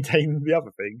have to maintain the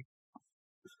other thing.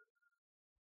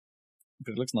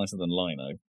 But it looks nicer than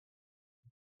lino.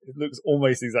 It looks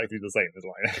almost exactly the same as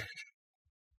lino.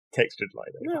 Textured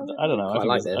lino. I don't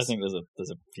know. I think there's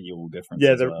a feel difference.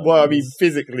 Yeah, I mean,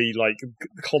 physically,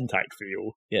 contact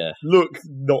feel. Yeah. Look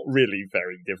not really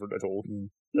very different at all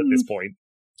at this point.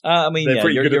 I mean,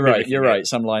 you're right. You're right.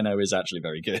 Some lino is actually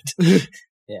very good.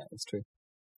 Yeah, it's true.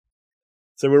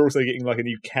 So we're also getting like a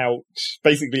new couch.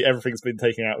 Basically, everything's been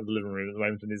taken out of the living room at the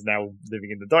moment and is now living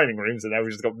in the dining room. So now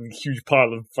we've just got a huge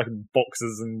pile of fucking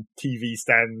boxes and TV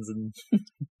stands and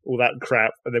all that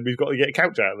crap. And then we've got to get a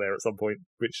couch out of there at some point,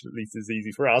 which at least is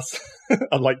easy for us,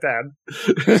 unlike Dan.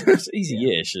 It's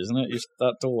easy-ish, isn't it?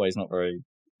 That doorway's not very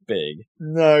big.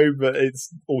 No, but it's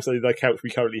also the couch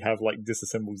we currently have like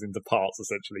disassembles into parts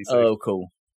essentially. So, oh, cool.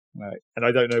 Right. And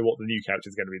I don't know what the new couch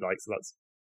is going to be like, so that's,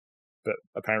 but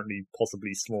apparently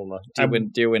possibly smaller.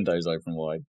 Do your windows open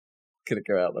wide? Could it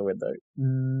go out the window?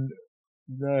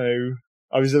 No.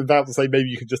 I was about to say maybe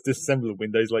you could just disassemble the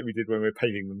windows like we did when we were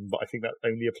painting them, but I think that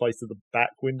only applies to the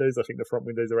back windows. I think the front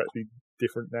windows are actually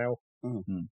different now.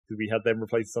 Because we had them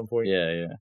replaced at some point.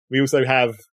 Yeah. We also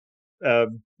have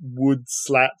wood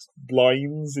slat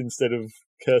blinds instead of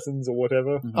curtains or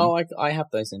whatever. Mm-hmm. Oh, I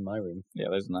have those in my room. Yeah,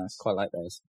 those are nice. Quite like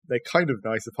those. They're kind of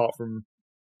nice, apart from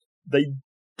they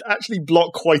actually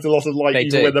block quite a lot of light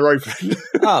even when they're open.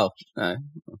 Oh, no.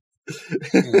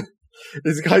 Yeah.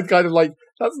 It's kind of like,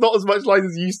 that's not as much light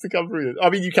as used to come through. I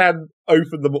mean, you can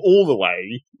open them all the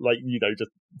way, like,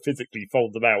 just physically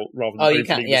fold them out rather than you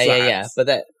can. Yeah.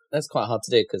 But that's quite hard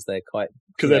to do because they're quite,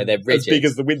 they're rigid. As big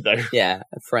as the window. Yeah,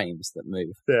 frames that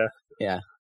move. Yeah.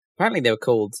 Apparently they're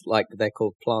called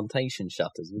plantation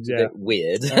shutters, which is a bit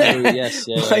weird. Oh, yes,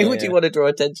 yeah. Why would you want to draw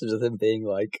attention to them being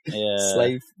like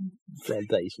slave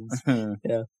plantations?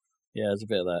 Yeah. Yeah, there's a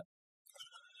bit of that.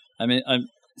 I mean, I'm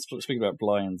speaking about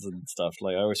blinds and stuff.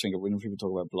 Like, I always think when people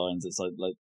talk about blinds, it's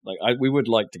we would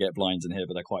like to get blinds in here,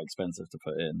 but they're quite expensive to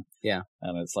put in. Yeah.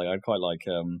 And it's like, I'd quite like,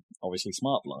 obviously,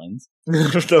 smart blinds.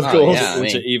 Of course. Yeah,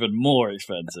 which are even more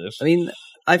expensive. I mean,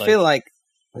 I feel like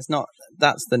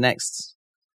that's the next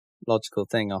logical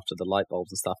thing after the light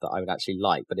bulbs and stuff that I would actually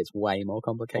like, but it's way more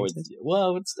complicated.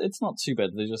 It's not too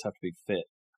bad. They just have to be fit.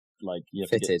 Like, you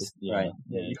have fitted, to get right?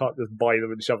 Yeah, you can't just buy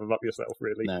them and shove them up yourself,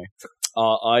 really. No.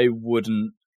 I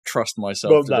wouldn't trust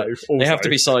myself. They have to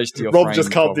be sized to your Rob frame.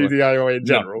 just can't do DIY in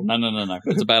general. No.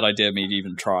 It's a bad idea. Me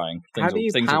even trying.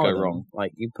 Things will go wrong.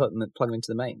 Like, you plug them into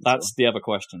the mains. That's the other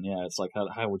question. Yeah, it's like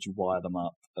how would you wire them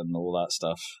up and all that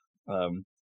stuff.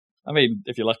 I mean,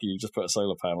 if you're lucky, you just put a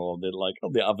solar panel on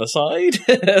the other side.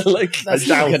 That's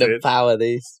not going to power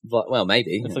these. Well,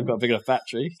 maybe if they've got a big enough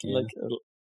battery. Yeah.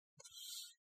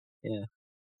 Yeah,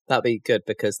 that'd be good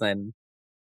because then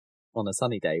on a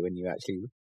sunny day when you actually,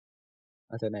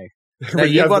 I don't know,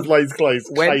 when you have the blades closed,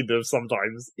 kind of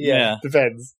sometimes. Yeah,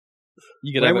 depends.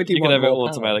 You could have it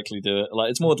automatically do it.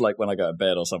 Like, it's more like when I go to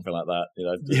bed or something like that.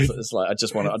 It's like I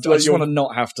just want to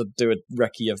not have to do a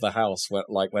recce of the house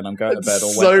when I'm going to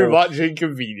bed. Much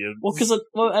inconvenience. Well, because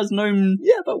as Gnome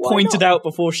pointed out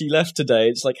before she left today,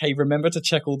 it's like, hey, remember to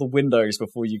check all the windows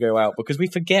before you go out because we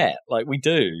forget. Like we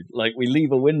do. Like we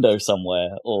leave a window somewhere,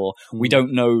 or we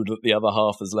don't know that the other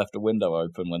half has left a window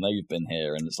open when they've been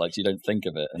here, and it's like you don't think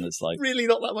of it, and it's like really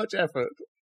not that much effort.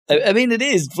 I mean, it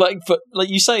is like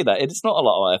you say that it's not a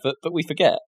lot of effort, but we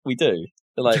forget. We do.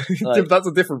 Like that's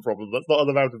a different problem. That's not an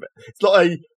amount of it. It's not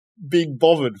a being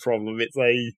bothered problem. It's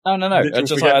a no.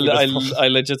 I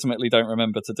legitimately don't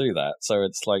remember to do that. So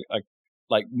it's like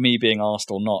me being asked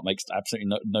or not makes absolutely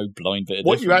no blind bit of difference.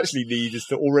 What you actually need is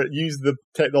to use the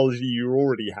technology you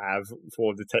already have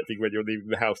for detecting when you're leaving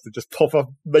the house to just pop up,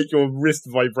 make your wrist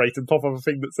vibrate and pop up a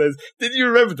thing that says, did you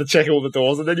remember to check all the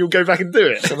doors? And then you'll go back and do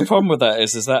it. So the problem with that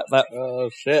is that oh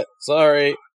shit,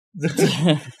 sorry.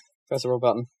 Press the wrong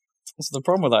button. So the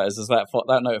problem with that is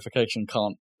that notification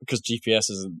can't, because GPS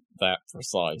isn't that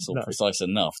precise or precise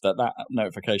enough, that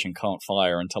notification can't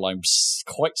fire until I'm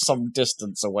quite some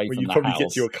distance away from the house. You probably get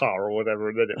to your car or whatever,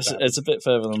 and then it's a bit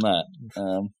further than that.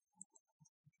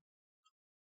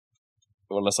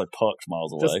 Unless I parked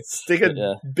miles away. Just stick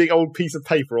a big old piece of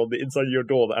paper on the inside of your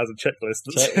door that has a checklist.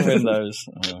 Check the windows.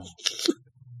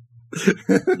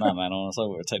 Nah, man, I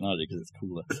go with technology because it's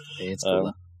cooler. Yeah, it's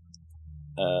cooler.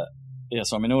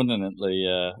 So I'm inordinately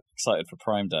excited for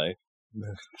Prime Day.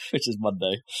 Which is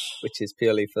Monday. Which is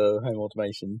purely for home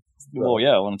automation. Well,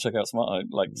 yeah, I want to check out Smart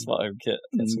Home Kit,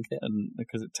 and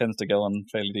because it tends to go on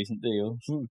fairly decent deals.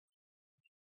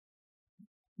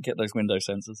 Get those window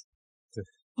sensors.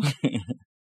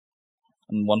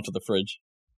 And one for the fridge,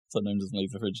 so no one doesn't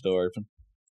leave the fridge door open.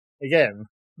 Again,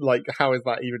 how is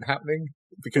that even happening?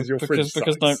 Because your fridge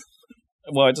sucks.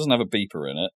 Well, it doesn't have a beeper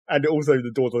in it. And also the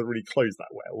door doesn't really close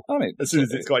that well. I mean, as soon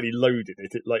as it's got any load in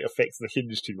it, it affects the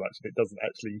hinge too much and it doesn't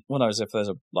actually... Well, no, as if there's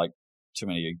too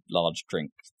many large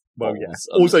drinks. Well, yeah.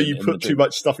 Also, you put too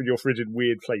much stuff in your fridge in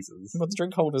weird places. But the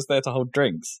drink holder's there to hold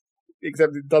drinks.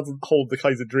 Except it doesn't hold the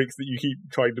kinds of drinks that you keep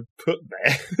trying to put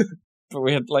there. But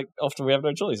often we have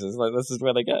no choices. This is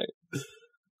where they go.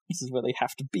 This is where they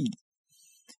have to be.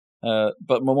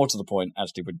 But more to the point,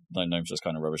 actually, Gnome's just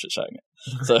kind of rubbish at showing it.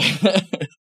 So,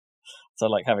 so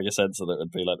like having a sensor that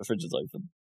would be like the fridge is open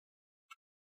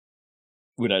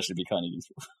would actually be kind of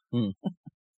useful.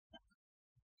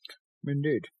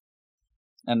 Indeed.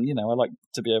 And, you know, I like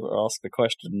to be able to ask the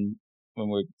question when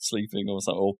we're sleeping or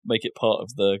something, or make it part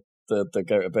of the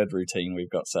go to bed routine we've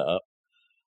got set up.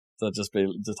 So just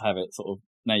have it sort of,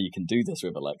 now you can do this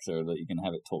with Alexa, that you can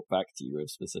have it talk back to you with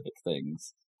specific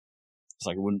things. It's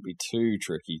like it wouldn't be too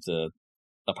tricky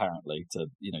apparently,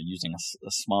 using a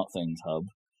SmartThings hub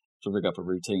to rig up a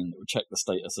routine that would check the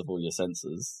status of all your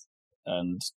sensors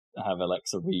and have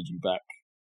Alexa read you back,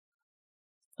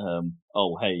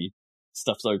 oh, hey,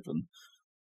 stuff's open.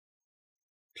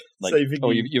 Like, saving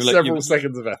several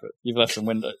seconds of effort. You've left some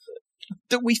window.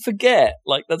 That we forget.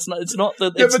 Like, it's not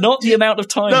the amount of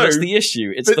time that's the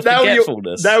issue. It's the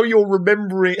forgetfulness. Now you're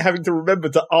having to remember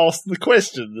to ask the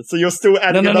question. So you're still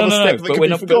adding another step that can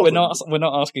be forgotten. But we're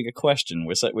not asking a question.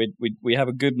 We have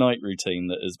a good night routine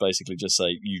that is basically just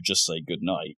say good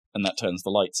night, and that turns the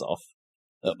lights off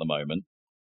at the moment.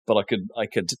 But I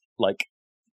could like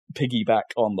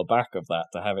piggyback on the back of that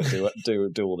to have it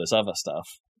do all this other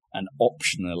stuff, and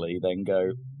optionally then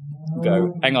go.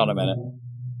 Hang on a minute.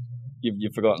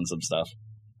 You've forgotten some stuff.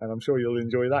 And I'm sure you'll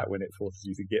enjoy that when it forces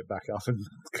you to get back up and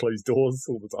close doors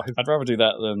all the time. I'd rather do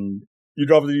that than... You'd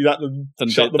rather do that than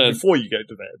shut them before you go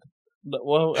to bed.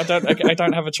 Well, I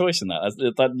don't have a choice in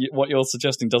that. What you're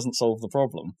suggesting doesn't solve the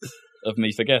problem of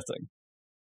me forgetting.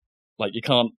 Like, you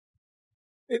can't...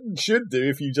 It should do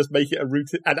if you just make it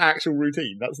an actual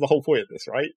routine. That's the whole point of this,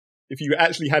 right? If you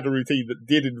actually had a routine that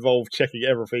did involve checking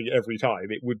everything every time,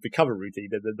 it would become a routine,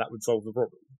 and then that would solve the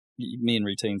problem. Me and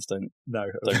routines don't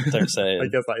say it. I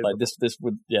guess that is like this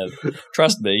would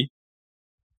trust me.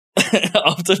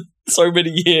 After so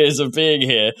many years of being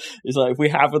here, it's like if we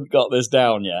haven't got this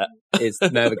down yet, it's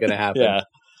never going to happen. Yeah.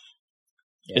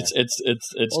 It's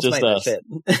just us.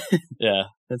 Yeah,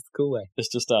 that's the cool way. It's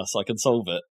just us. I can solve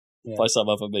it by some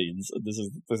other means. This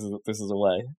is a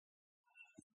way.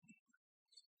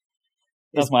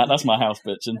 That's my house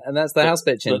bitching, and that's the house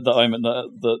bitching.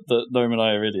 That Gnome and I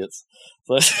are idiots.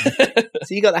 So, so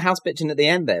you got the house bitching at the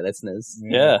end there, listeners.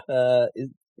 Yeah.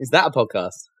 Is that a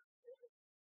podcast?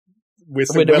 We're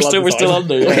still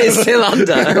under. We're still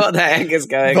under. What the heck is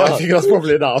going on? I think that's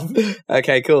probably enough.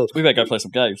 Okay, cool. We better go play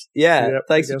some games. Yeah.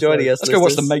 Thanks for joining us. Let's go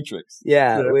watch The Matrix.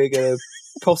 Yeah. We're gonna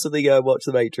possibly go watch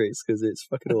The Matrix because it's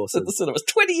fucking awesome. It was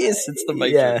 20 years since The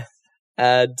Matrix. Yeah.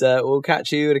 And we'll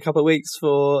catch you in a couple of weeks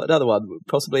for another one,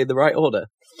 possibly in the right order.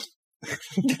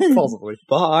 Possibly.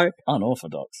 Bye.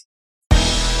 Unorthodox.